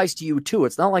applies to you too.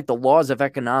 It's not like the laws of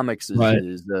economics is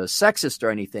sexist or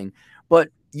anything, but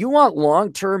you want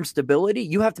long-term stability,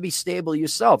 you have to be stable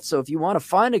yourself. So if you want to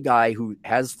find a guy who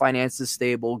has finances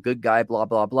stable, good guy, blah,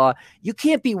 blah, blah, you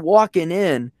can't be walking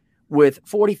in with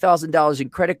 $40,000 in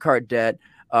credit card debt,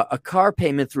 a car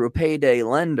payment through a payday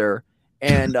lender,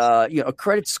 and a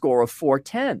credit score of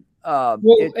 410.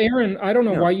 Aaron, I don't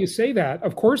know why you say that.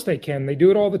 Of course they can. They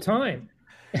do it all the time.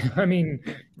 I mean,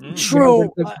 true.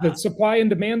 The supply and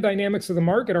demand dynamics of the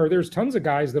market there's tons of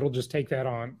guys that'll just take that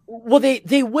on. Well,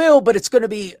 they will, but it's going to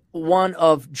be one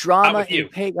of drama and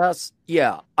chaos.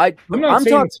 Yeah, I'm not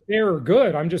saying it's fair or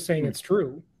good. I'm just saying it's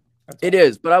true. It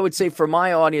is, but I would say for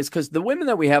my audience, because the women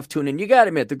that we have tune in, you got to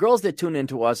admit, the girls that tune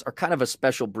into us are kind of a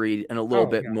special breed and a little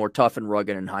bit more tough and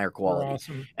rugged and higher quality.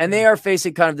 Awesome. And they are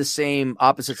facing kind of the same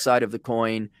opposite side of the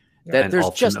coin. That there's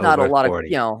just not a lot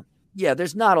 40. Of,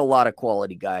 there's not a lot of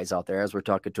quality guys out there, as we're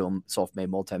talking to a self-made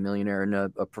multimillionaire and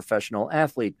a professional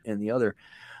athlete in the other.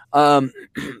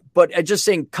 But just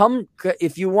saying,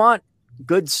 if you want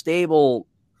good, stable,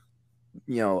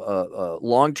 a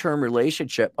long-term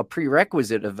relationship, a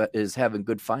prerequisite is having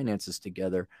good finances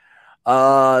together.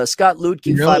 Scott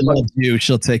Lutke, really loves you.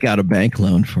 She'll take out a bank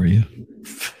loan for you.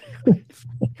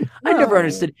 I never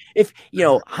understood if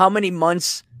how many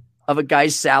months of a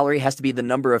guy's salary has to be the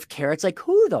number of carats. Like,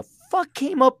 who the fuck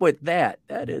came up with that?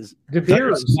 That is by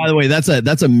the way, that's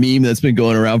a meme that's been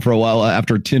going around for a while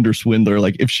after Tinder swindler.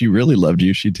 Like, if she really loved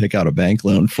you, she'd take out a bank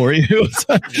loan for you.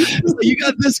 So you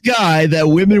got this guy that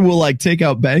women will like take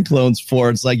out bank loans for.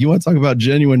 It's like, you want to talk about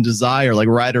genuine desire, like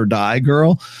ride or die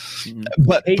girl.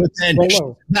 But then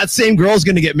that same girl's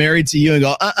going to get married to you and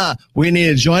go, we need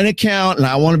a joint account and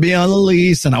I want to be on the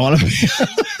lease and I want to be.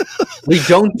 We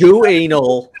don't do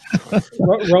anal.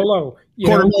 Rollo,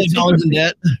 $250,000 in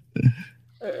debt.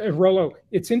 Rollo,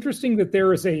 it's interesting that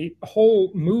there is a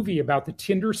whole movie about the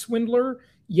Tinder swindler,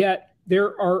 yet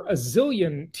there are a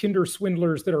zillion Tinder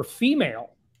swindlers that are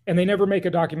female, and they never make a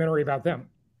documentary about them.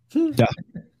 Yeah.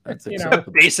 That's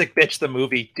Basic Bitch, the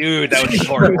movie. Dude, that was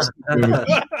horrible.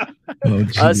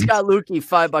 Scott Lukey,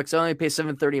 $5. I only pay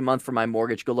 $730 a month for my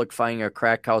mortgage. Good luck finding a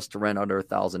crack house to rent under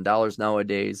 $1,000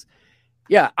 nowadays.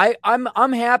 Yeah,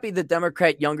 I'm happy that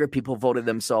Democrat younger people voted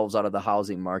themselves out of the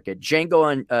housing market. Django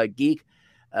and Geek,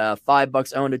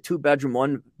 $5. I owned a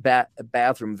 2-bedroom,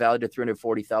 1-bathroom valued at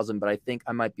 $340,000, but I think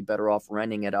I might be better off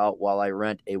renting it out while I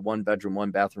rent a 1-bedroom,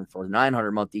 1-bathroom for $900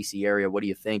 a month DC area. What do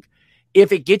you think?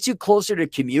 If it gets you closer to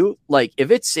commute, like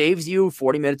if it saves you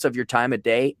 40 minutes of your time a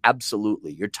day,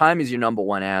 absolutely. Your time is your number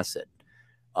one asset.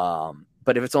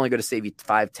 But if it's only going to save you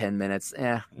 5-10 minutes,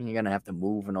 you're going to have to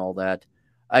move and all that.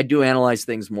 I do analyze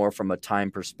things more from a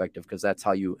time perspective because that's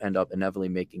how you end up inevitably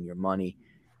making your money.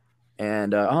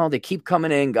 And, they keep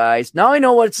coming in, guys. Now I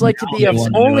know what it's like to be an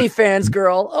OnlyFans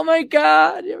girl. Oh, my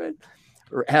God.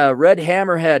 Red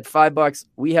Hammerhead, $5.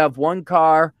 We have one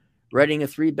car, renting a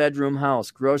 3-bedroom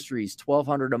house, groceries,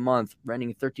 $1,200 a month, renting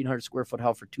a 1,300 square foot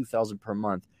house for $2,000 per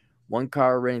month. One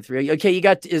car, renting 3. Okay, you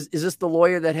got, is this the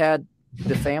lawyer that had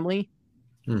the family?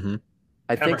 Mm-hmm.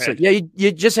 I think so. Yeah,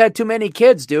 you just had too many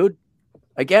kids, dude.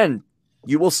 Again,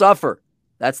 you will suffer.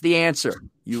 That's the answer.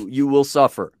 You will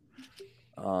suffer.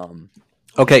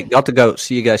 Okay, got to go.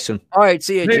 See you guys soon. All right,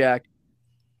 see you, Jack.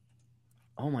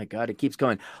 Oh my God, it keeps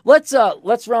going. Let's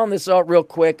round this out real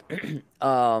quick.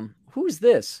 Who's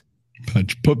this?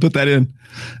 Put that in.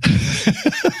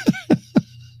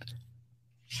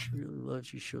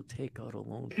 She she'll take out a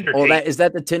loan. Oh, is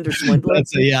that the Tinder swindler?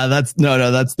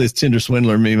 That's this Tinder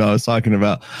swindler meme I was talking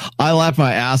about. I laughed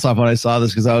my ass off when I saw this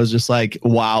because I was just like,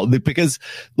 wow. Because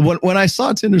when I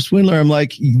saw Tinder swindler, I'm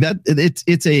like, that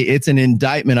it's an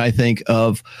indictment, I think,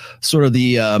 of sort of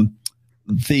the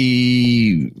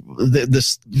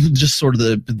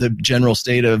general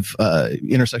state of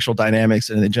intersexual dynamics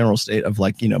and the general state of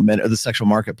men, or the sexual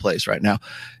marketplace right now.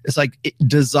 It's like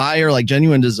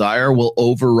genuine desire will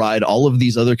override all of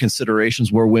these other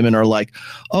considerations where women are like,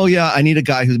 oh yeah, I need a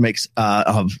guy who makes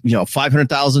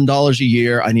 $500,000 a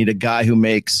year. I need a guy who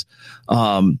makes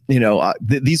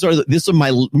these are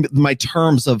my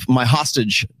terms of my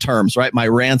hostage terms, right? My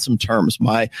ransom terms.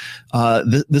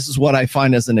 This is what I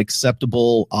find as an acceptable,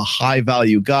 high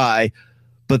value guy.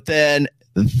 But then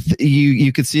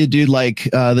you could see a dude like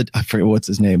I forget what's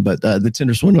his name, but the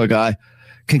Tinder swindler guy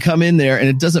can come in there, and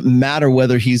it doesn't matter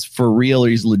whether he's for real or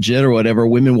he's legit or whatever.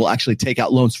 Women will actually take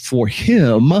out loans for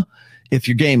him if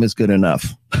your game is good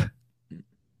enough.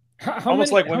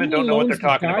 Almost like women don't know what they're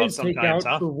talking about sometimes,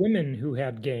 huh? For women who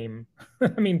had game,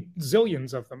 I mean,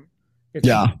 zillions of them.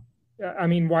 I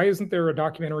mean, why isn't there a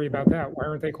documentary about that? Why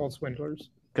aren't they called swindlers?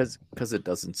 Because it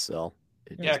doesn't sell.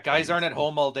 Guys aren't at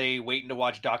home all day waiting to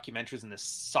watch documentaries and the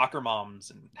soccer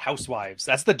moms and housewives.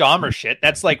 That's the Dahmer shit.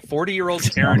 That's like 40-year-old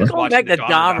parents watching the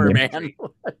Dahmer man.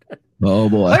 Oh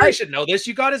boy, Larry should know this.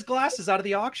 You got his glasses out of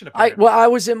the auction. I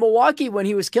was in Milwaukee when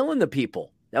he was killing the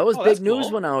people. That was big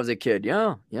news when I was a kid.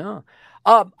 Yeah.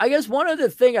 I guess one other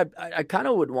thing I kind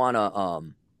of would want to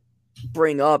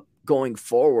bring up going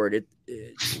forward, it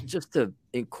just to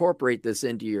incorporate this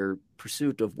into your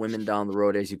pursuit of women down the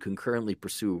road as you concurrently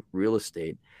pursue real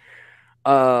estate.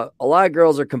 A lot of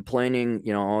girls are complaining,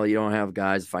 you don't have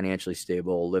guys financially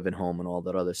stable, live at home and all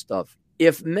that other stuff.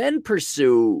 If men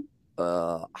pursue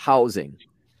housing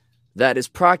that is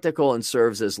practical and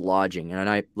serves as lodging,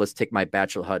 and let's take my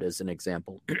bachelor hut as an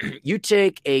example. You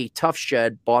take a tough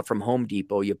shed bought from Home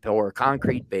Depot, you pour a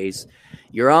concrete base,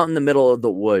 you're out in the middle of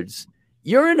the woods,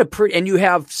 you're in and you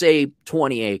have, say,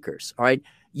 20 acres, all right?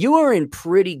 You are in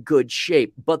pretty good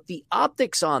shape, but the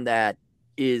optics on that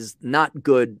is not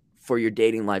good for your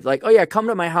dating life. Like, oh yeah, come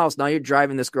to my house. Now you're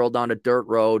driving this girl down a dirt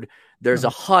road. There's a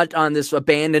hut on this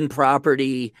abandoned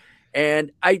property.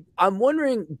 And I'm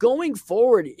wondering, going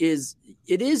forward, it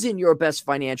is in your best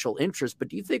financial interest, but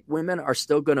do you think women are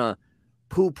still going to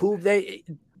poo-poo? I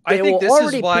think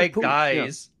this is why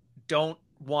guys don't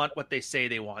want what they say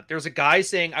they want. There's a guy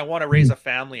saying, I want to raise a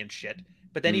family and shit,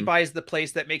 but then he buys the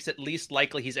place that makes it least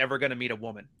likely he's ever going to meet a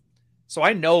woman. So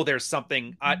I know there's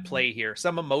something at play here,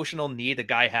 some emotional need a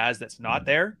guy has that's not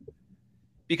there.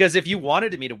 Because if you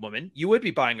wanted to meet a woman, you would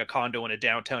be buying a condo in a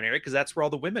downtown area because that's where all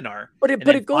the women are. But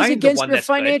it goes against your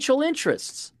financial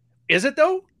interests. Is it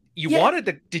though?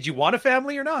 Did you want a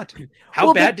family or not?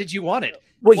 How bad did you want it?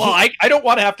 I don't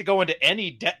want to have to go into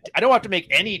any debt. I don't have to make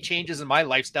any changes in my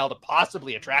lifestyle to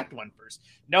possibly attract one first.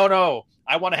 No.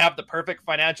 I want to have the perfect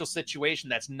financial situation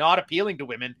that's not appealing to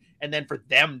women, and then for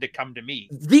them to come to me.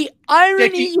 The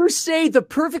irony, you say the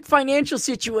perfect financial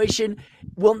situation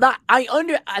will not.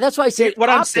 That's why I say what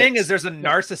I'm saying is there's a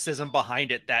narcissism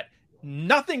behind it that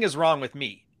nothing is wrong with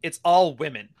me. It's all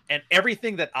women, and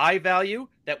everything that I value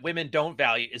that women don't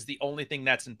value is the only thing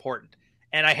that's important.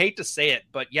 And I hate to say it,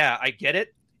 but yeah, I get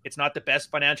it. It's not the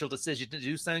best financial decision to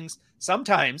do things.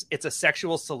 Sometimes it's a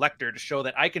sexual selector to show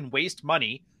that I can waste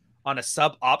money on a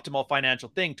suboptimal financial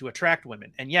thing to attract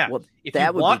women. And if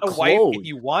you want a wife, if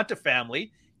you want a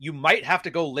family, you might have to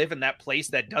go live in that place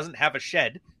that doesn't have a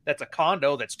shed, that's a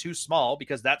condo that's too small,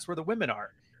 because that's where the women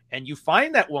are. And you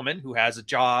find that woman who has a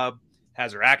job,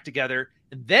 has her act together,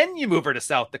 and then you move her to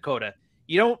South Dakota.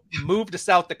 You don't move to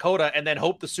South Dakota and then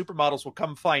hope the supermodels will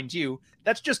come find you.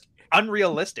 That's just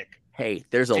unrealistic. Hey,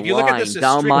 there's a If you look at line this as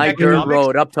down strict my dirt economics-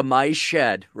 road up to my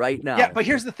shed right now. Yeah, but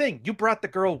here's the thing. You brought the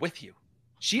girl with you.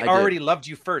 She I already did. loved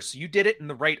you first. So you did it in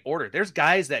the right order. There's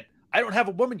guys that, I don't have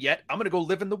a woman yet, I'm going to go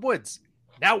live in the woods.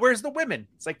 Now, where's the women?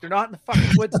 It's like, they're not in the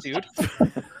fucking woods, dude.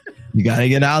 You got to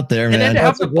get out there, And then man. to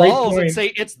have That's the a great balls and point. say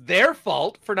it's their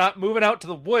fault for not moving out to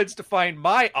the woods to find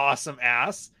my awesome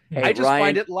ass. Hey, I just Ryan,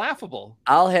 find it laughable.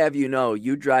 I'll have you know,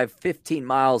 you drive 15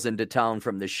 miles into town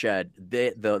from the shed.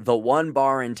 The one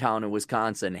bar in town in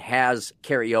Wisconsin has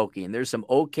karaoke, and there's some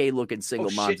okay looking single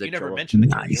Oh, moms shit, that you never show up. mentioned the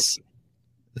Nice. karaoke.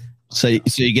 So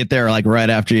you get there like right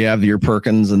after you have your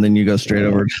Perkins, and then you go straight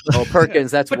over. Oh,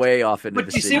 Perkins, that's But- way off into but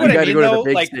the you city. see what you I got to mean, go to though? the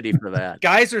big Like- city for that.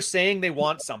 Guys are saying they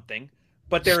want something,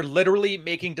 but they're literally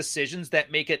making decisions that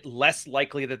make it less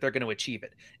likely that they're going to achieve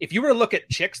it. If you were to look at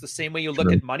chicks the same way you look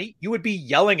True. at money, you would be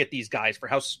yelling at these guys for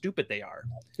how stupid they are.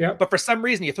 Yeah. But for some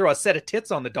reason, you throw a set of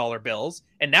tits on the dollar bills,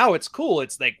 and now it's cool.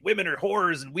 It's like women are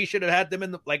whores, and we should have had them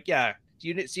in the yeah. Do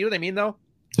you see what I mean, though?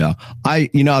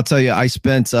 I'll tell you, I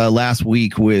spent last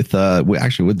week with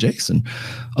Jason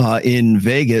in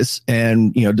Vegas,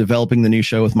 and developing the new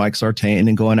show with Mike Sartain,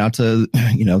 and going out to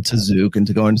to Zook, and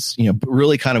to go and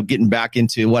really kind of getting back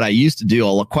into what I used to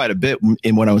do quite a bit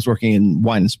when I was working in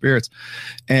wine and spirits.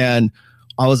 And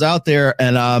I was out there,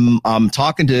 and I'm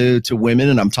talking to women,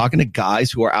 and I'm talking to guys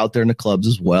who are out there in the clubs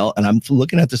as well, and I'm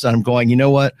looking at this and I'm going, you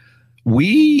know what?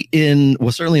 Certainly in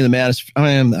the manosphere,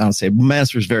 I don't say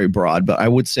manosphere is very broad, but I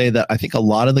would say that I think a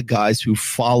lot of the guys who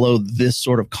follow this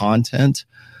sort of content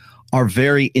are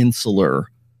very insular,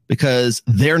 because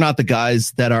they're not the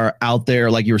guys that are out there,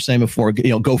 like you were saying before,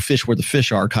 go fish where the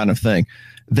fish are kind of thing.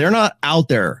 They're not out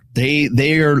there. They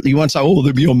are, you want to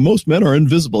say, most men are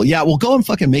invisible. Yeah, well, go and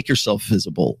fucking make yourself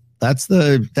visible. That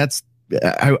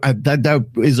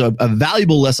is a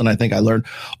valuable lesson I think I learned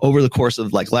over the course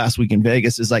of like last week in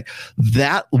Vegas, is like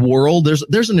that world.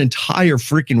 There's an entire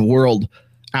freaking world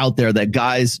out there that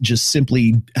guys just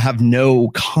simply have no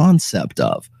concept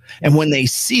of. And when they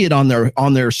see it on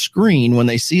their screen, when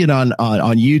they see it on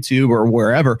YouTube or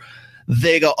wherever,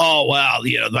 they go, oh, wow,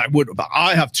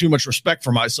 I have too much respect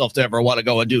for myself to ever want to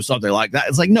go and do something like that.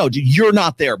 It's like, no, dude, you're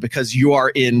not there because you are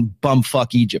in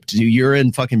bumfuck Egypt. You're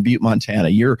in fucking Butte, Montana.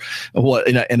 You're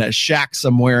in a shack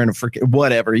somewhere in a freaking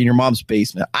whatever, in your mom's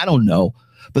basement. I don't know.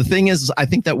 But the thing is, I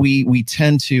think that we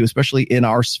tend to, especially in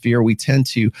our sphere, we tend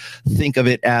to think of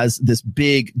it as this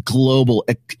big global,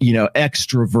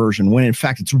 extroversion, when in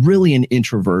fact it's really an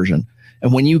introversion.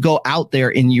 And when you go out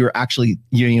there and you're actually,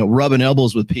 rubbing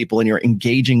elbows with people and you're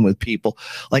engaging with people,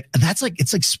 it's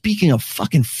like speaking a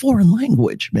fucking foreign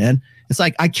language, man. It's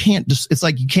like, you can't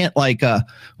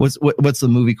what's the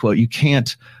movie quote? You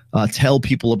can't tell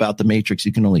people about the Matrix.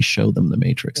 You can only show them the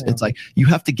Matrix. Yeah. It's like, you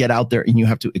have to get out there and you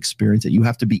have to experience it. You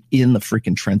have to be in the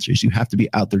freaking trenches. You have to be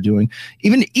out there doing,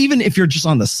 even if you're just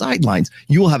on the sidelines,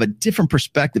 you will have a different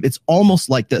perspective. It's almost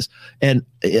like this. And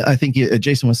I think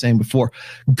Jason was saying before,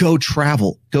 go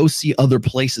travel, go see other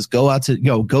places, go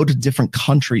to different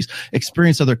countries,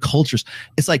 experience other cultures.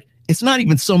 It's like, it's not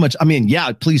even so much,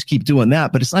 please keep doing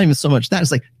that, but it's not even so much that.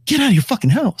 It's like, get out of your fucking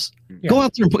house. Yeah. Go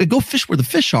out there and go fish where the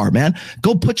fish are, man.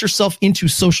 Go put yourself into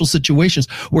social situations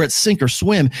where it's sink or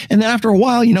swim. And then after a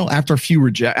while, after a few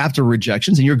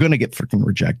rejections, and you're going to get freaking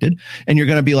rejected, and you're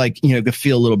going to be like,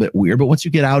 feel a little bit weird. But once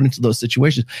you get out into those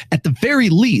situations, at the very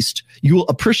least, you will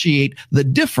appreciate the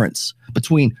difference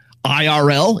between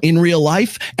IRL in real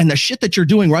life and the shit that you're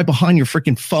doing right behind your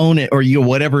freaking phone, or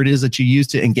whatever it is that you use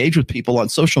to engage with people on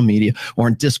social media or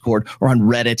on Discord or on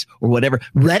Reddit or whatever.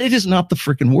 Reddit is not the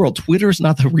freaking world. Twitter is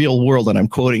not the real world. And I'm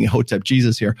quoting Hotep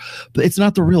Jesus here, but it's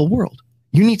not the real world.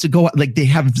 You need to go out, like, they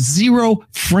have zero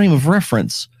frame of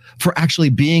reference for actually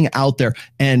being out there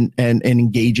and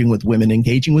engaging with women,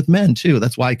 engaging with men too.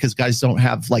 That's why, because guys don't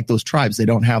have like those tribes. They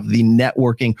don't have the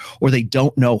networking, or they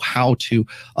don't know how to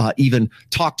even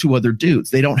talk to other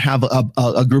dudes. They don't have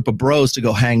a group of bros to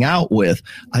go hang out with.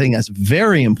 I think that's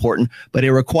very important, but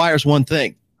it requires one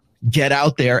thing: get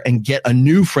out there and get a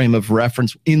new frame of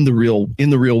reference in the real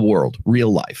world,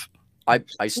 real life.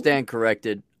 I stand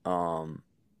corrected on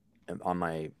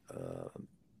my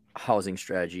housing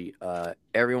strategy.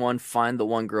 Everyone find the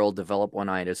one girl, develop one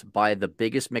itis, buy the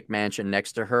biggest McMansion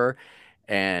next to her,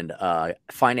 and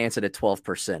finance it at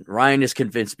 12%. Ryan has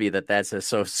convinced me that that's a,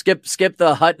 so skip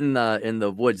the hut in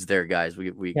the woods there, guys.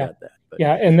 We got that. But.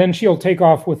 Yeah, and then she'll take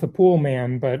off with the pool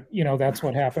man, but that's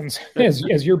what happens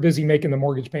as you're busy making the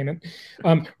mortgage payment.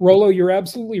 Rollo, you're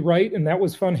absolutely right, and that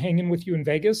was fun hanging with you in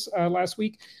Vegas last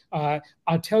week.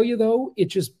 I'll tell you though, it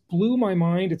just blew my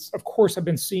mind. It's, of course, I've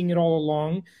been seeing it all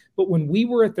along, but when we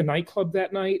were at the nightclub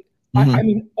that night, I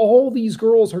mean, all these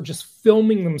girls are just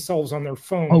filming themselves on their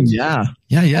phones. Oh yeah.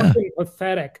 Something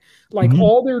pathetic. Like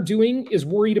all they're doing is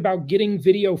worried about getting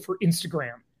video for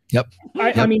Instagram. Yep.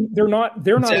 I mean, they're not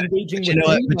engaging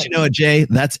with But you know what, Jay?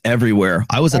 That's everywhere.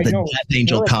 I was at the Death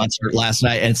Angel concert last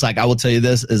night, and it's like, I will tell you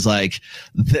this is like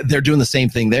they're doing the same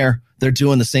thing there. They're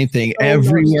doing the same thing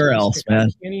everywhere else, man.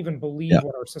 I can't even believe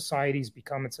what our society's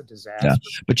become. It's a disaster. Yeah.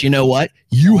 But you know what?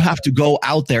 You have to go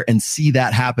out there and see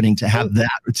that happening to have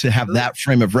that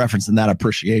frame of reference and that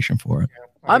appreciation for it.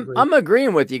 Yeah, I'm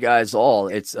agreeing with you guys all.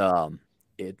 It's hang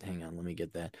on, let me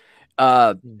get that.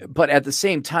 But at the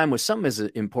same time, with something as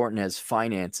important as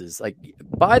finances, like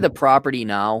buy the property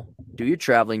now, do your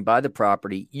traveling, buy the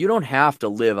property. You don't have to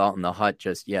live out in the hut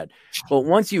just yet. But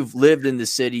once you've lived in the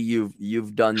city,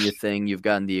 you've done your thing, you've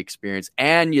gotten the experience,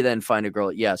 and you then find a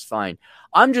girl. Yes, fine.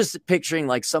 I'm just picturing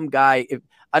like some guy.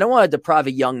 I don't want to deprive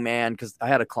a young man, because I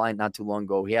had a client not too long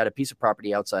ago. He had a piece of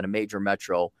property outside a major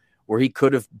metro where he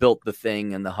could have built the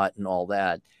thing and the hut and all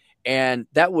that. And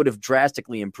that would have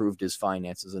drastically improved his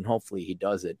finances, and hopefully he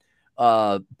does it.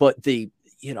 But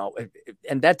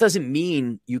and that doesn't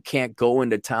mean you can't go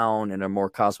into town in a more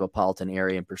cosmopolitan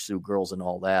area and pursue girls and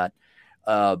all that.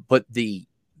 But the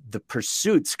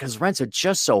pursuits, because rents are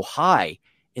just so high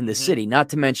in the city, not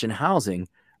to mention housing.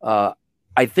 I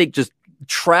think just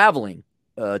traveling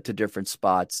to different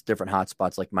spots, different hot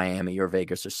spots like Miami or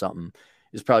Vegas or something,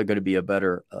 is probably going to be a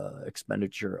better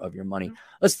expenditure of your money.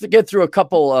 Let's get through a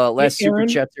couple last super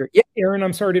chats here. Yeah. Aaron,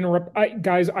 I'm sorry to interrupt.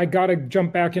 Guys, I got to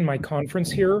jump back in my conference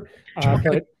here.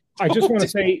 But I just want to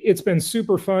say it's been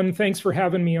super fun. Thanks for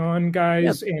having me on,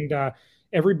 guys. Yep. And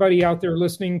everybody out there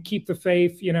listening, keep the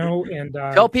faith, and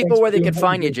tell people where they can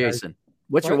find you, Jason.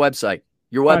 What's your website?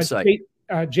 Your website.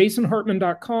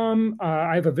 JasonHartman.com.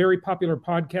 I have a very popular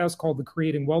podcast called The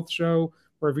Creating Wealth Show,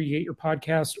 wherever you get your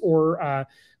podcast, or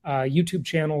YouTube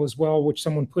channel as well, which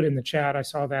someone put in the chat. I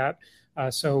saw that.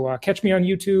 So catch me on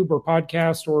YouTube or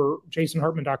podcast or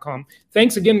JasonHartman.com.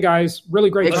 Thanks again, guys. Really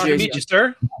great. Pleasure to meet you,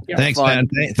 sir. Yeah, thanks, man.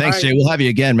 Thanks, Jay. We'll have you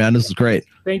again, man. This is great.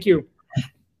 Thank you.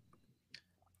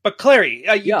 But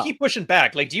Clarey, you keep pushing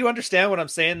back. Like, do you understand what I'm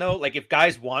saying though? Like, if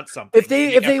guys want something, if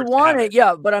they want it,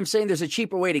 but I'm saying there's a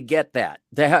cheaper way to get that.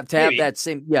 They have to have that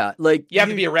same, like you have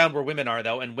to be around where women are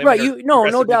though, and women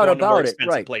no doubt about it,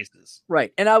 right? Places,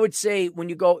 right. And I would say when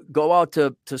you go out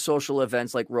to social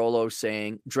events like Rollo's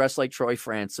saying, dress like Troy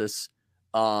Francis.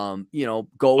 Go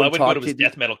and talk to his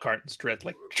death metal cartons, dress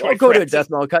like Troy go Francis. To a death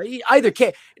metal cart. Either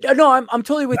can. No, I'm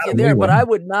totally with you there. But I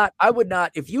would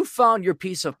not. If you found your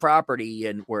piece of property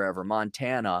in wherever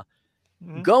Montana,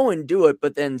 go and do it.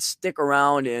 But then stick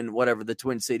around in whatever the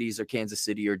Twin Cities or Kansas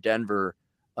City or Denver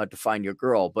to find your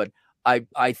girl. But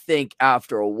I think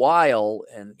after a while,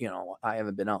 and I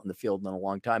haven't been out in the field in a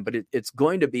long time, but it's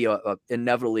going to be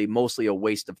inevitably mostly a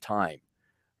waste of time.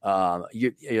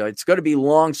 It's going to be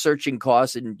long searching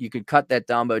costs, and you can cut that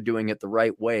down by doing it the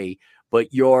right way.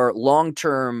 But your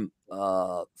long-term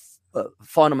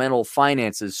fundamental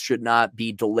finances should not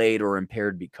be delayed or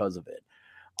impaired because of it.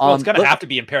 Well, it's going to have to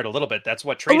be impaired a little bit. That's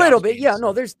what trade-offs a little bit. means. Yeah,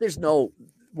 no, there's no.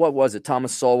 What was it,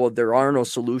 Thomas Sowell? There are no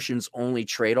solutions, only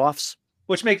trade-offs.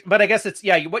 Which makes, but I guess it's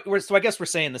so I guess we're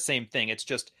saying the same thing. It's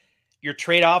just your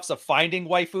trade-offs of finding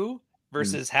waifu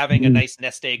versus having a nice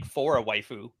nest egg for a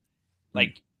waifu.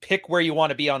 Like, pick where you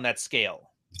want to be on that scale.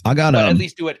 But at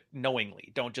least do it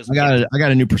knowingly. Don't just. I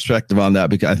got a new perspective on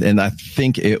that I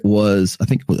think it was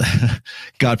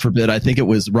God forbid, I think it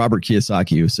was Robert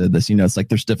Kiyosaki who said this. It's like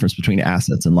there's difference between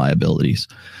assets and liabilities.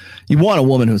 You want a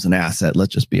woman who's an asset.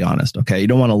 Let's just be honest. Okay. You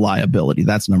don't want a liability.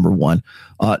 That's number one.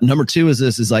 Number two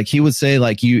is like, he would say,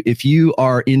 like, if you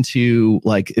are into,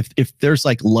 like, if there's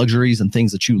like luxuries and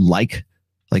things that you like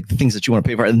the things that you want to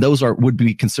pay for, and those would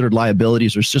be considered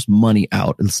liabilities, or it's just money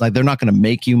out. It's like, they're not going to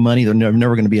make you money. They're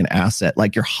never going to be an asset,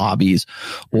 like your hobbies,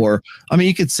 or, I mean,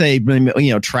 you could say,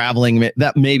 traveling,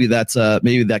 that maybe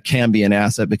that can be an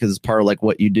asset because it's part of like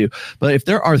what you do. But if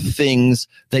there are things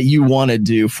that you want to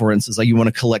do, for instance, like you want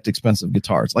to collect expensive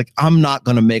guitars, like I'm not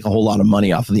going to make a whole lot of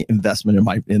money off of the investment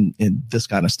in this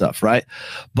kind of stuff. Right.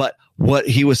 But what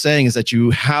he was saying is that you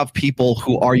have people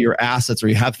who are your assets, or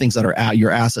you have things that are at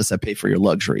your assets that pay for your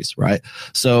luxuries, right?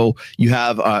 So you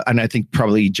have, and I think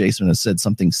probably Jason has said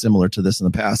something similar to this in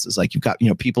the past, is like you've got,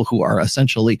 people who are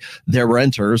essentially they're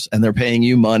renters and they're paying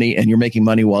you money and you're making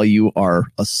money while you are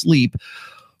asleep.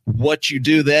 What you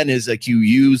do then is like you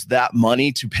use that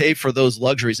money to pay for those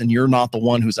luxuries, and you're not the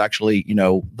one who's actually,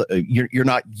 you're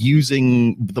not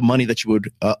using the money that you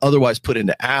would otherwise put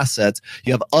into assets.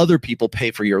 You have other people pay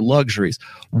for your luxuries.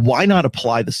 Why not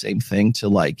apply the same thing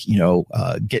to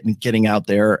getting out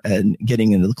there and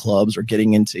getting into the clubs, or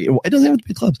getting into, it doesn't have to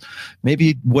be clubs,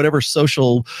 maybe whatever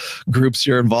social groups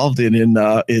you're involved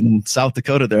in South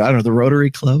Dakota there. I don't know, the Rotary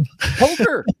Club.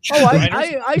 Poker. Oh,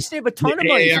 I save a ton of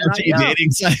money.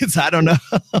 Dating sites. I don't know,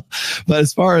 but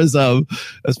as far as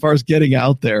getting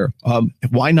out there,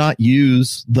 why not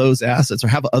use those assets or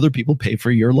have other people pay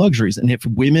for your luxuries? And if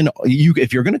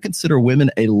you're going to consider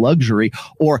women a luxury,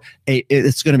 or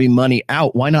it's going to be money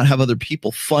out, why not have other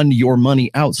people fund your money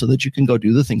out so that you can go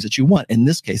do the things that you want? In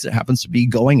this case, it happens to be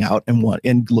going out and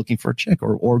looking for a chick,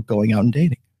 or going out and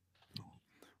dating.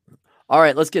 All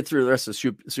right, let's get through the rest of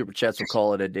the super chats. We'll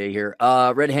call it a day here.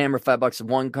 Red Hammer, $5 of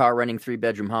one car, renting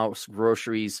 3-bedroom house,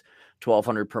 groceries,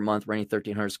 $1,200 per month, renting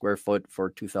 1,300 square foot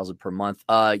for $2,000 per month.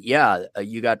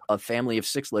 You got a family of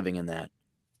 6 living in that.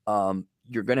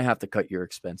 You're going to have to cut your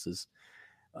expenses.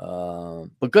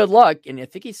 But good luck. And I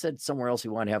think he said somewhere else he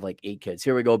wanted to have like 8 kids.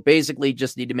 Here we go. Basically,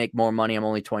 just need to make more money. I'm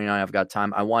only 29. I've got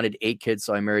time. I wanted 8 kids,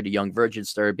 so I married a young virgin,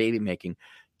 started baby making.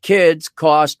 Kids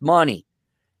cost money.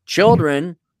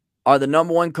 Children are the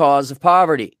number one cause of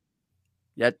poverty.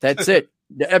 That's it.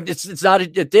 It's not.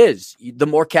 It is. The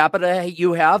more capita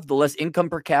you have, the less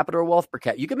income per capita or wealth per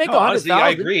capita. You can make 100,000. I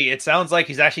agree. It sounds like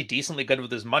he's actually decently good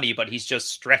with his money, but he's just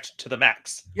stretched to the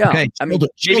max. Yeah. Okay, I mean,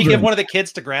 maybe give one of the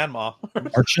kids to grandma.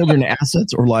 Are children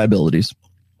assets or liabilities?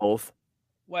 Both.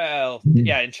 Well,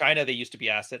 yeah, in China they used to be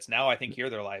assets. Now I think here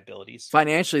they're liabilities.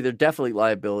 Financially, they're definitely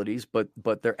liabilities, but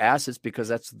they're assets because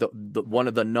that's the one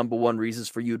of the number one reasons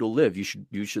for you to live. You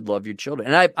should love your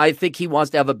children, and I think he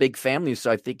wants to have a big family,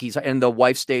 so I think and the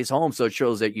wife stays home, so it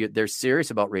shows that they're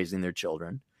serious about raising their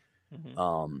children.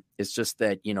 Mm-hmm. It's just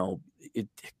that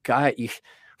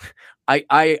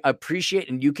I appreciate,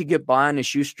 and you could get by on a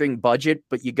shoestring budget,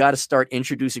 but you got to start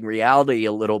introducing reality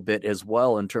a little bit as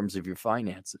well in terms of your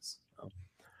finances.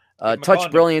 Touch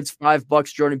Brilliance,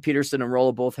 $5. Jordan Peterson and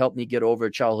Rollo both helped me get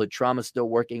over childhood trauma. Still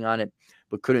working on it,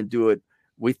 but couldn't do it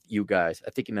with you guys.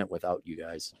 I think he meant without you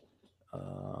guys.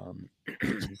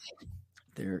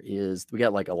 We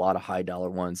got like a lot of high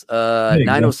dollar ones.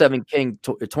 907 King,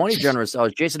 20 generous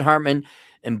dollars. Jason Hartman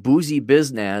and Boozy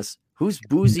Business. Who's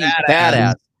Boozy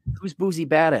Badass? Who's Boozy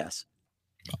Badass?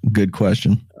 Good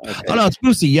question. Okay. Oh no, it's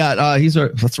Boozy. Yeah,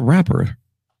 that's a rapper.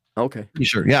 Okay,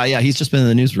 sure. Yeah. He's just been in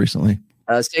the news recently.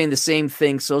 Saying the same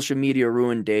thing. Social media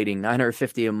ruined dating.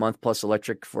 $950 a month plus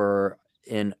electric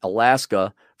in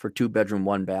Alaska for 2-bedroom,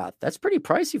 1 bath. That's pretty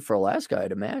pricey for Alaska,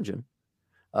 I'd imagine.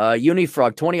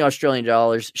 Unifrog, $20 Australian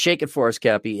dollars. Shake it for us,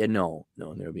 Cappy. And no,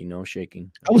 there'll be no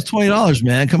shaking. That was $20,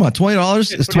 man. Come on,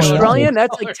 $20 is $20. Australian.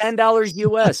 That's like $10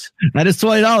 US. That is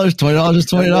 $20. $20 is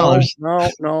 $20.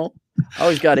 No. I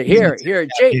always got it. Here,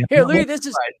 Jay. Here, Louis.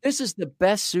 This is the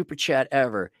best super chat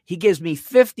ever. He gives me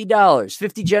 $50,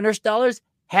 50 generous dollars.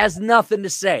 Has nothing to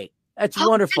say. That's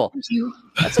wonderful.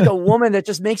 That's like a woman that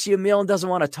just makes you a meal and doesn't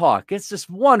want to talk. It's just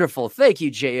wonderful. Thank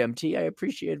you, JMT. I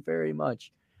appreciate it very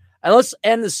much. And let's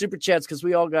end the super chats because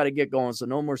we all got to get going. So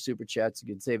no more super chats.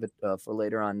 You can save it for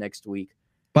later on next week.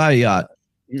 Buy a yacht.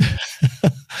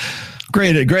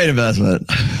 Great investment.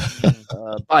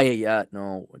 Buy a yacht.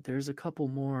 No, there's a couple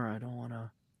more. I don't want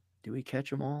to. Do we catch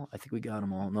them all? I think we got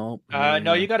them all. No.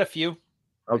 No, you got a few.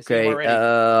 Okay.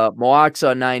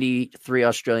 Moaxa 93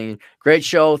 Australian. Great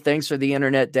show. Thanks for the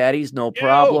internet, daddies. No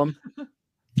problem.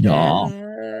 No.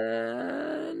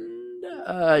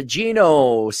 And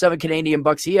Gino, 7 Canadian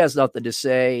bucks. He has nothing to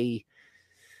say.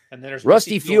 And there's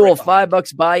Rusty Fuel,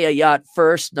 $5. Buy a yacht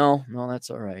first. No, that's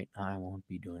all right. I won't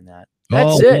be doing that.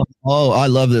 That's it. Oh, I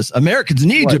love this. Americans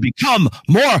need to become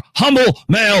more humble,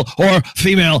 male or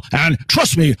female, and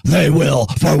trust me, they will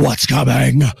for what's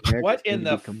coming. What in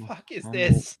the fuck is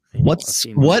this?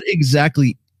 What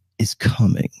exactly is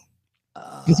coming?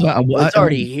 It's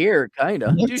already here, kind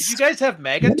of. Dude, you guys have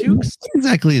MAGA toques? What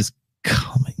exactly is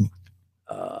coming?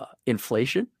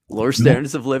 Inflation, lower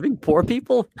standards of living, poor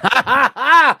people.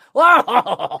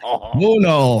 Who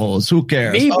knows? Who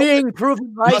cares? Me being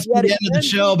proven right. Must be the end of the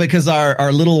show because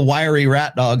our little wiry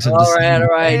rat dogs have All right.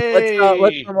 Hey.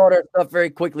 Let's promote our stuff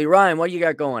very quickly. Ryan, what do you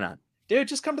got going on? Dude,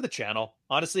 just come to the channel.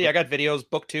 Honestly, I got videos.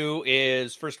 Book 2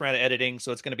 is first round of editing,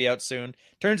 so it's going to be out soon.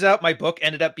 Turns out my book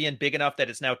ended up being big enough that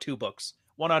it's now 2 books.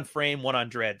 One on Frame, one on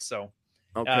Dread. So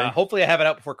hopefully I have it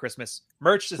out before Christmas.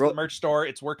 Merch is the merch store.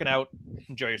 It's working out.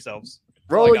 Enjoy yourselves.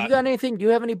 Rolo, you got anything? Do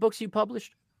you have any books you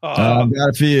published? I've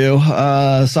got a few.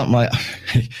 Something like,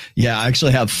 yeah, I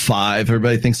actually have 5.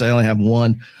 Everybody thinks I only have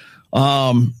 1.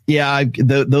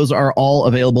 Those are all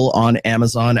available on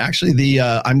Amazon. Actually,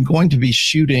 I'm going to be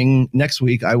shooting next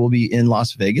week. I will be in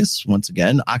Las Vegas once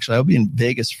again. Actually, I'll be in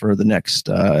Vegas for the next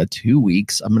 2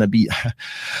 weeks. I'm going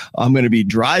to be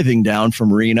driving down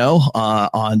from Reno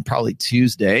on probably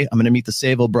Tuesday. I'm going to meet the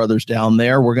Savo brothers down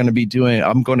there.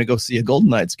 I'm going to go see a Golden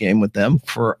Knights game with them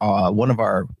for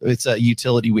it's a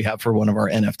utility we have for one of our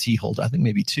NFT holders. I think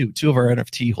maybe two of our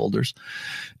NFT holders.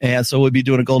 And so we'll be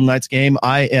doing a Golden Knights game.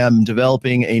 I am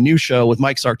developing a new show with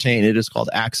Mike Sartain. It is called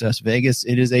Access Vegas.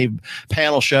 It is a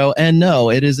panel show, and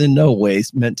no, it is in no way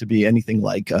meant to be anything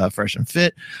like Fresh and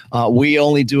Fit. We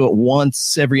only do it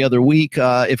once every other week.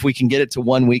 If we can get it to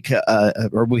 1 week,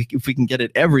 if we can get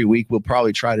it every week, we'll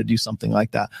probably try to do something like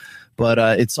that. But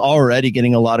it's already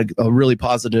getting a lot of really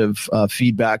positive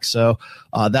feedback. So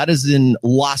that is in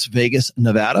Las Vegas,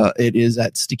 Nevada. It is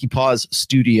at Sticky Paws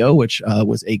Studio, which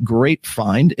was a great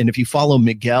find. And if you follow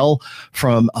Miguel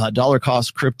from Dollar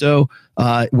Cost Crypto,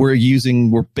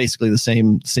 we're basically the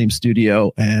same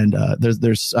studio, and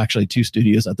there's actually 2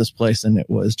 studios at this place, and it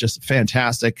was just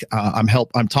fantastic. I'm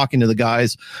talking to the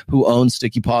guys who own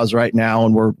Sticky Paws right now,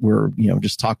 and we're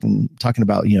just talking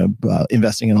about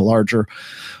investing in a larger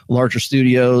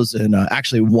studios, and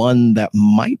actually one that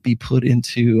might be put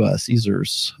into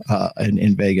Caesars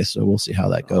in Vegas. So we'll see how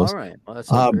that goes. All right.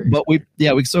 Well, but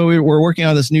we're working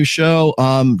on this new show.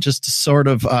 Just to sort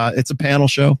of it's a panel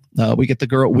show. We get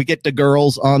the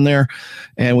girls on there,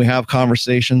 and we have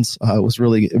conversations. It was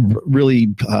really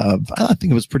I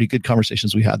think it was pretty good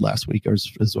conversations we had last week, or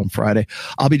is on Friday.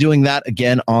 I'll be doing that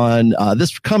again on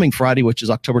this coming Friday, which is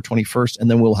October 21st,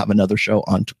 and then we'll have another show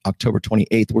on October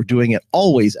 28th. We're doing it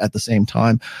always at the same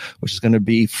time, which is going to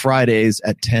be Fridays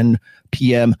at 10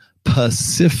 p.m.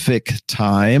 Pacific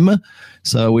time.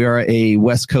 So we are a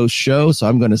West Coast show, so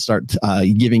I'm going to start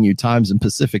giving you times in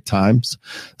Pacific times.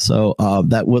 So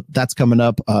that's coming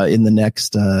up in the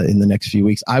next few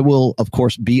weeks. I will, of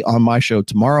course, be on my show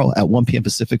tomorrow at 1 p.m.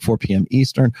 Pacific, 4 p.m.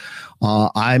 Eastern.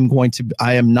 I am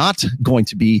not going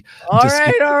to be. All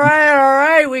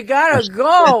right. We gotta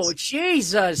go.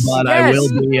 Jesus. But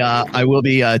yes. I will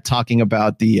be talking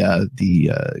about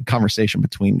the conversation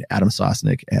between Adam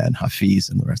Sosnick and Hafiz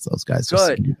and the rest of those guys.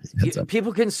 Good.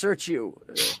 People can search you.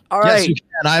 All yes, right. you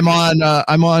can.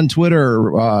 I'm on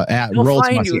Twitter at They'll Rolls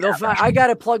find you. I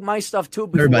gotta plug my stuff too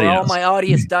before all my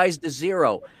audience dies to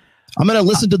zero. I'm going to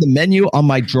listen to the menu on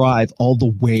my drive all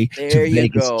the way to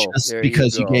Vegas just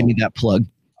because you gave me that plug.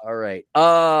 All right.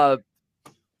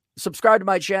 Subscribe to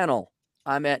my channel.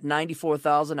 I'm at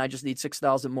 94,000. I just need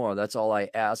 6,000 more. That's all I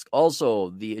ask.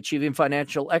 Also, the Achieving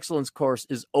Financial Excellence course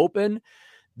is open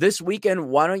this weekend.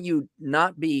 Why don't you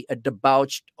not be a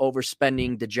debauched,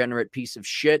 overspending, degenerate piece of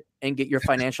shit and get your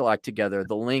financial act together?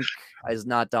 The link is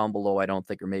not down below, I don't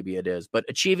think, or maybe it is. But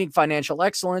Achieving Financial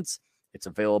Excellence, it's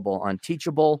available on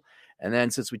Teachable. And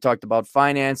then since we talked about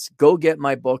finance, go get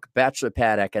my book, Bachelor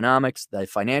Pad Economics, the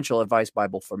Financial Advice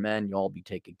Bible for Men. You'll all be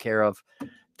taken care of.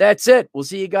 That's it. We'll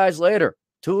see you guys later.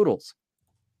 Toodles.